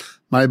wisdom.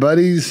 My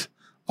buddies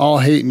all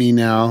hate me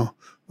now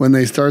when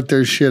they start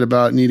their shit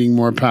about needing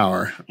more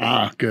power.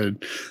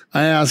 Good.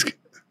 I ask,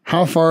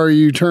 how far are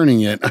you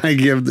turning it? I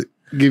give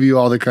you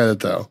all the credit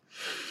though.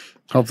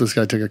 Hope this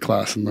guy took a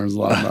class and learns a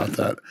lot about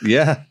that.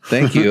 Yeah,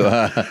 thank you.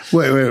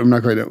 Wait, I'm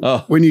not quite done.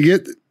 Oh. When you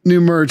get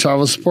new merch, I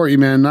will support you,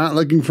 man. Not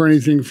looking for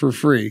anything for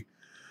free.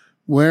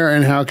 Where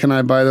and how can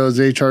I buy those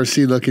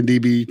HRC looking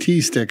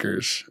DBT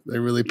stickers? They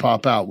really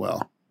pop out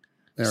well.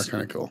 They are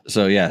kind of cool.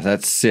 So yeah,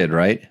 that's Sid,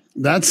 right?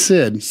 That's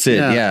Sid. Sid,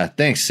 yeah.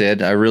 Thanks,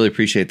 Sid. I really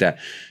appreciate that.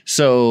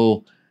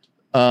 So,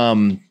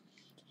 the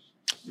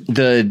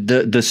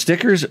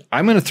stickers,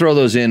 I'm going to throw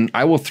those in.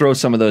 I will throw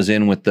some of those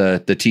in with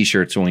the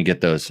t-shirts when we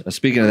get those.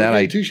 Speaking of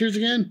that, t-shirts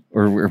again?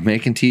 We're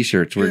making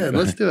t-shirts.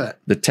 Let's do it.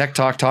 The Tech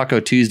Talk Taco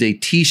Tuesday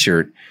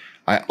t-shirt.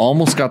 I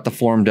almost got the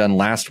form done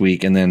last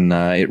week, and then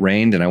it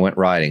rained, and I went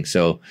riding.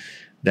 So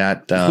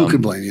that who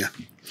can blame you?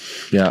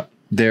 Yeah,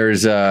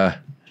 there's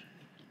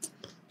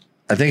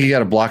I think you got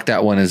to block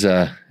that one as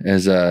a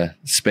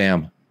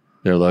spam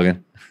there,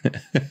 Logan.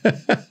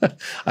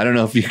 I don't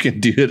know if you can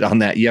do it on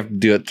that. You have to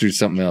do it through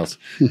something else.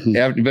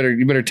 You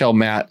better tell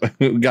Matt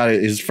who got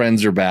it. His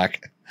friends are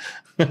back.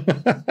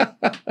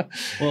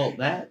 Well,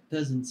 that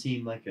doesn't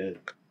seem like the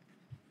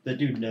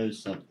dude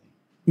knows something.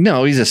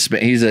 No, he's a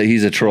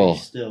troll.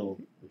 He's still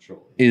a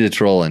troll. He's a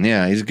trolling.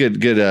 Yeah, he's a good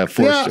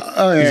four.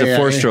 He's a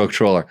four-stroke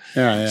troller.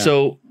 Yeah.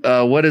 So,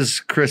 what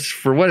is Chris?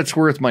 For what it's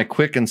worth, my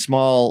quick and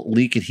small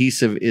leak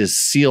adhesive is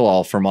Seal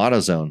All from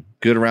AutoZone.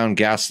 Good around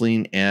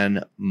gasoline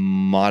and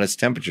modest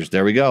temperatures.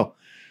 There we go.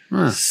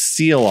 Huh.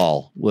 Seal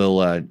All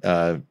will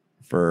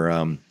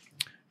for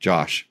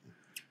Josh.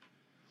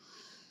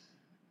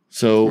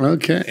 So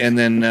okay, and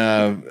then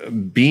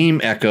Beam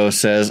Echo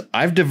says,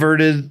 I've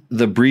diverted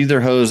the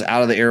breather hose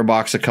out of the air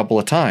box a couple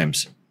of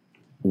times.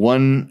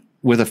 One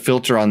with a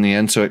filter on the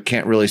end so it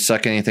can't really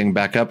suck anything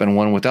back up, and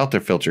one without their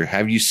filter.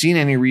 Have you seen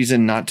any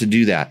reason not to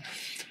do that?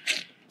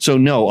 So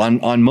no,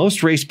 on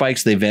most race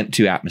bikes, they vent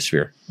to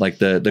atmosphere. Like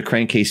the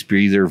crankcase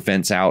breather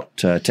vents out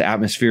to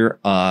atmosphere.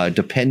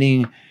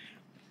 Depending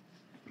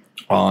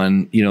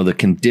on, the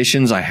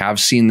conditions, I have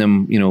seen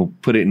them,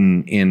 put it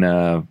in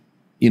a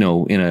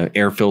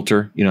air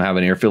filter, have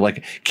an air filter.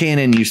 Like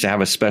K&N used to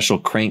have a special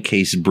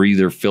crankcase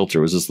breather filter.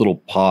 It was this little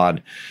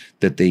pod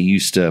that they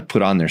used to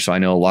put on there. So I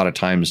know a lot of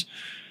times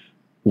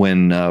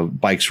when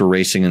bikes were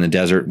racing in the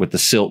desert with the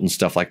silt and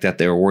stuff like that,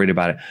 they were worried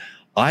about it.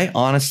 I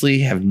honestly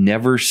have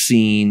never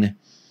seen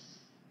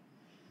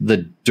the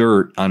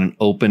dirt on an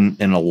open,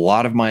 and a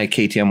lot of my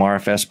KTM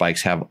RFS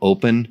bikes have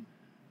open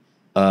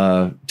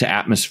to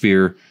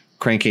atmosphere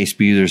crankcase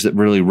speeders that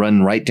really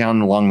run right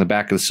down along the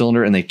back of the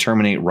cylinder, and they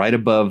terminate right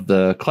above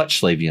the clutch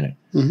slave unit.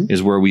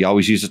 Is where we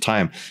always use the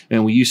time.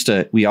 And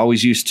we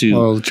always used to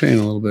Well, the chain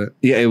a little bit.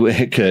 Yeah,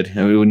 it could.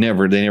 I mean,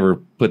 they never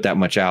put that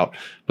much out.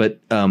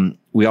 But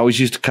we always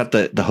used to cut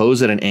the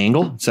hose at an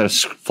angle instead of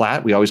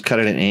flat. We always cut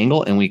it at an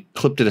angle, and we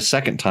clipped it a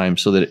second time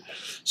so that it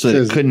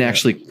couldn't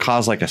actually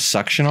cause like a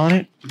suction on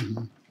it.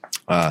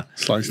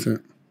 Sliced it.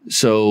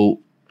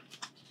 So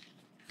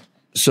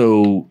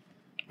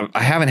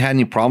I haven't had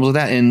any problems with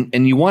that.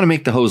 And you want to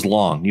make the hose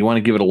long. You want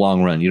to give it a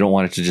long run. You don't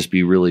want it to just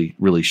be really,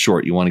 really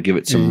short. You want to give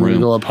it some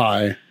room. Go up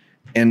high.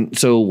 And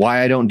so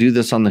why I don't do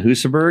this on the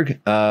Husaberg?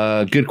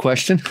 Good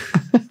question.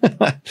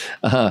 But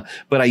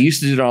I used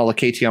to do it on all the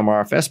KTM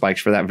RFS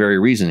bikes for that very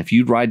reason. If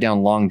you'd ride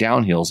down long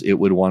downhills, it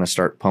would want to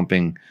start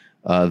pumping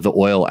the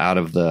oil out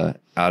of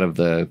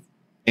the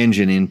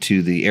engine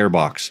into the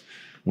airbox,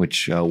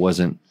 which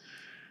wasn't.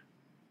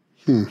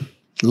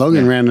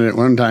 Logan ran it at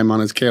one time on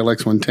his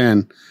KLX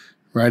 110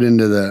 right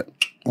into the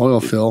oil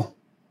fill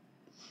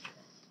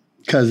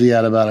because he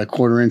had about a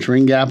 1/4 inch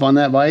ring gap on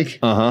that bike.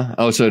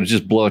 Oh, so to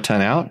just blow a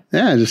ton out?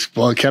 Yeah,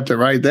 it kept it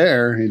right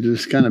there. He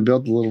just kind of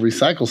built a little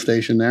recycle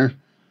station there.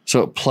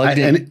 So it plugged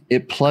in.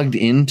 It plugged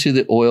into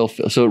the oil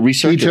fill. So it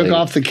recirculated. He took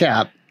off the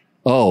cap.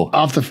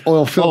 Off the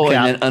oil fill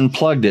cap. And then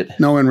unplugged it.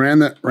 No, and ran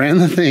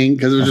the thing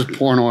because it was just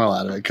pouring oil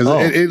out of it because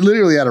it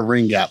literally had a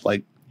ring gap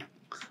like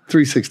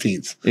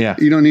 3/16. Yeah,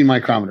 you don't need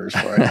micrometers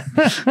for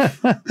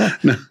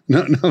it.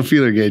 no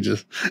feeler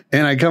gauges.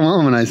 And I come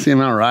home and I see him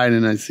out riding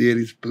and I see it.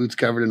 His boots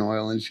covered in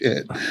oil and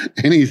shit,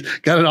 and he's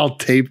got it all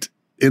taped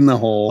in the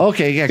hole.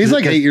 Okay, yeah, he's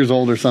like 8 years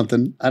old or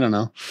something. I don't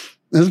know.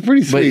 It was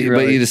pretty sweet.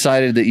 But you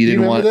decided that you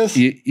didn't want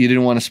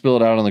to spill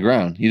it out on the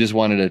ground. You just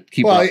wanted to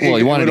keep.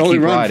 You wanted to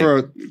keep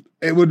riding.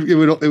 It would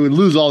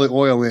lose all the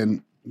oil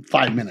in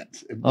 5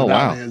 minutes. Oh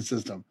wow! His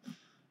system.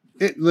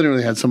 It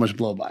literally had so much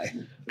blow by.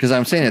 Because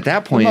I'm saying at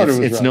that point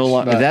it's no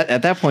longer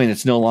at that point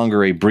it's no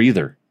longer a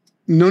breather.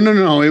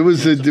 No. It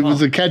was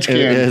a catch can.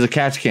 It was a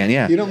catch can.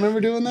 Yeah. You don't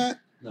remember doing that?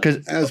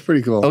 Because that was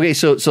pretty cool. Okay,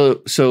 so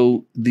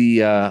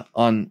the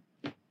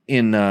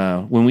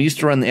when we used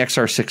to run the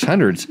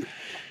XR600s,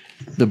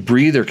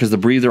 the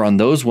breather on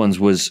those ones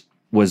was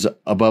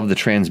above the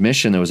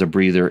transmission. There was a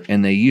breather,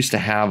 and they used to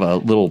have a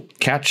little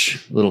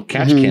catch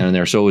can in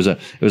there. So it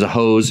was a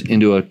hose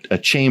into a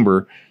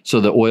chamber, so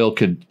the oil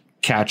could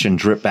catch and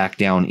drip back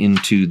down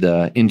into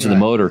the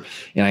motor.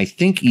 And I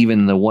think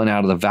even the one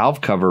out of the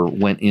valve cover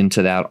went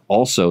into that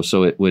also.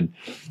 So it would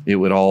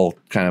all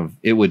kind of,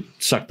 it would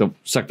suck the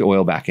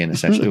oil back in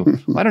essentially.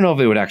 I don't know if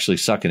it would actually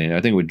suck it in. I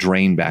think it would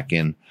drain back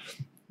in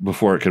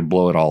before it could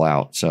blow it all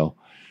out. So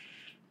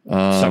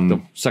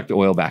suck the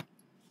oil back.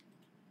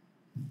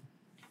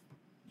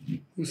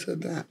 Who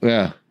said that?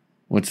 Yeah.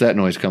 What's that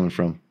noise coming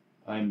from?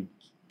 I'm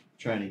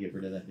trying to get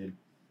rid of that dude.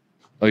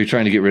 Oh, you're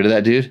trying to get rid of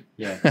that dude?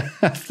 Yeah.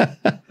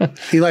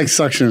 He likes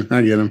suction.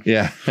 I get him.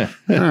 Yeah.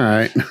 All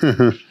right.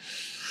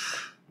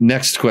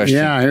 Next question.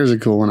 Yeah, here's a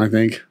cool one, I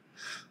think.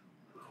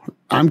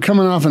 I'm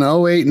coming off an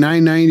 08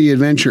 990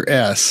 Adventure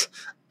S,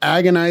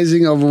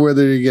 agonizing over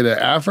whether to get an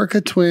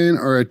Africa Twin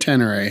or a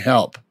Tenere.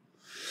 Help.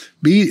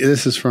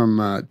 This is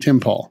from Tim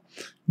Paul.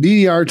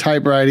 BDR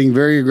type riding,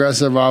 very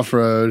aggressive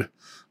off-road,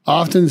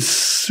 often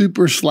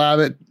super slab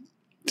it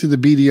to the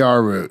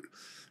BDR route.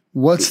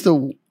 What's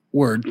the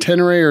word,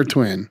 Tenere or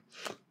Twin?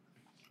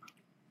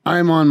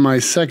 I'm on my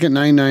second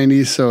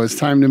 990, so it's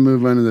time to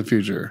move on to the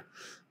future.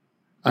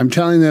 I'm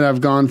telling that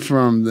I've gone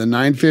from the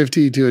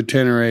 950 to a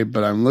Tenere,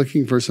 but I'm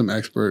looking for some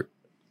expert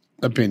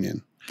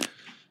opinion.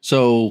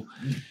 So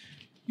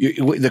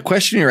the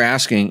question you're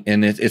asking,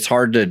 and it's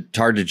hard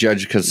to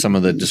judge because some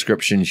of the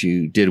descriptions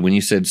you did when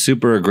you said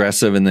super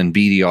aggressive and then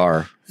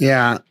BDR.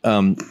 Yeah.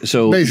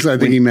 So basically, I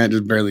think he meant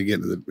just barely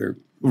get to the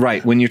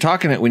right. When you're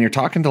talking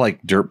to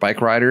like dirt bike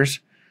riders,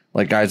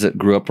 like guys that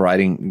grew up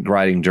riding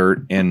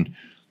dirt, and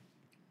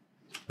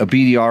a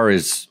BDR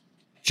is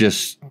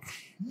just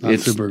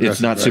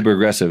it's not super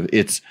aggressive.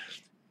 It's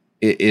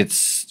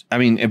I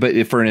mean,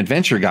 but for an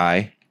adventure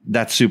guy,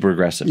 that's super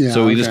aggressive. Yeah,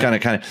 so we just kind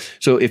of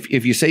so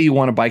if you say you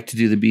want a bike to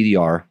do the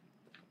BDR,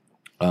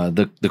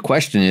 the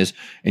question is,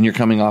 and you're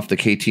coming off the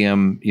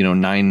KTM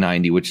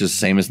 990, which is the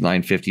same as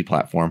 950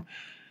 platform,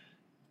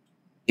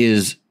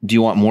 is do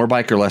you want more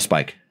bike or less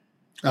bike?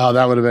 Oh,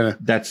 that would have been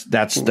that's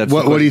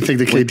what do you think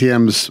the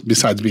KTM's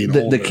besides being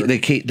older? The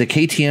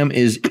KTM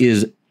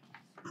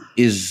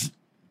is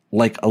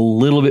like a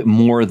little bit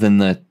more than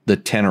the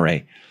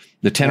Tenere.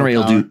 The Tenere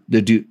will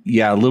do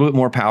a little bit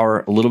more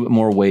power, a little bit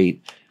more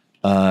weight,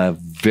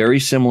 very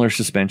similar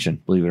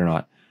suspension, believe it or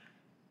not.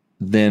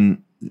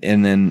 Then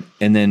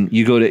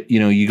you go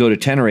to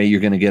Tenere, you're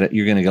going to get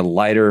a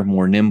lighter,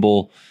 more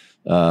nimble,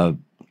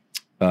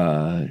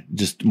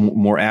 just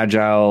more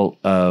agile,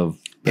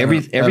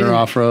 everything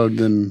off road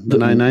than the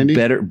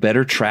 990.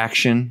 Better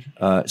traction.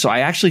 So I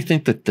actually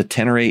think that the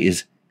Tenere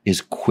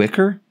is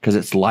quicker because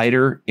it's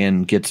lighter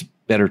and gets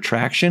better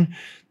traction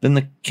than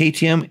the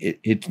KTM.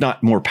 It's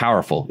not more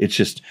powerful. It's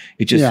just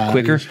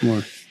quicker. it's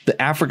more.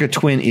 The Africa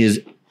Twin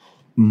is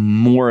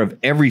more of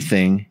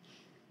everything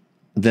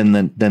than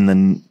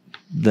the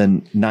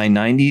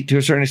 990 to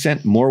a certain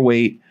extent. More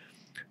weight,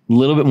 a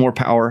little bit more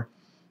power,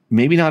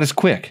 maybe not as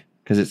quick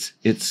because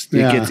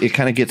it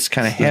kind of gets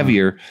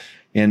heavier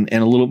and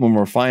a little bit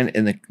more refined.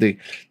 And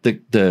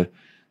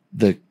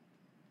the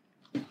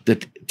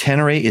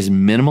Tenere is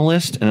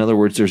minimalist. In other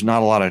words, there's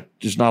not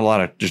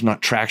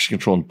traction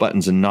control and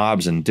buttons and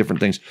knobs and different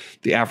things.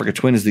 The Africa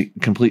Twin is the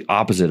complete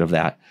opposite of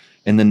that.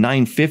 And the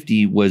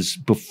 950 was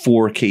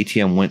before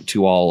KTM went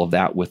to all of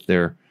that with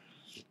their,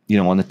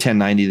 on the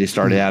 1090, they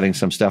started adding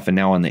some stuff. And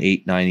now on the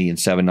 890 and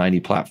 790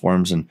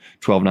 platforms and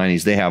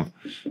 1290s, they have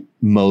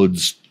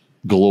modes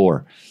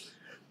galore.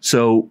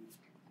 So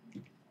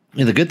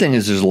the good thing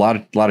is there's a lot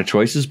of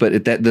choices,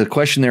 but the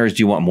question there is,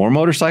 do you want more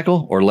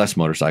motorcycle or less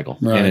motorcycle?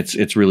 Right. And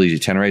it's really easy.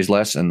 Tenere is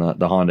less, and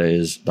the Honda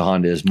is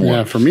more.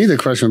 Yeah, for me, the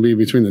question would be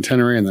between the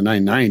Tenere and the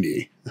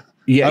 990.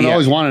 Yeah, I've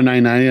always wanted a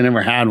 990. I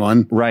never had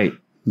one. Right.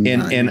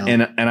 And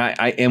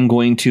I am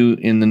going to,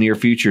 in the near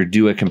future,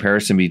 do a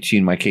comparison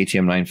between my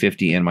KTM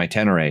 950 and my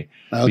Tenere.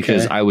 Okay.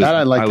 Because I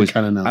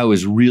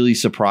was really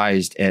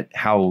surprised at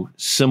how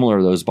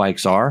similar those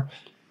bikes are,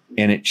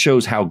 and it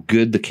shows how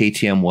good the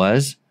KTM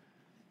was.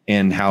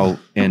 And how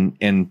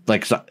there's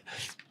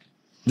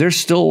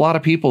still a lot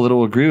of people that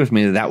will agree with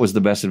me that was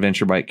the best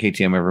adventure bike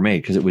KTM ever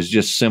made because it was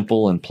just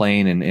simple and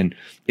plain and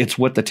it's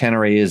what the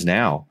Tenere is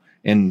now.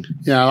 And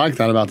yeah, I like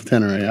that about the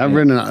Tenere. I've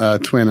ridden a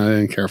Twin. I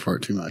didn't care for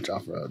it too much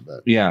off road,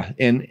 but yeah.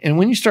 And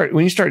when you start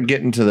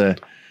getting to the,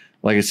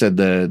 like I said,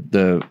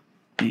 the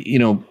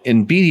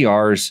in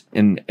BDRs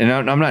and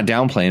I'm not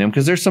downplaying them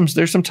because there's some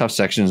tough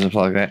sections and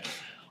stuff like that.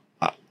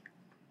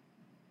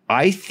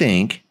 I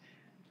think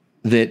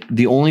that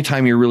the only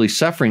time you're really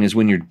suffering is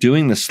when you're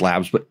doing the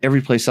slabs, but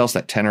every place else,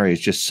 that Tenere is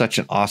just such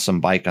an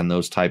awesome bike on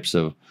those types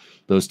of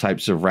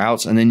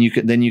routes. And then you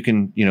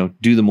can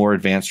do the more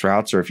advanced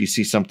routes, or if you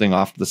see something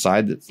off to the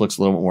side that looks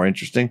a little bit more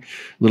interesting, a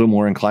little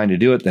more inclined to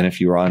do it than if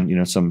you were on,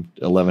 some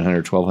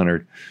 1100,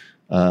 1200,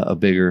 a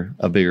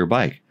bigger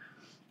bike.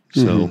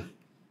 So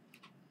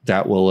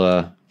that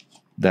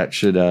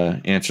should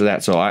answer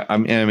that. So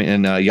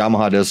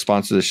Yamaha does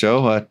sponsor the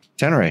show.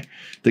 Tenere,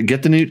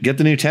 get the new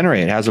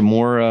Tenere. It has a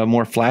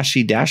more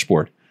flashy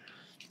dashboard.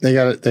 They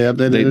got it. They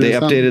updated. They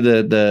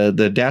updated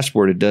the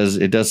dashboard. It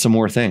does some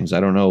more things. I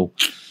don't know.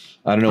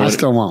 I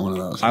still want one of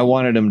those. I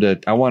wanted them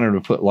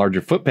to put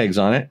larger foot pegs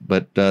on it,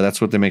 but that's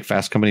what they make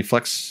Fast Company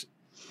Flex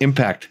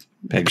Impact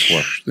pegs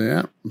for.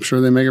 Yeah, I'm sure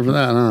they make it for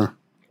that, huh?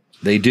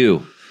 They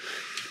do.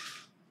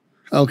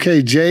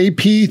 Okay,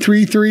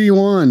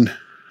 JP331.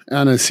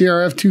 On a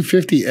CRF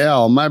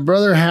 250L. My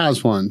brother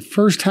has one.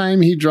 First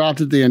time he dropped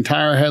it, the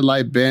entire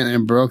headlight bent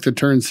and broke the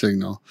turn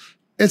signal.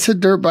 It's a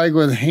dirt bike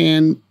with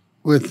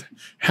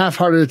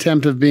half-hearted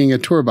attempt of being a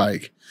tour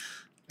bike,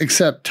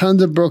 except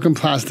tons of broken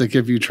plastic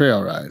if you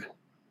trail ride.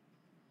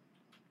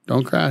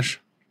 Don't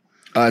crash.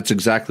 That's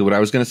exactly what I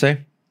was going to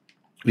say.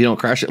 You don't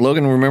crash it.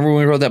 Logan, remember when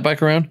we rode that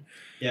bike around?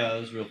 Yeah, it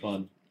was real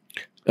fun.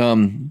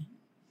 And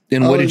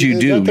what did you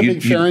do? That the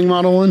big fairing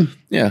model one?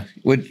 Yeah.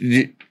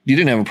 You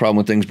didn't have a problem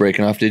with things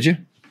breaking off, did you?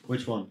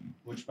 Which one?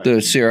 Which bike? The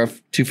CRF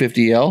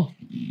 250L.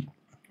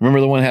 Remember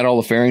the one that had all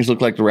the fairings,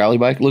 looked like the rally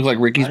bike, looked like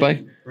Ricky's bike?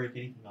 I didn't break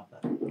anything off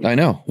that. I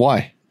know.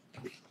 Why?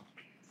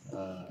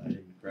 I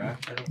didn't crash.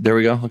 There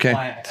we go. Okay.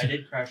 I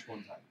did crash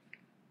one time.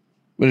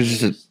 But it's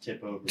just a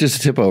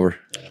tip over.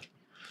 Yeah.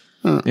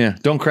 Huh. Yeah.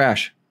 Don't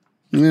crash.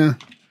 Yeah.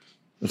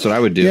 That's what I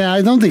would do. Yeah,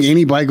 I don't think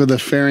any bike with a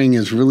fairing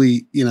is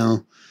really,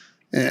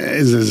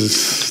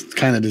 is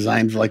kind of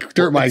designed for like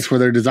dirt bikes where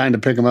they're designed to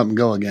pick them up and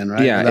go again,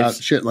 right? Yeah, without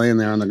shit laying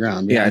there on the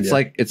ground. Yeah,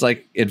 it's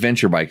like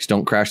adventure bikes.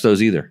 Don't crash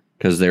those either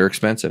because they're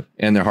expensive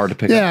and they're hard to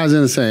pick up. Yeah, I was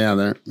going to say,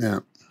 yeah.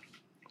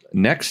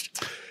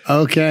 Next.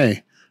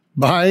 Okay.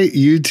 Buy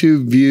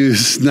YouTube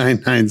views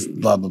 99,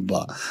 blah, blah,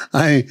 blah.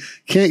 I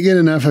can't get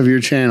enough of your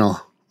channel.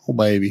 Oh,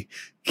 baby.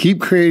 Keep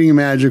creating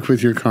magic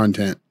with your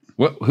content.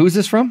 Who's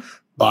this from?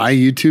 Buy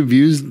YouTube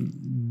views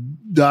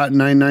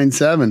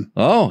 .997.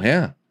 Oh,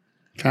 yeah.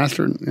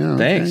 Faster. Yeah.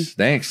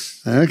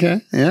 Thanks.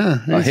 Okay. Yeah.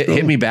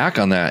 Hit me back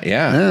on that.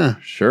 Yeah.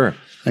 Sure.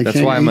 That's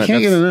why I'm get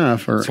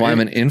enough. That's why I'm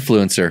an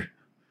influencer.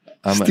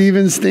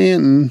 Steven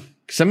Stanton.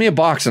 Send me a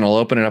box and I'll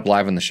open it up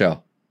live on the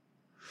show.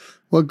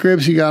 What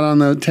grips you got on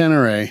the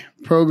Tenere?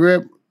 Pro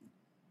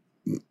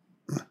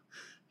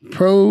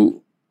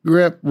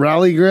Grip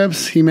Rally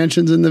grips he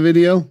mentions in the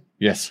video?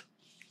 Yes.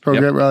 Pro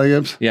Grip Rally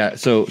grips? Yeah.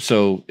 So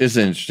this is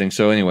interesting.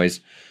 So anyways,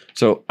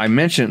 I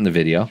mentioned it in the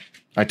video.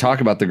 I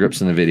talk about the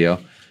grips in the video.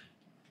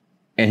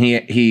 And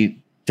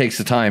he takes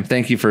the time.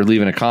 Thank you for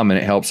leaving a comment.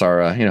 It helps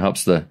our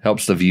helps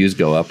the views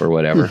go up or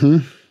whatever.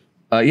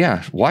 Mm-hmm.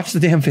 Yeah, watch the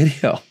damn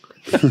video.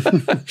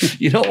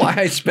 You know why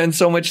I spend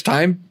so much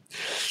time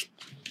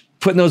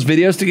putting those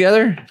videos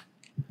together?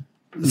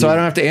 So I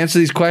don't have to answer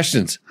these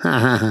questions.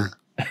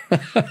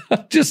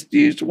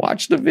 Just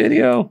watch the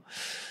video.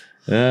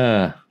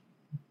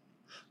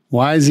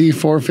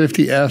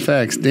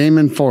 YZ450FX,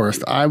 Damon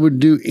Forrest. I would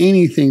do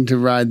anything to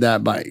ride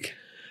that bike.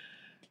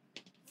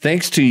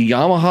 Thanks to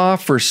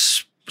Yamaha for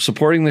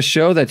supporting the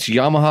show. That's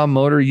Yamaha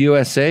Motor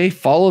USA.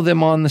 Follow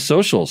them on the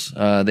socials.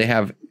 They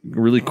have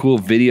really cool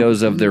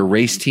videos of their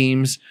race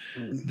teams.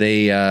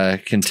 They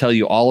can tell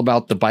you all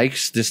about the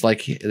bikes, just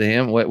like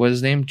him. What was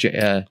his name?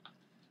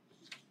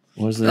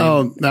 What was the name?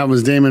 Oh, that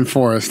was Damon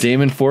Forrest.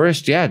 Damon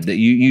Forrest. Yeah,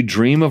 you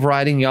dream of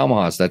riding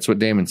Yamahas. That's what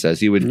Damon says.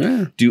 He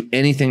would do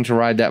anything to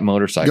ride that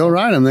motorcycle. Go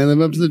ride them. They live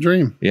up to the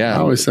dream. Yeah. I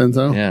always said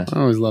so. Yeah. I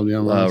always loved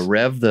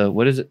Yamahas.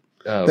 What is it?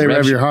 They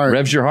rev your heart.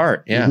 Revs your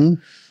heart. Yeah.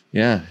 Mhm.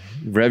 Yeah.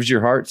 Revs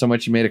your heart so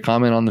much you made a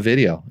comment on the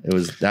video. It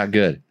was that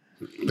good.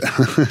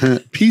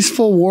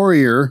 Peaceful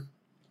Warrior.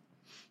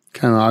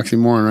 Kind of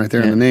oxymoron right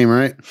there in the name,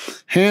 right?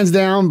 Hands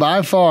down,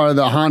 by far,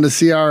 the Honda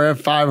CRF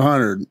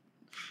 500.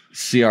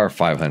 CR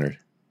 500.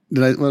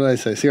 What did I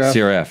say? CRF?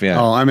 CRF,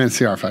 yeah. Oh, I meant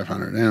CR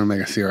 500. They don't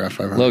make a CRF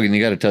 500. Logan,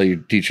 you got to tell your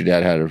teacher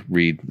dad how to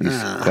read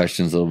these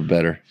questions a little bit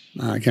better.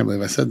 I can't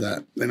believe I said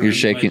that. You're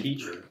shaking.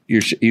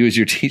 He was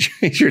your teacher.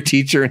 He's your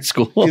teacher in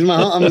school.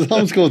 I'm his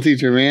homeschool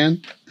teacher,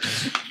 man.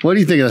 What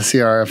do you think of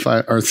the CR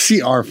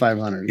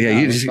 500? Yeah,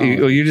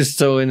 you're just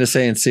so into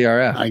saying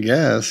CRF. I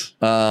guess.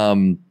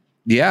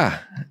 Yeah.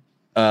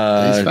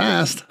 He's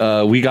fast.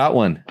 We got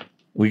one.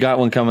 We got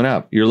one coming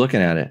up. You're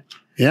looking at it.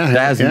 Yeah,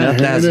 that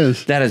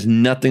that has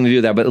nothing to do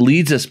with that, but it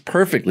leads us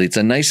perfectly. It's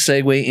a nice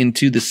segue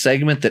into the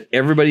segment that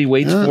everybody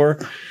waits for.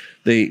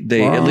 They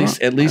at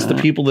least the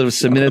people that have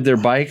submitted their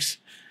bikes.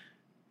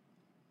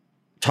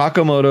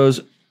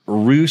 Takamoto's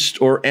Roost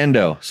or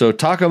Endo. So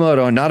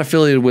Takamoto, not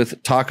affiliated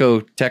with Tech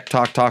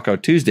Talk Taco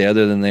Tuesday,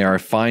 other than they are a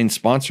fine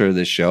sponsor of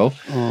this show.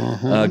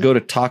 Go to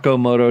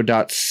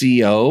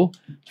takomoto.co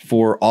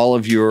for all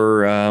of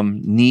your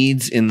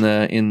needs in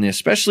the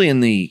especially in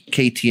the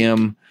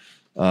KTM.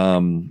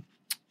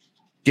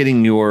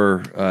 Getting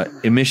your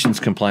emissions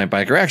compliant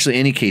bike, or actually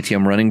any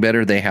KTM running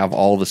better. They have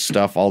all the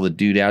stuff, all the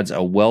doodads,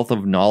 a wealth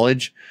of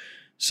knowledge.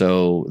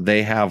 So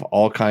they have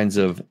all kinds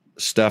of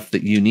stuff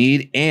that you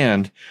need,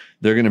 and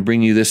they're going to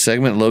bring you this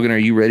segment. Logan, are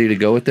you ready to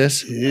go with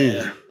this?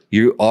 Yeah.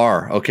 You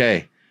are.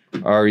 Okay.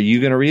 Are you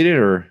going to read it,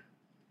 or?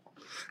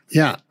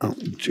 Yeah.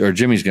 Or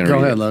Jimmy's going to read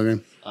it? Go ahead,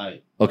 Logan.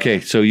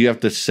 Okay, so you have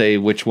to say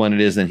which one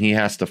it is, and he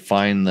has to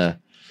find the...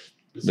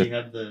 Does he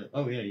have the...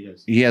 Oh, yeah, he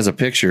does. He has a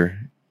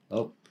picture.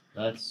 Oh,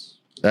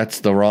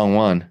 That's the wrong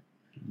one.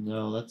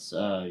 No, that's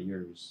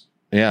yours.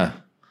 Yeah.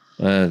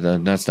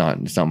 It's not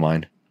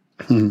mine.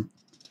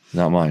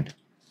 Not mine.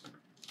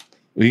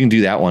 We can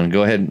do that one.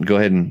 Go ahead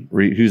and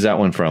read. Who's that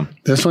one from?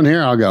 This one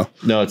here, I'll go.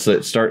 No, it's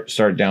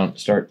start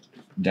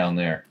down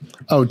there.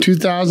 Oh,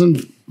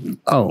 2000.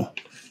 Oh.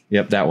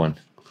 Yep, that one.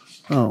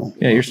 Oh.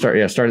 Yeah, start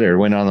there. It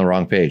went on the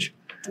wrong page.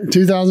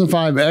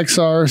 2005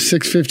 XR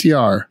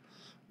 650R.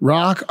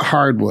 Rock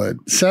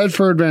hardwood. Set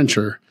for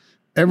adventure.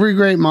 Every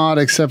great mod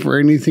except for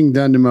anything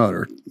done to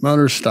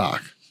motor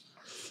stock.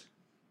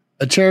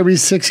 A Cherubi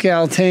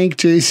 6-gal tank,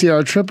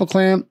 JCR triple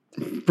clamp,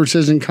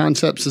 precision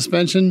concept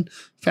suspension,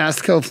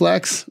 Fastco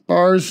flex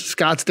bars,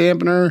 Scott's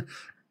dampener,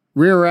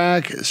 rear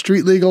rack,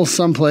 street legal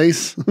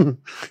someplace,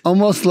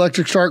 almost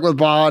electric shark with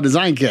Baja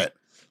design kit.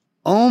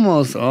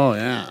 Almost. Oh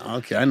yeah.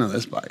 Okay, I know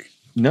this bike.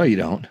 No, you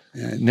don't.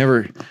 Yeah,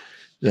 never.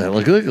 Yeah,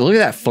 look at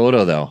that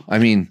photo though. I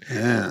mean,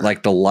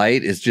 like the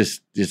light is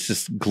just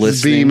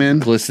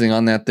glistening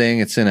on that thing.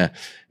 It's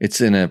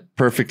in a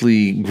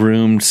perfectly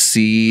groomed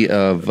sea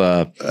of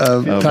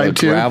type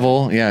 2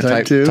 gravel. Yeah,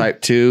 type 2,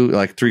 like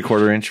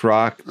 3/4 inch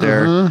rock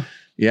there.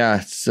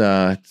 Yeah,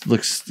 it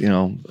looks,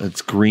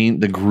 it's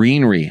green, the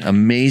greenery,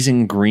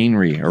 amazing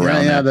greenery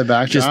around that. The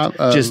backdrop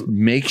just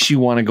makes you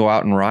want to go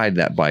out and ride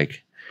that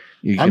bike.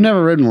 I've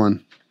never ridden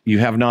one. You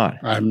have not?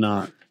 I have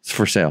not. It's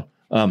for sale.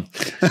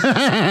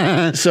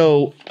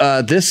 So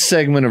this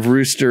segment of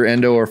Rooster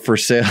Endo or for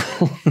sale.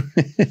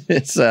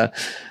 It's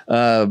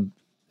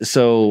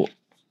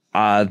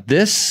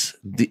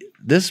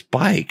this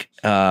bike.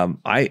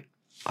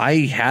 I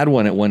had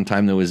one at one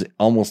time that was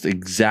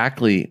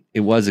exactly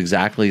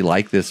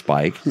like this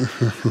bike.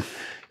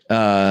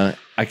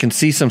 I can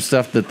see some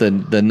stuff that the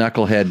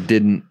knucklehead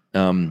didn't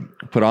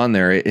put on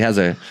there. It has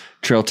a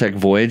Trail Tech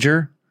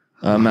Voyager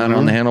mounted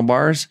on the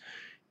handlebars.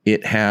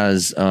 It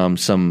has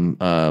some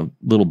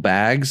little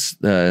bags.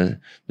 They're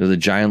the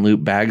Giant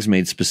Loop bags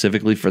made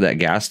specifically for that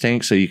gas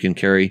tank, so you can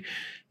carry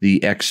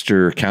the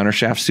extra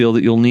countershaft seal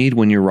that you'll need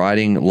when you're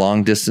riding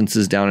long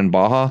distances down in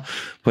Baja.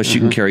 Plus, you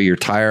can carry your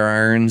tire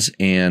irons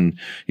and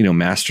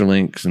master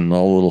links and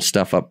all the little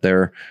stuff up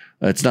there.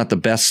 It's not the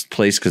best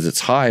place because it's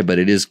high, but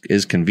it is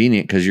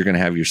convenient because you're going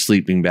to have your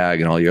sleeping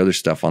bag and all your other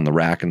stuff on the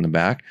rack in the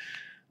back.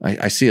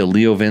 I see a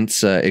Leo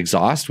Vince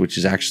exhaust, which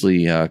is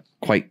actually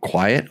quite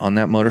quiet on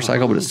that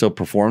motorcycle, but it still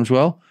performs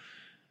well.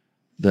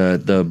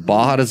 The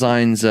Baja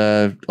Designs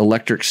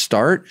electric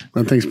start.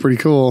 That thing's pretty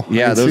cool.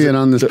 Yeah, I see it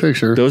on this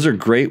picture. Those are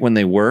great when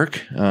they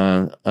work.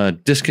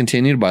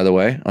 Discontinued, by the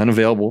way,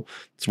 unavailable.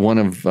 It's one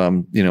of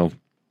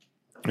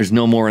there's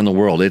no more in the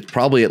world. It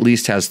probably at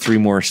least has 3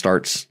 more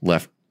starts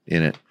left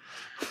in it.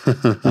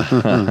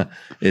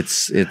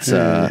 It's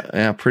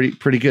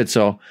pretty good.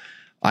 So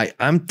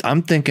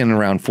I'm thinking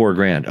around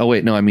 $4,000. Oh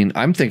wait, no,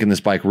 I'm thinking this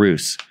bike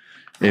Roos.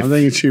 I'm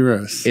thinking she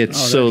roasts.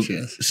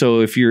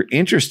 So if you're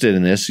interested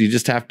in this, you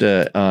just have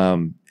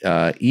to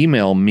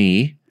email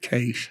me.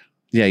 Case.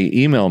 Yeah,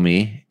 you email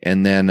me,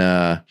 and then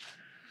I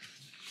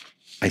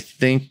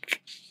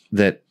think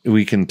that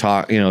we can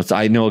talk.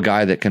 I know a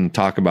guy that can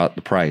talk about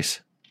the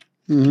price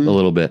a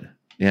little bit.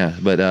 Yeah,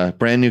 but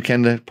brand new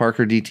Kenda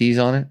Parker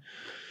DTs on it.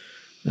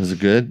 It was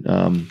good.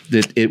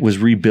 It was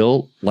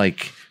rebuilt.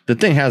 Like the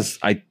thing has,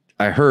 I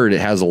heard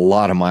it has a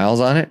lot of miles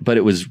on it, but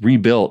it was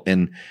rebuilt.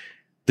 And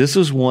this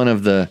was one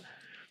of the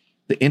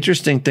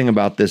interesting thing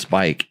about this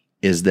bike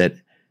is that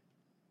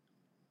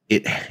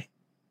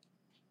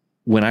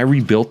when I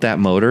rebuilt that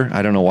motor,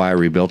 I don't know why I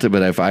rebuilt it,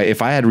 but if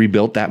I had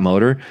rebuilt that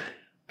motor,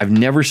 I've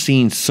never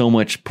seen so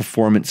much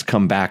performance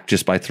come back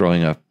just by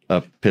throwing a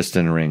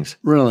piston and rings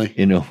really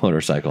into a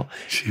motorcycle.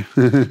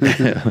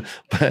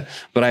 but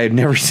I had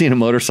never seen a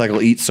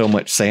motorcycle eat so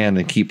much sand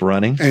and keep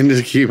running and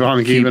just keep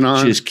on keeping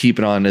on. Just keep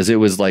it on, as it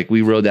was like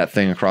we rode that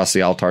thing across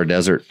the Altar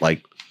Desert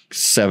like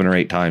 7 or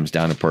 8 times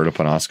down to Puerto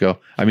Penasco.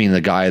 I mean,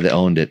 the guy that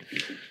owned it,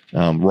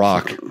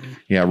 Rock.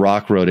 Yeah,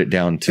 Rock rode it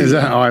down too. Is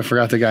that? Oh, I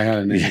forgot the guy had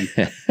a name.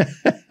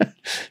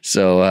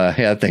 So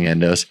that thing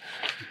endos,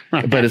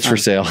 but it's for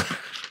sale.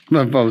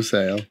 Both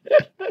sale.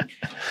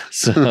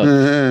 So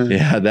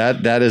yeah,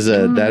 that is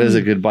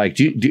a good bike.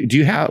 Do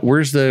you have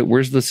where's the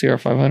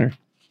CR500?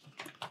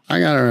 I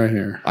got it right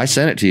here. I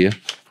sent it to you.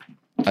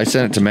 I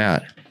sent it to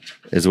Matt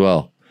as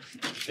well.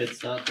 If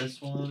it's not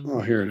this one.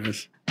 Oh, here it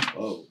is.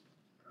 Oh.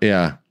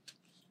 Yeah.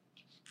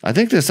 I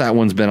think that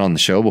one's been on the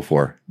show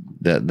before.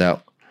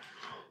 That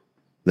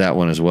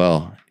one as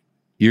well.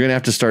 You're gonna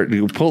have to start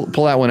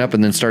pull that one up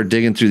and then start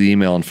digging through the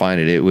email and find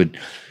it.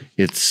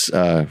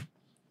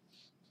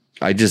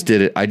 I just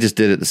did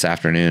it this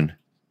afternoon,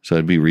 so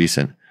it'd be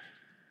recent.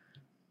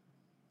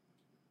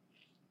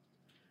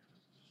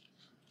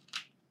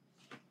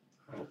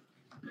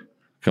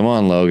 Come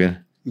on,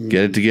 Logan,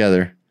 get it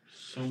together.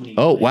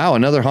 Oh wow,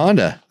 another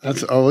Honda. We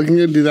can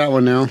go do that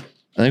one now.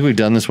 I think we've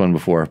done this one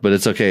before, but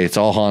it's okay. It's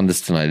all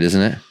Hondas tonight,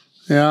 isn't it?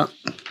 Yeah.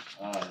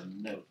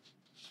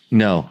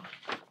 No.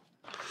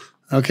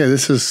 Okay,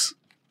 this is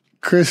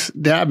Chris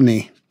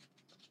Dabney.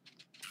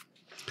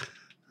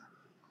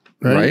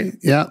 Right?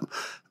 Yeah.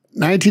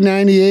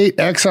 1998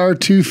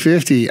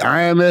 XR250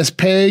 IMS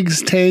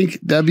Pegs tank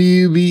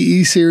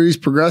WBE series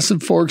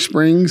progressive fork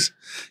springs.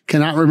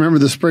 Cannot remember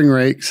the spring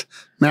rakes.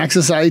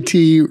 Maxxis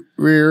IT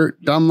rear,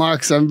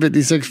 Dunlock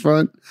 756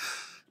 front,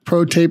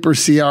 Pro Taper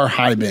CR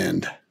high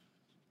bend.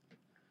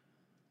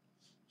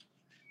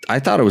 I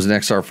thought it was an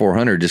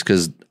XR400 just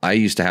because I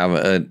used to have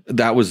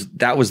that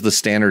was the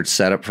standard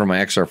setup for my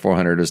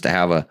XR400 is to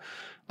have a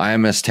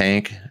IMS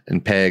tank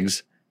and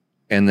pegs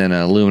and then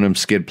an aluminum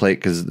skid plate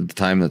because at the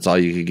time that's all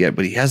you could get.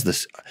 But he has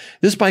this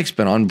bike's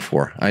been on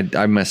before.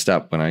 I messed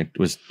up when I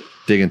was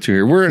digging through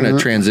here. We're in a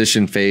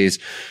transition phase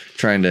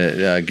trying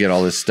to get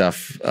all this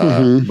stuff.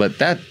 But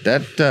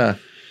that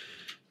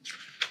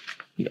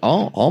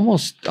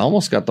almost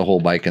got the whole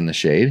bike in the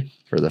shade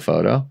for the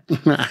photo.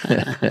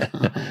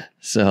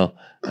 So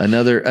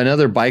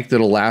another bike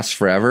that'll last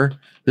forever.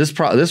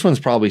 This one's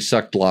probably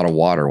sucked a lot of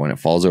water when it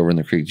falls over in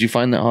the creek. Did you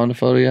find that Honda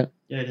photo yet?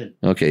 Yeah, I did.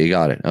 Okay, you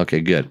got it. Okay,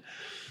 good.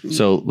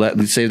 So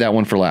let's save that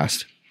one for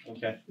last.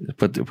 Okay.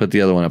 Put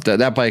the other one up.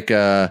 That bike,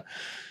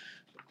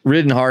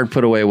 ridden hard,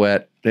 put away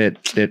wet. It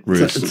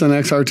roosts. It's an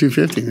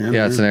XR250, man.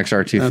 Yeah, it's an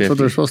XR250. That's what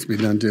they're supposed to be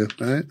done to,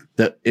 right?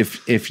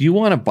 If you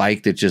want a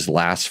bike that just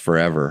lasts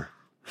forever,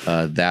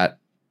 that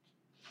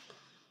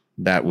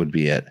would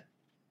be it.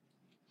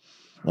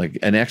 Like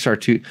an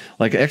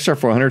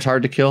XR400 is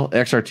hard to kill.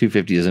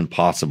 XR250 is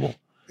impossible.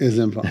 Is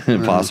impossible.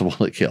 Impossible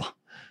to kill.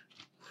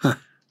 Huh.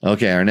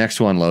 Okay, our next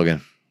one,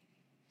 Logan.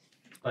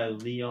 By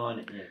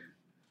Leon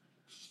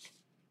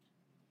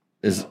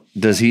M.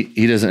 Does he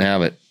doesn't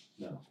have it?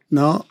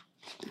 No.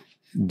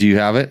 Do you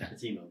have it?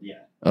 It's emailed, yeah.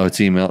 Oh, it's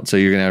emailed. So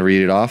you're gonna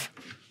read it off?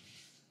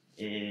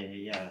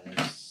 Yeah.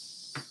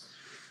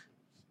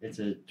 It's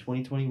a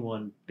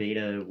 2021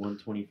 Beta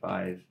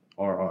 125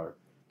 RR.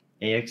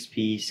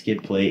 AXP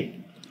skid plate,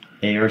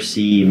 ARC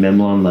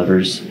Memlon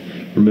levers,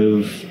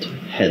 removed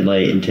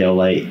headlight and tail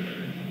light,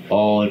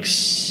 all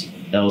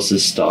else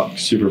is stock.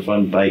 Super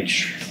fun bike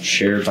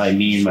shared by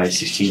me and my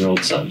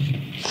 16-year-old son.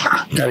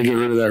 Gotta get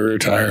rid of that rear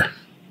tire.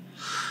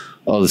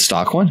 Oh, the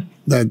stock one?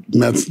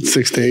 That's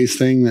 6 days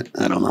thing.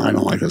 I don't know. I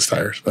don't like those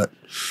tires, but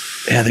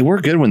yeah, they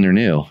work good when they're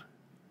new.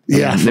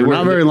 Yeah, they work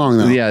not very long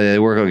though. Yeah, they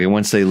work okay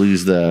once they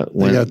lose they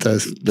got the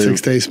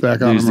 6 days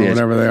back on them or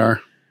whatever they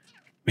are.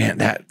 Man,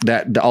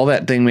 that all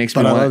that thing makes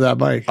me. But I love that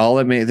bike. All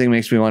that thing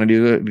makes me want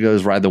to do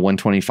is ride the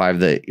 125,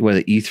 the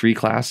E3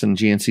 class in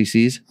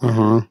GNCCs.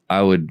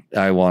 I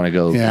want to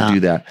go do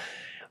that.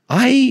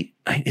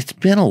 It's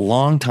been a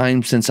long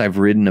time since I've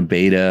ridden a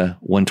Beta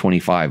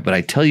 125, but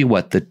I tell you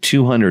what, the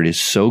 200 is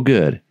so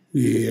good.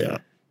 Yeah,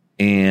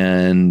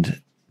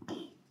 and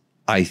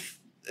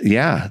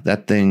yeah,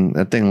 that thing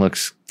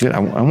looks good. I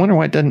wonder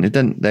why it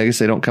doesn't. I guess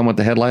they don't come with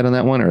the headlight on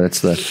that one, or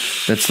that's the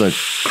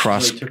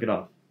cross. He took it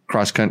off.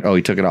 Cross country. Oh,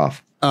 he took it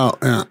off. Oh,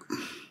 yeah.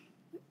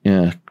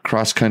 Yeah,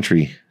 cross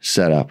country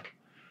setup.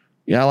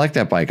 Yeah, I like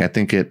that bike. I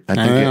think they're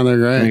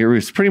great.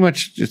 It's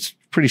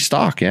pretty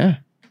stock. Yeah,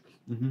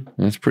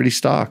 it's pretty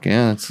stock.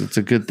 Yeah, it's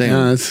a good thing.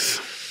 Yeah,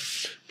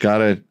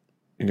 gotta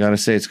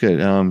say it's good.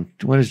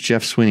 What does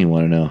Jeff Sweeney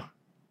want to know?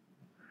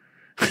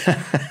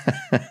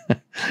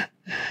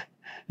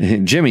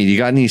 Jimmy, you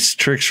got any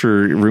tricks for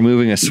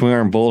removing a swing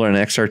arm bolt on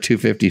an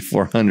XR250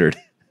 400?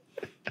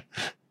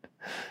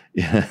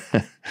 Yeah.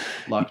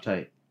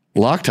 Loctite.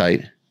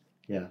 Loctite?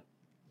 Yeah.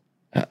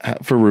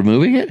 For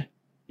removing it?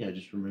 Yeah,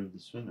 just remove the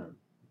swing arm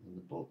and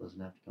the bolt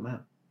doesn't have to come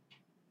out.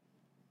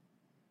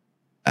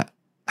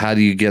 How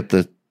do you get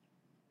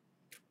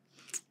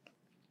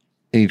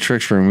any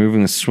tricks for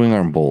removing the swing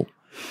arm bolt?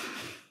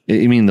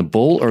 You mean the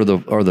bolt or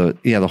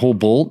the whole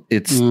bolt?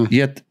 It's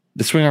yet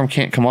the swing arm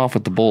can't come off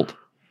with the bolt.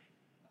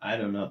 I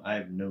don't know. I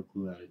have no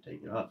clue how to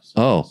take it off. So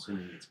I'm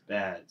assuming it's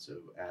bad, so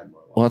add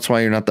more. Well, that's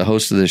why you're not the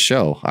host of this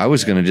show. I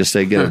was going to just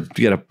say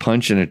get a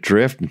punch and a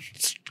drift and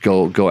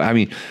go. I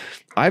mean,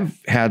 I've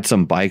had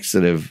some bikes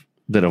that have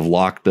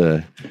locked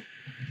the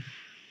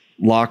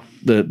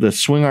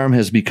swing arm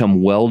has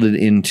become welded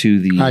into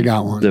the I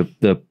got one.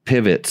 the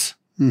pivots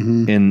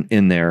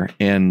in there,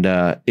 and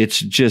it's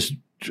just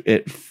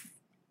it.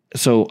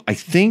 So I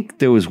think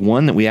there was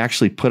one that we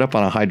actually put up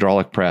on a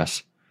hydraulic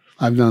press.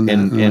 I've done that.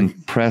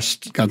 And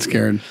pressed. Got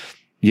scared.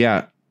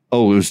 Yeah.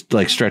 Oh, it was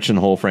like stretching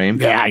the whole frame?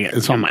 Yeah.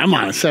 I'm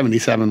on a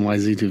 77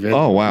 YZ250.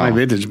 Oh, wow. My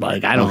vintage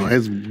bike. I don't know.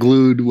 It's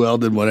glued,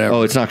 welded, whatever.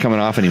 Oh, it's not coming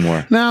off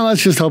anymore. No,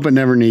 let's just hope it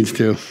never needs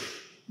to.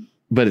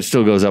 But it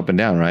still goes up and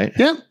down, right?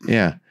 Yep.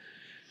 Yeah.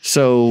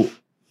 So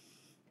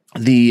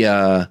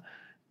I've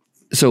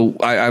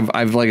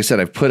like I said,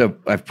 I've put a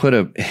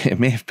it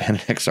may have been an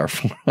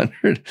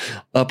XR400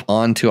 up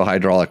onto a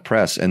hydraulic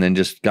press and then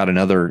just got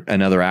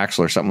another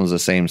axle or something was the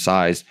same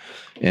size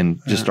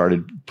and just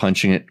started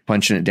punching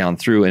it down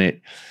through, and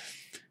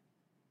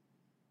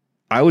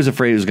I was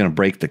afraid it was going to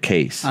break the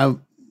case.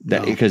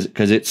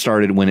 Because it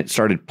started when it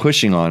started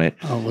pushing on it.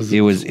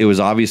 It was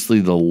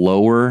obviously the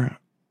lower.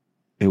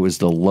 It was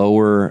the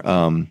lower,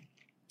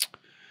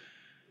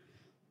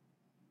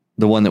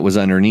 the one that was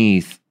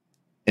underneath.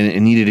 And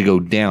it needed to go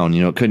down,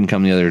 it couldn't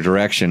come the other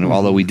direction.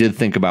 Although we did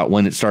think about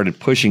when it started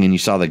pushing and you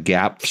saw the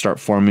gap start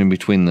forming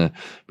between the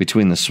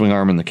swing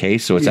arm and the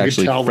case. So it's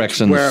actually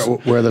flexing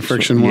where the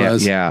friction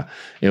was. Yeah.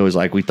 It was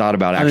like we thought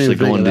about actually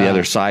going to the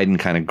other side and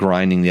kind of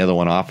grinding the other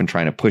one off and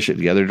trying to push it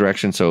the other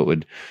direction. So it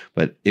would,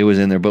 but it was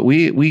in there. But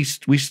we because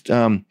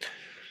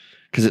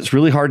it's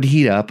really hard to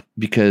heat up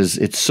because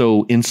it's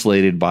so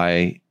insulated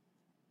by,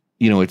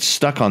 it's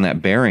stuck on that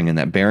bearing and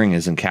that bearing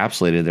is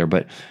encapsulated there.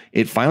 But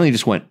it finally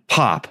just went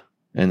pop.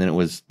 And then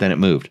it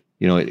moved,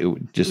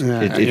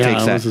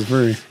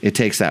 it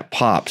takes that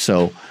pop.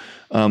 So,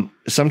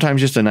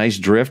 sometimes just a nice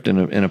drift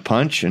and a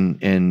punch and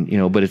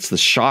but it's the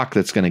shock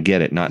that's going to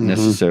get it, not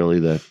necessarily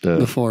the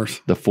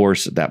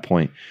force at that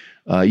point.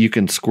 You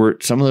can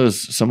squirt some of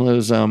those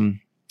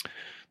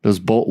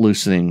bolt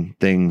loosening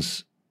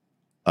things,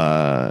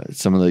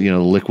 some of the,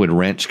 liquid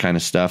wrench kind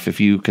of stuff. If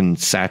you can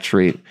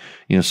saturate,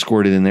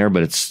 squirt it in there,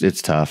 but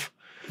it's tough.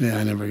 Yeah.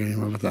 I never get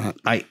anywhere with that.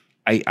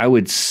 I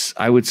would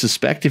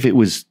suspect if it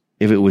was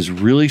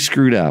really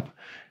screwed up,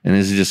 and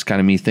this is just kind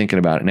of me thinking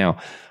about it now,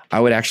 I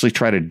would actually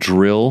try to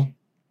drill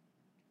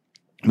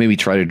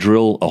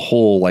a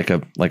hole like a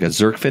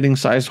Zerk fitting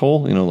sized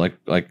hole, like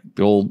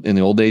in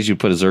the old days you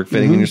put a Zerk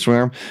fitting in your swing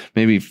arm.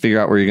 Maybe figure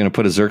out where you're going to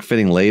put a Zerk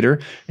fitting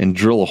later and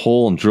drill a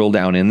hole and drill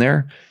down in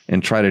there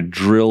and try to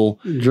drill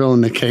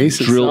in the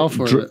case itself.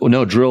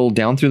 Drill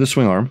down through the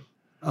swing arm.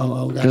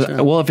 Oh,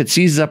 gotcha. Well, if it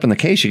seizes up in the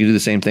case, you can do the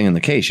same thing in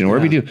the case.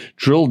 Whatever you do,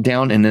 drill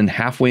down and then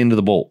halfway into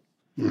the bolt,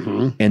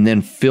 and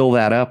then fill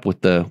that up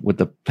with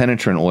the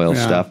penetrant oil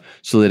stuff,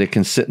 so that it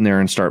can sit in there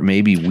and start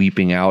maybe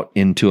weeping out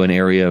into an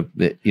area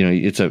that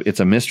it's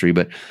a mystery.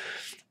 But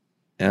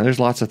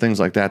there's lots of things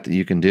like that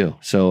you can do.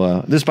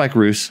 So this bike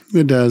roos.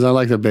 It does. I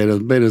like the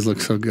betas. Betas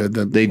look so good.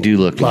 They do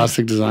look.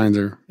 Plastic designs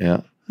are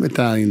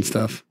Italian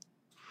stuff.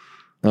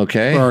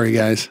 Okay. Sorry,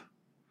 guys.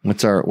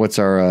 What's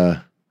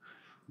our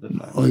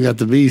we got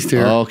the beast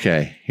here.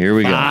 Okay, here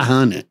we go.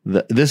 500.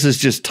 This is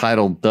just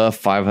titled The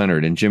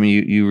 500. And Jimmy,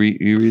 you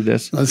read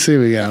this? Let's see.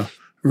 We go.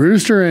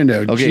 Rooster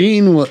Endo. Okay.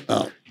 Gene Woods.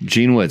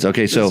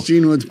 Okay, so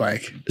Gene Woods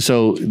bike.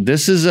 So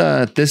this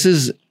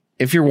is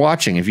if you're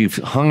watching, if you've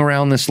hung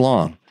around this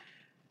long,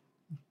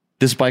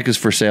 this bike is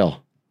for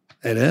sale.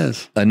 It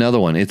is another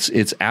one.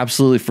 It's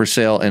absolutely for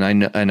sale, and I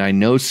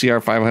know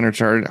CR500s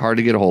are hard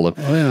to get a hold of.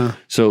 Oh yeah.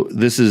 So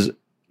this is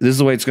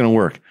the way it's going to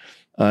work.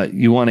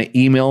 You want to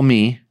email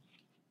me.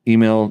 You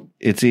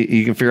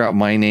can figure out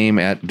my name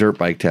at Dirt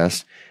Bike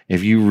Test.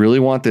 If you really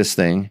want this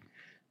thing,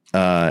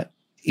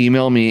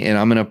 email me, and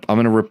I'm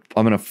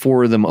gonna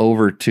forward them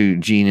over to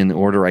Gene in the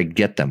order I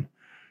get them.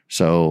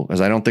 So, as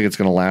I don't think it's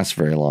going to last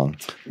very long.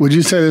 Would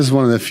you say this is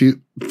one of the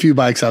few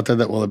bikes out there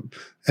that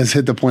has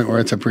hit the point where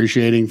it's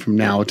appreciating from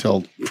now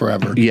till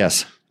forever?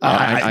 Yes.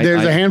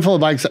 There's a handful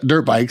of bikes,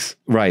 dirt bikes,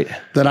 right.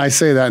 that I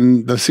say that,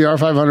 and the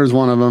CR500 is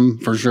one of them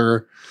for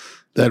sure.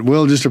 That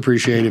will just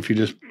appreciate if you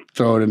just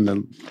throw it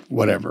into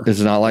whatever. It's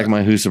not like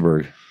my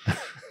Husaberg.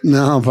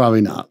 No,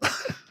 probably not.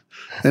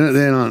 They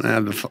don't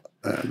have the.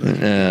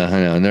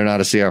 I know, and they're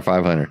not a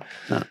CR500.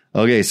 No.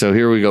 Okay, so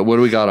here we go. What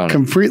do we got on it?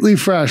 Completely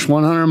fresh,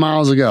 100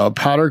 miles ago.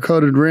 Powder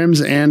coated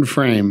rims and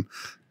frame.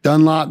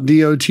 Dunlop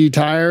DOT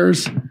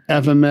tires,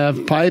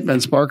 FMF pipe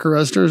and spark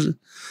arresters,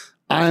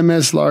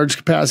 IMS large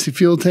capacity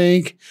fuel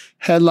tank,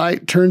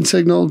 headlight, turn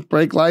signal,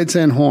 brake lights,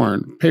 and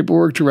horn.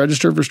 Paperwork to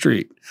register for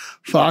street.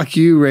 Fuck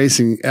you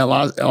racing at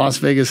Las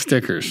Vegas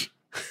stickers.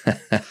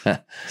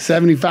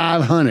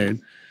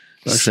 7,500.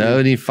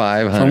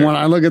 7,500. From when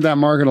I look at that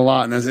market a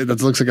lot, and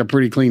that looks like a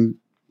pretty clean.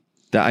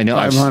 I know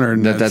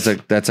 500.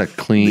 That's a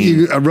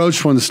clean. A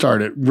roached one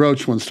start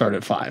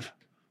at 5.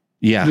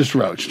 Yeah, just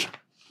roached.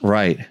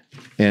 Right.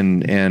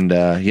 And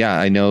yeah,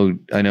 I know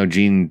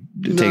Gene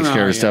takes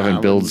care of stuff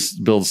and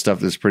builds stuff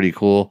that's pretty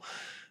cool.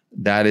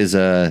 That's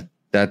a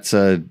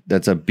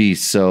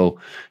beast. So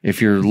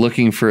if you're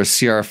looking for a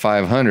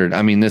CR500,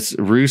 I mean, this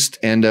Roost,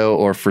 Endo,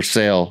 or for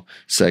sale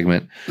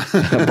segment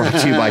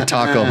brought to you by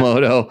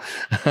Takamoto.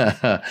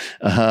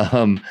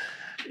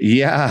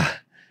 Yeah.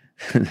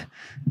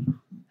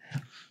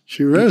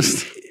 She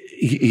roast.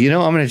 You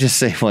know, I'm going to just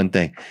say one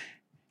thing.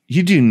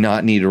 You do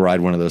not need to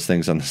ride one of those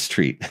things on the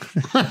street.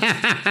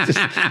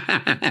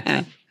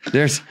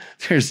 There's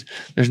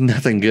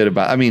nothing good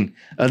about, I mean,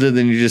 other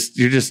than you're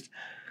just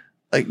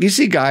like, you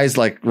see guys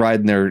like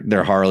riding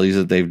their Harleys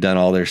that they've done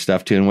all their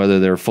stuff to, and whether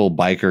they're full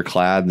biker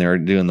clad and they're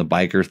doing the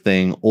biker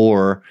thing,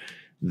 or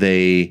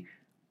they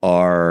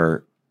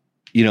are,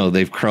 you know,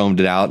 they've chromed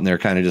it out and they're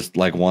kind of just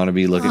like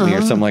wannabe look at me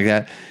or something like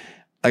that.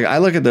 Like, I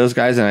look at those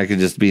guys and I could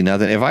just be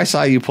nothing. If I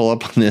saw you pull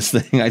up on this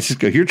thing, I just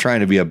go, you're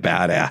trying to be a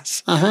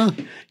badass.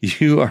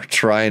 You are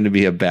trying to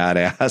be a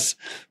badass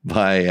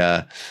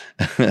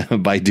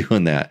by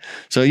doing that.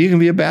 So you can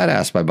be a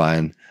badass by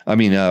buying,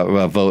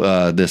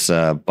 this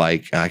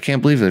bike. I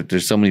can't believe that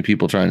there's so many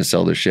people trying to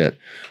sell their shit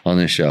on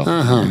this show.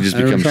 You just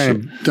become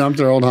trying to dump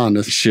their old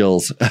Hondas.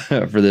 Shills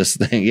for this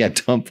thing. Yeah,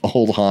 dump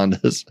old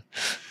Hondas.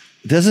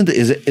 Is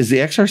the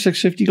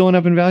XR650 going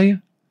up in value?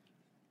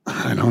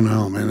 I don't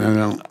know, man. I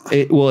don't.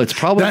 It's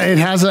probably it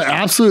has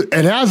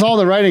all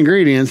the right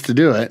ingredients to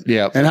do it.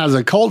 Yeah, it has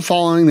a cult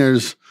following.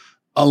 There's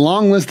a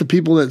long list of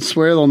people that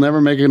swear they'll never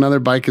make another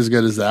bike as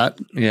good as that.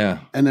 Yeah,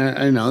 and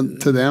I know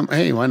to them,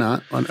 hey, why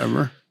not?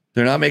 Whatever.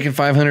 They're not making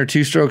 500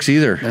 2-strokes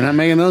either. They're not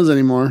making those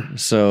anymore.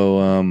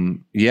 So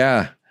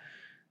yeah.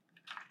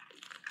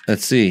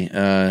 Let's see.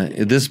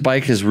 This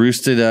bike has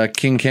roosted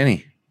King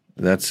Kenny.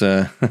 That's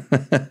and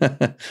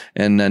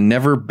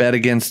never bet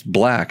against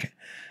black.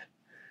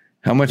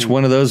 How much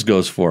one of those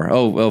goes for?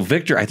 Oh,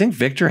 Victor. I think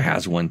Victor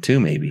has one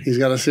too, maybe. He's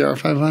got a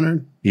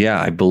CR500?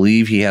 Yeah, I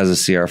believe he has a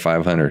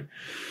CR500.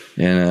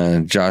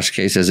 And Josh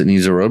K says it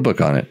needs a road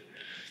book on it.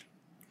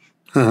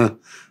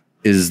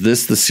 Is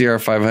this the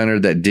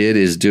CR500 that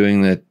is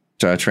doing the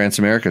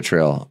Transamerica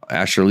Trail,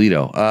 Asher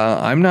Lido?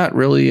 I'm not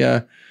really,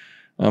 I'm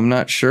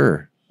not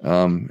sure.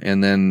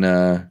 And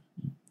then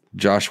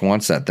Josh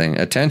wants that thing.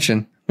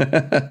 Attention.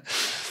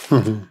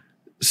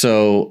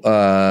 So,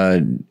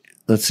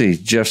 let's see.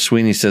 Jeff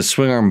Sweeney says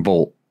swing arm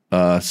bolt,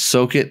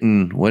 soak it,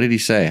 and what did he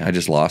say? I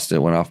just lost it.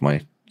 Went off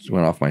my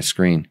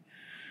screen.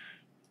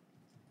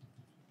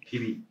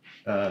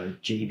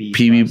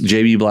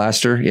 JB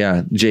Blaster.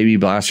 Yeah, JB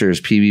Blaster is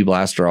PB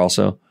Blaster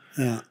also.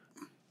 Yeah.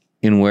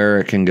 In where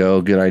it can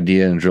go, good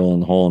idea, and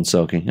drilling the hole and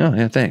soaking. Oh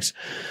yeah, thanks.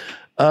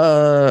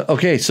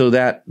 Okay, so throw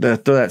that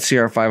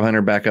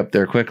CR500 back up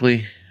there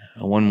quickly.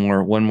 One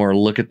more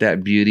look at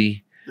that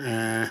beauty.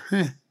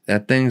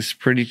 That thing's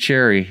pretty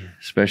cherry,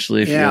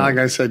 especially if like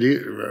I said,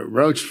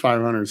 Roach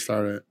 500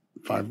 start at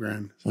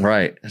 $5,000.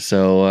 Right.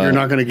 So you're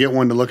not going to get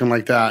one to looking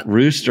like that.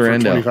 Roost or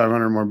Endo?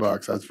 $2,500 more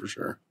bucks, that's for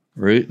sure.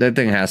 That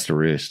thing has to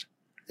roost.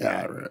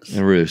 Yeah, it roosts.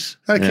 It roosts.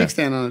 Got a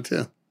kickstand on it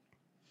too.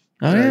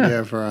 Oh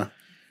yeah.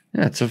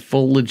 It's a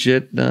full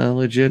legit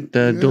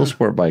dual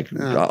sport bike.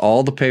 Yeah.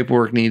 All the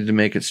paperwork needed to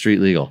make it street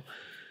legal.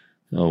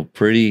 Oh,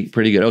 pretty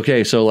good.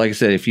 Okay, so like I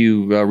said, if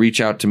you reach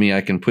out to me,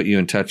 I can put you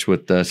in touch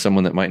with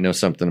someone that might know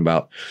something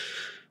about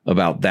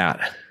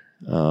that.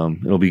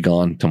 It'll be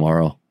gone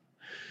tomorrow.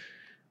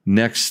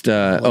 Next,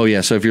 so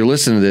if you're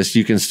listening to this,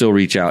 you can still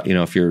reach out. You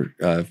know, if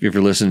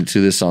you're listening to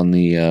this on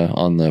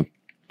the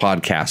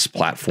podcast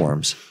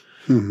platforms.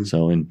 Mm-hmm.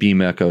 So, and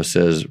Beam Echo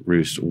says,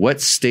 Roost, what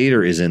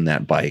stator is in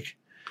that bike?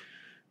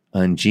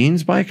 On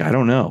Gene's bike, I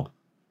don't know.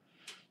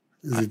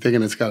 Is he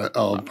thinking it's got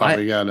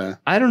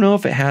I don't know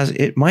if it has.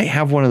 It might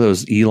have one of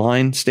those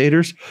E-line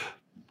stators.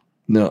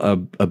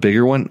 No, a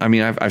bigger one. I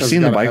mean, I've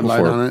seen the bike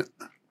before. On it?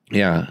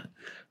 Yeah,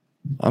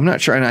 I'm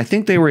not sure, and I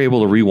think they were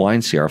able to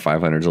rewind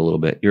CR500s a little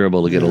bit. You're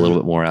able to get a little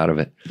bit more out of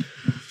it.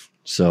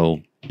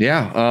 So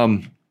yeah.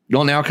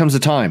 Well, now comes the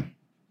time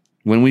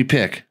when we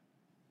pick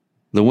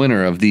the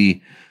winner of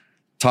the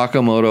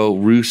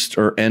Takamoto Roost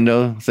or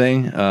Endo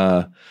thing.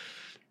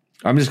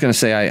 I'm just going to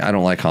say I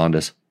don't like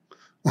Hondas.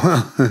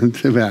 Well,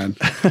 too bad.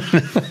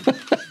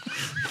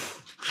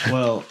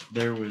 Well,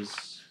 there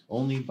was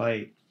only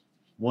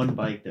one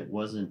bike that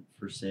wasn't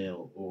for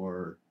sale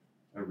or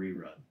a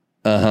rerun.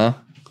 Uh-huh.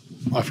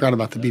 I forgot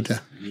about the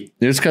Beta.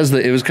 It was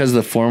because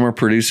the former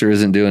producer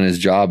isn't doing his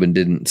job and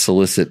didn't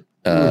solicit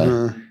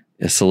things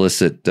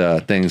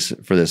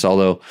for this.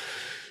 Although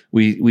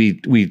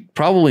we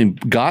probably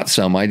got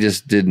some, I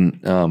just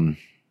didn't.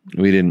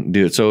 We didn't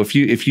do it. So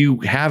if you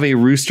have a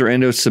Rooster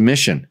Endo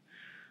submission,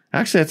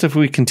 actually, that's if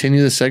we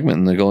continue the segment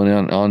and then going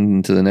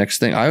on to the next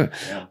thing.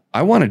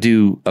 I want to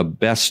do a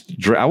best.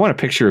 I want a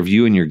picture of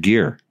you and your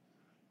gear.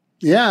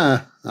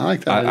 Yeah, I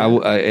like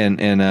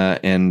that.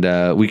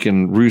 And we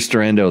can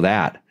Rooster Endo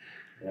that.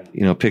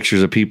 Yeah.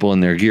 Pictures of people in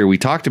their gear. We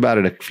talked about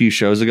it a few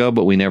shows ago,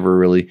 but we never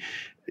really.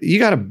 You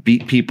got to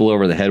beat people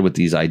over the head with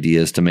these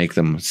ideas to make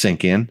them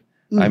sink in.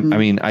 Mm-hmm. I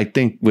mean, I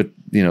think with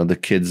the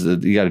kids,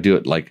 you got to do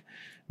it like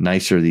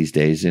nicer these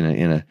days in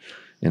a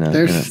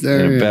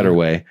better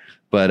way.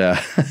 But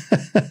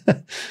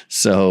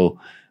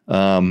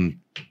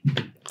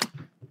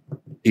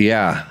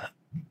yeah.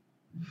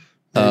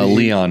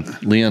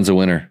 Leon's a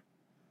winner.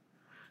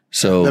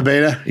 So the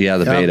Beta? Yeah,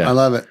 the Beta. I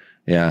love it.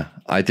 Yeah.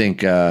 I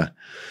think so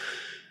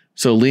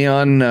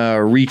Leon,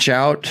 reach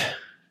out,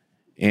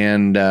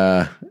 and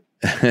Asher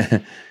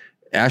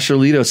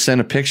Lito sent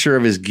a picture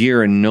of his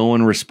gear and no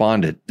one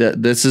responded.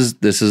 This is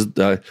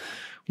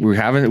we're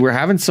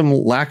having some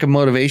lack of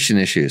motivation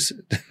issues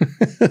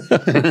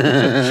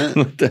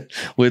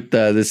with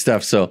this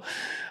stuff. So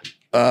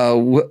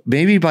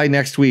maybe by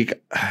next week,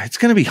 it's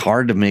going to be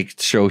hard to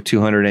make show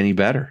 200 any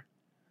better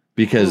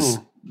because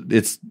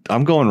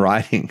I'm going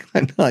riding.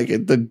 Like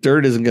the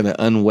dirt isn't going to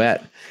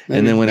unwet.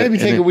 And then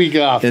take a week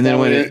off, and then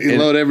when you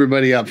load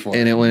everybody up for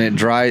it, and when it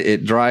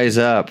dries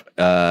up,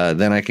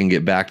 then I can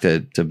get back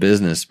to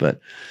business. But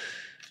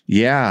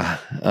yeah,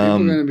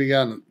 going to be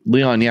gotten.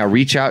 Leon, yeah,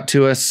 reach out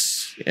to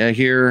us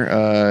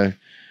here.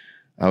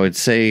 I would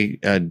say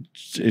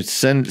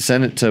send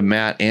it to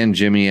Matt and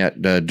Jimmy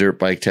at Dirt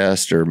Bike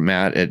Test, or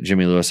Matt at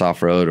Jimmy Lewis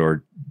Off Road,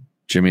 or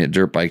Jimmy at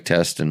Dirt Bike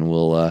Test, and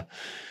we'll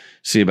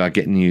see about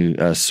getting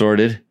you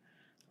sorted.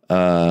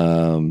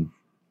 A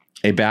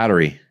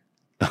battery.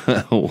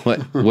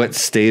 What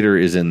stator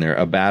is in there?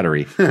 A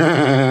battery.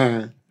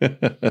 Okay.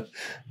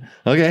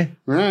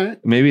 All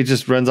right. Maybe it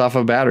just runs off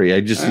a battery.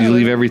 You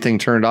leave everything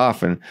turned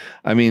off, and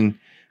I mean,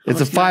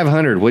 it's a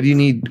 500. What do you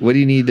need? What do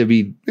you need to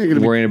be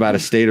worrying about a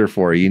stator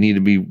for? You need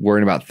to be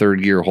worrying about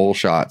third gear hole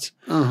shots.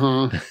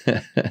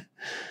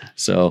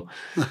 So,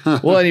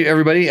 well,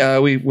 everybody,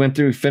 we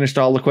finished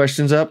all the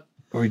questions up.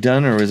 Are we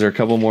done, or is there a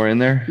couple more in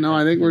there? No,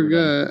 I think we're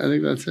good. I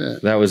think that's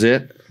it. That was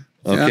it.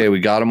 Okay, we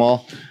got them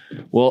all.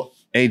 Well,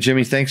 hey,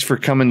 Jimmy, thanks for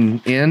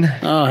coming in.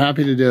 Oh,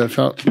 happy to do it.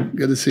 Felt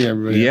good to see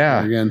everybody.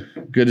 Yeah, again.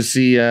 Good to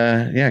see.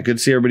 Good to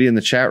see everybody in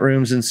the chat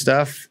rooms and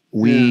stuff.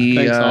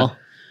 Thanks all.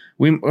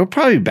 We'll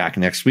probably be back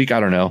next week.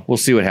 I don't know. We'll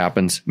see what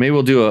happens. Maybe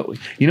we'll do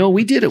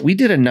we did a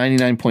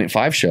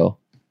 99.5 show.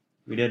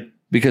 We did.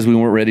 Because we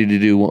weren't ready to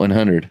do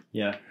 100.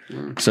 Yeah.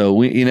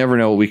 So you never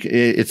know.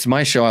 It's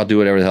my show. I'll do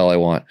whatever the hell I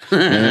want.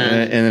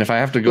 and then if I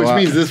have to go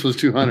Which means this was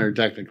 200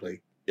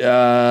 technically.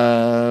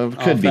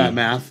 Could be that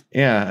math.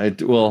 Yeah.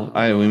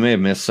 We may have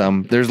missed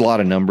some. There's a lot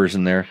of numbers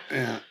in there.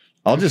 Yeah.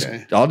 I'll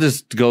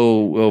just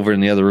go over in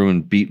the other room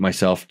and beat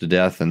myself to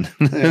death, and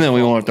then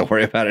we won't have to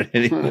worry about it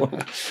anymore.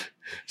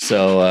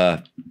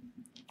 So,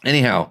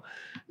 anyhow,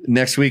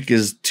 next week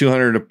is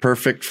 200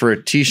 perfect for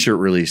a t-shirt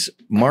release.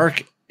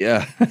 Mark,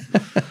 yeah,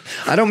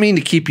 I don't mean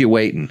to keep you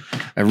waiting.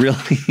 I really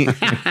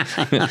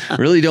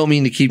don't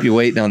mean to keep you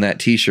waiting on that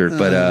t-shirt,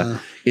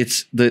 but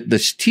it's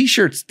the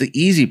t-shirt's the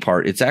easy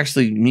part. It's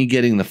actually me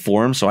getting the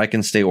form so I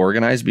can stay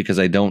organized, because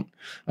I don't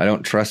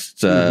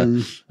trust I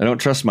don't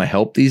trust my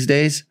help these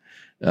days.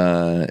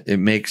 It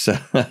makes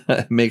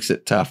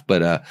it tough,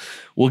 but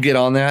we'll get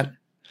on that.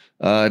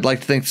 I'd like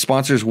to thank the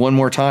sponsors one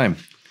more time.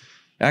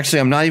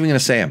 Actually, I'm not even going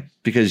to say them,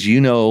 because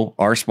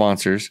our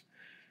sponsors,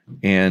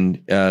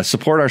 and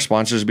support our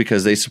sponsors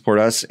because they support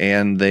us,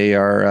 and they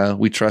are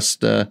we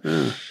trust.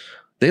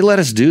 They let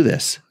us do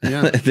this.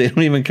 Yeah. They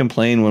don't even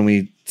complain when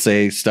we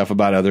say stuff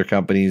about other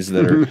companies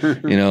that are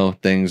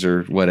things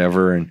or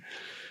whatever. And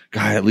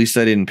God, at least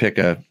I didn't pick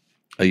a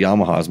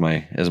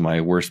Yamaha as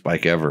my worst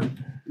bike ever.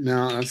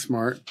 No, that's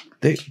smart.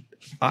 That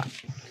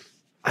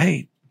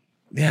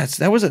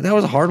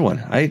was a hard one.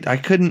 I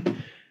couldn't.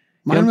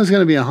 Mine was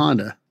going to be a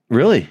Honda.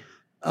 Really?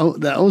 Oh,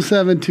 the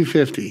 07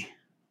 250.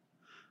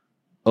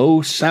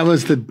 Oh, that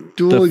was the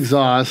dual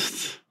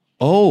exhaust.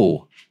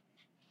 Oh,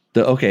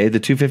 the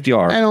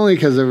 250R. And only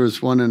because there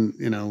was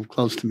one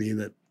close to me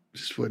that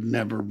just would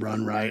never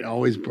run right,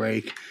 always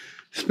break.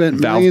 Spent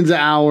millions of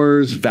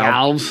hours,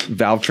 valve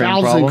train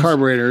problems, and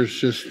carburetors,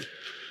 just,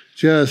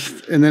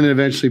 and then it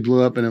eventually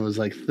blew up, and it was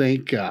like,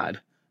 thank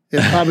God.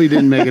 It probably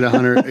didn't make it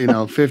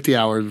 100, 50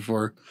 hours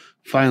before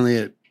finally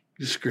it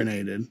just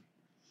grenaded.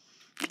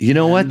 You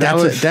know what?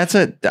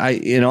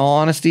 In all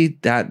honesty,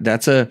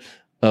 that's a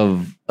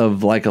of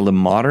like the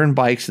modern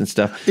bikes and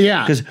stuff.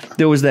 Yeah. Because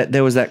there was that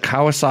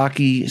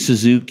Kawasaki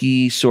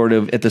Suzuki sort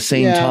of at the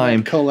same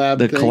time the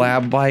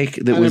collab bike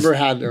that I was never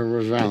had or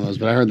was around those,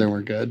 but I heard they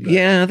weren't good. But.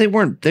 Yeah, they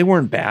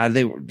weren't bad.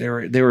 They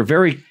were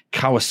very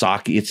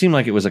Kawasaki. It seemed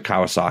like it was a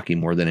Kawasaki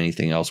more than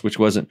anything else, which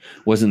wasn't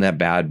that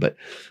bad, but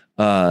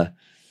so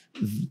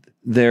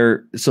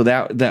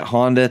that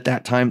Honda at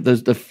that time,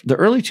 the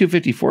early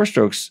 254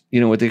 strokes,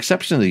 with the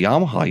exception of the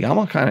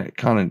Yamaha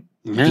kind of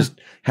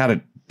just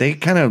had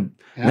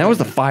and that was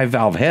the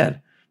 5-valve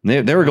head.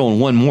 They were going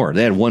one more.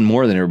 They had one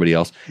more than everybody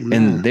else,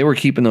 and they were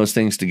keeping those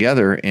things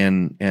together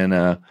and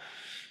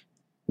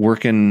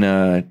working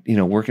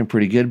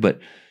pretty good. But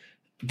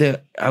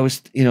I was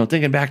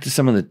thinking back to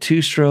some of the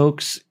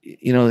 2-strokes,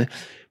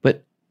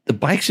 but the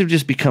bikes have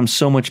just become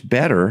so much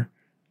better,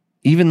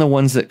 even the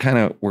ones that kind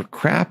of were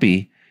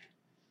crappy.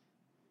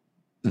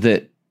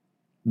 That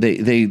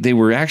they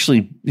were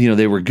actually,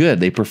 they were good.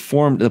 They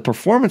performed. The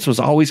performance was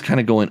always kind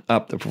of going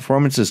up. The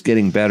performance is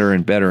getting better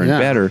and better and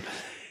better.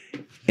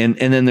 And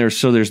then there's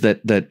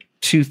that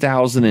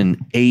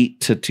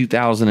 2008 to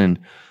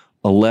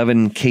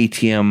 2011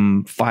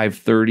 KTM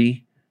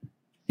 530.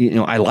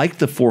 I liked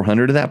the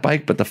 400 of that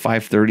bike, but the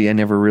 530 I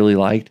never really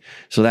liked.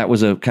 So that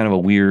was a kind of a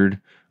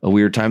weird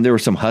time. There were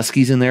some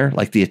Huskies in there,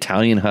 like the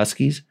Italian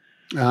Huskies.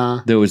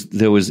 There was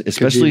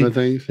especially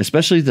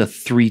the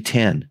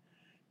 310.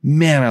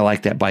 Man, I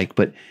like that bike.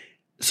 But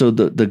so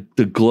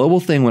the global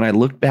thing, when I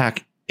look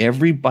back,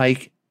 every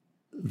bike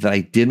that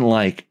I didn't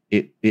like,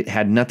 it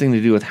had nothing to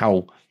do with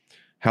how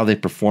they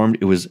performed.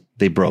 It was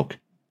they broke.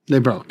 They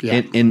broke,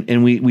 yeah.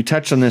 And we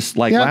touched on this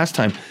last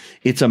time.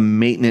 It's a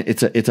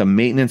maintenance. It's a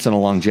maintenance and a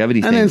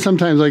longevity thing. And then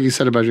sometimes, like you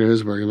said about your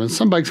Husqvarna,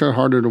 some bikes are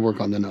harder to work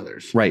on than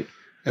others. Right.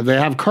 If they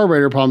have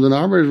carburetor problems, then the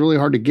carburetor is really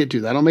hard to get to.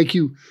 That'll make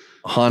you.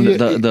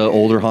 Honda, the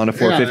older Honda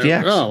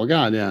 450X. Oh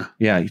God, yeah.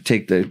 Yeah, you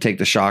take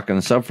the shock and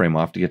the subframe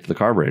off to get to the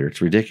carburetor.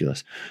 It's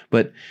ridiculous.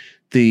 But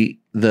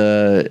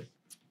so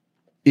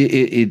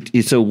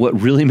what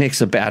really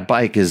makes a bad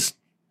bike is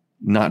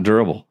not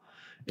durable.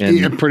 And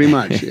yeah, pretty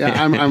much.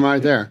 Yeah, I'm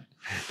right there.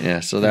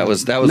 Yeah, so that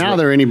was now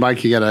there any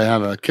bike you got to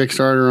have a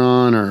Kickstarter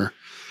on or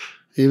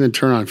even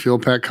turn on fuel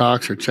pack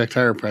cocks or check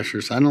tire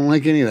pressures. I don't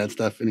like any of that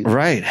stuff anymore.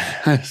 Right.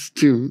 It's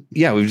too.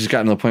 Yeah, we've just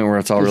gotten to the point where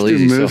it's all really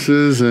easy.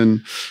 Mooses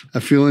and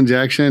a fuel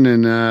injection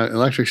and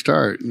electric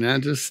start. And that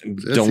just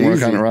don't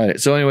work on it right.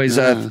 So, anyways,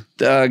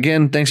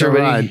 again, thanks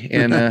everybody,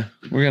 and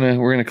we're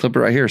gonna clip it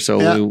right here.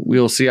 So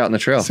we'll see you out in the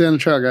trail. See you on the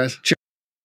trail, guys. Cheers.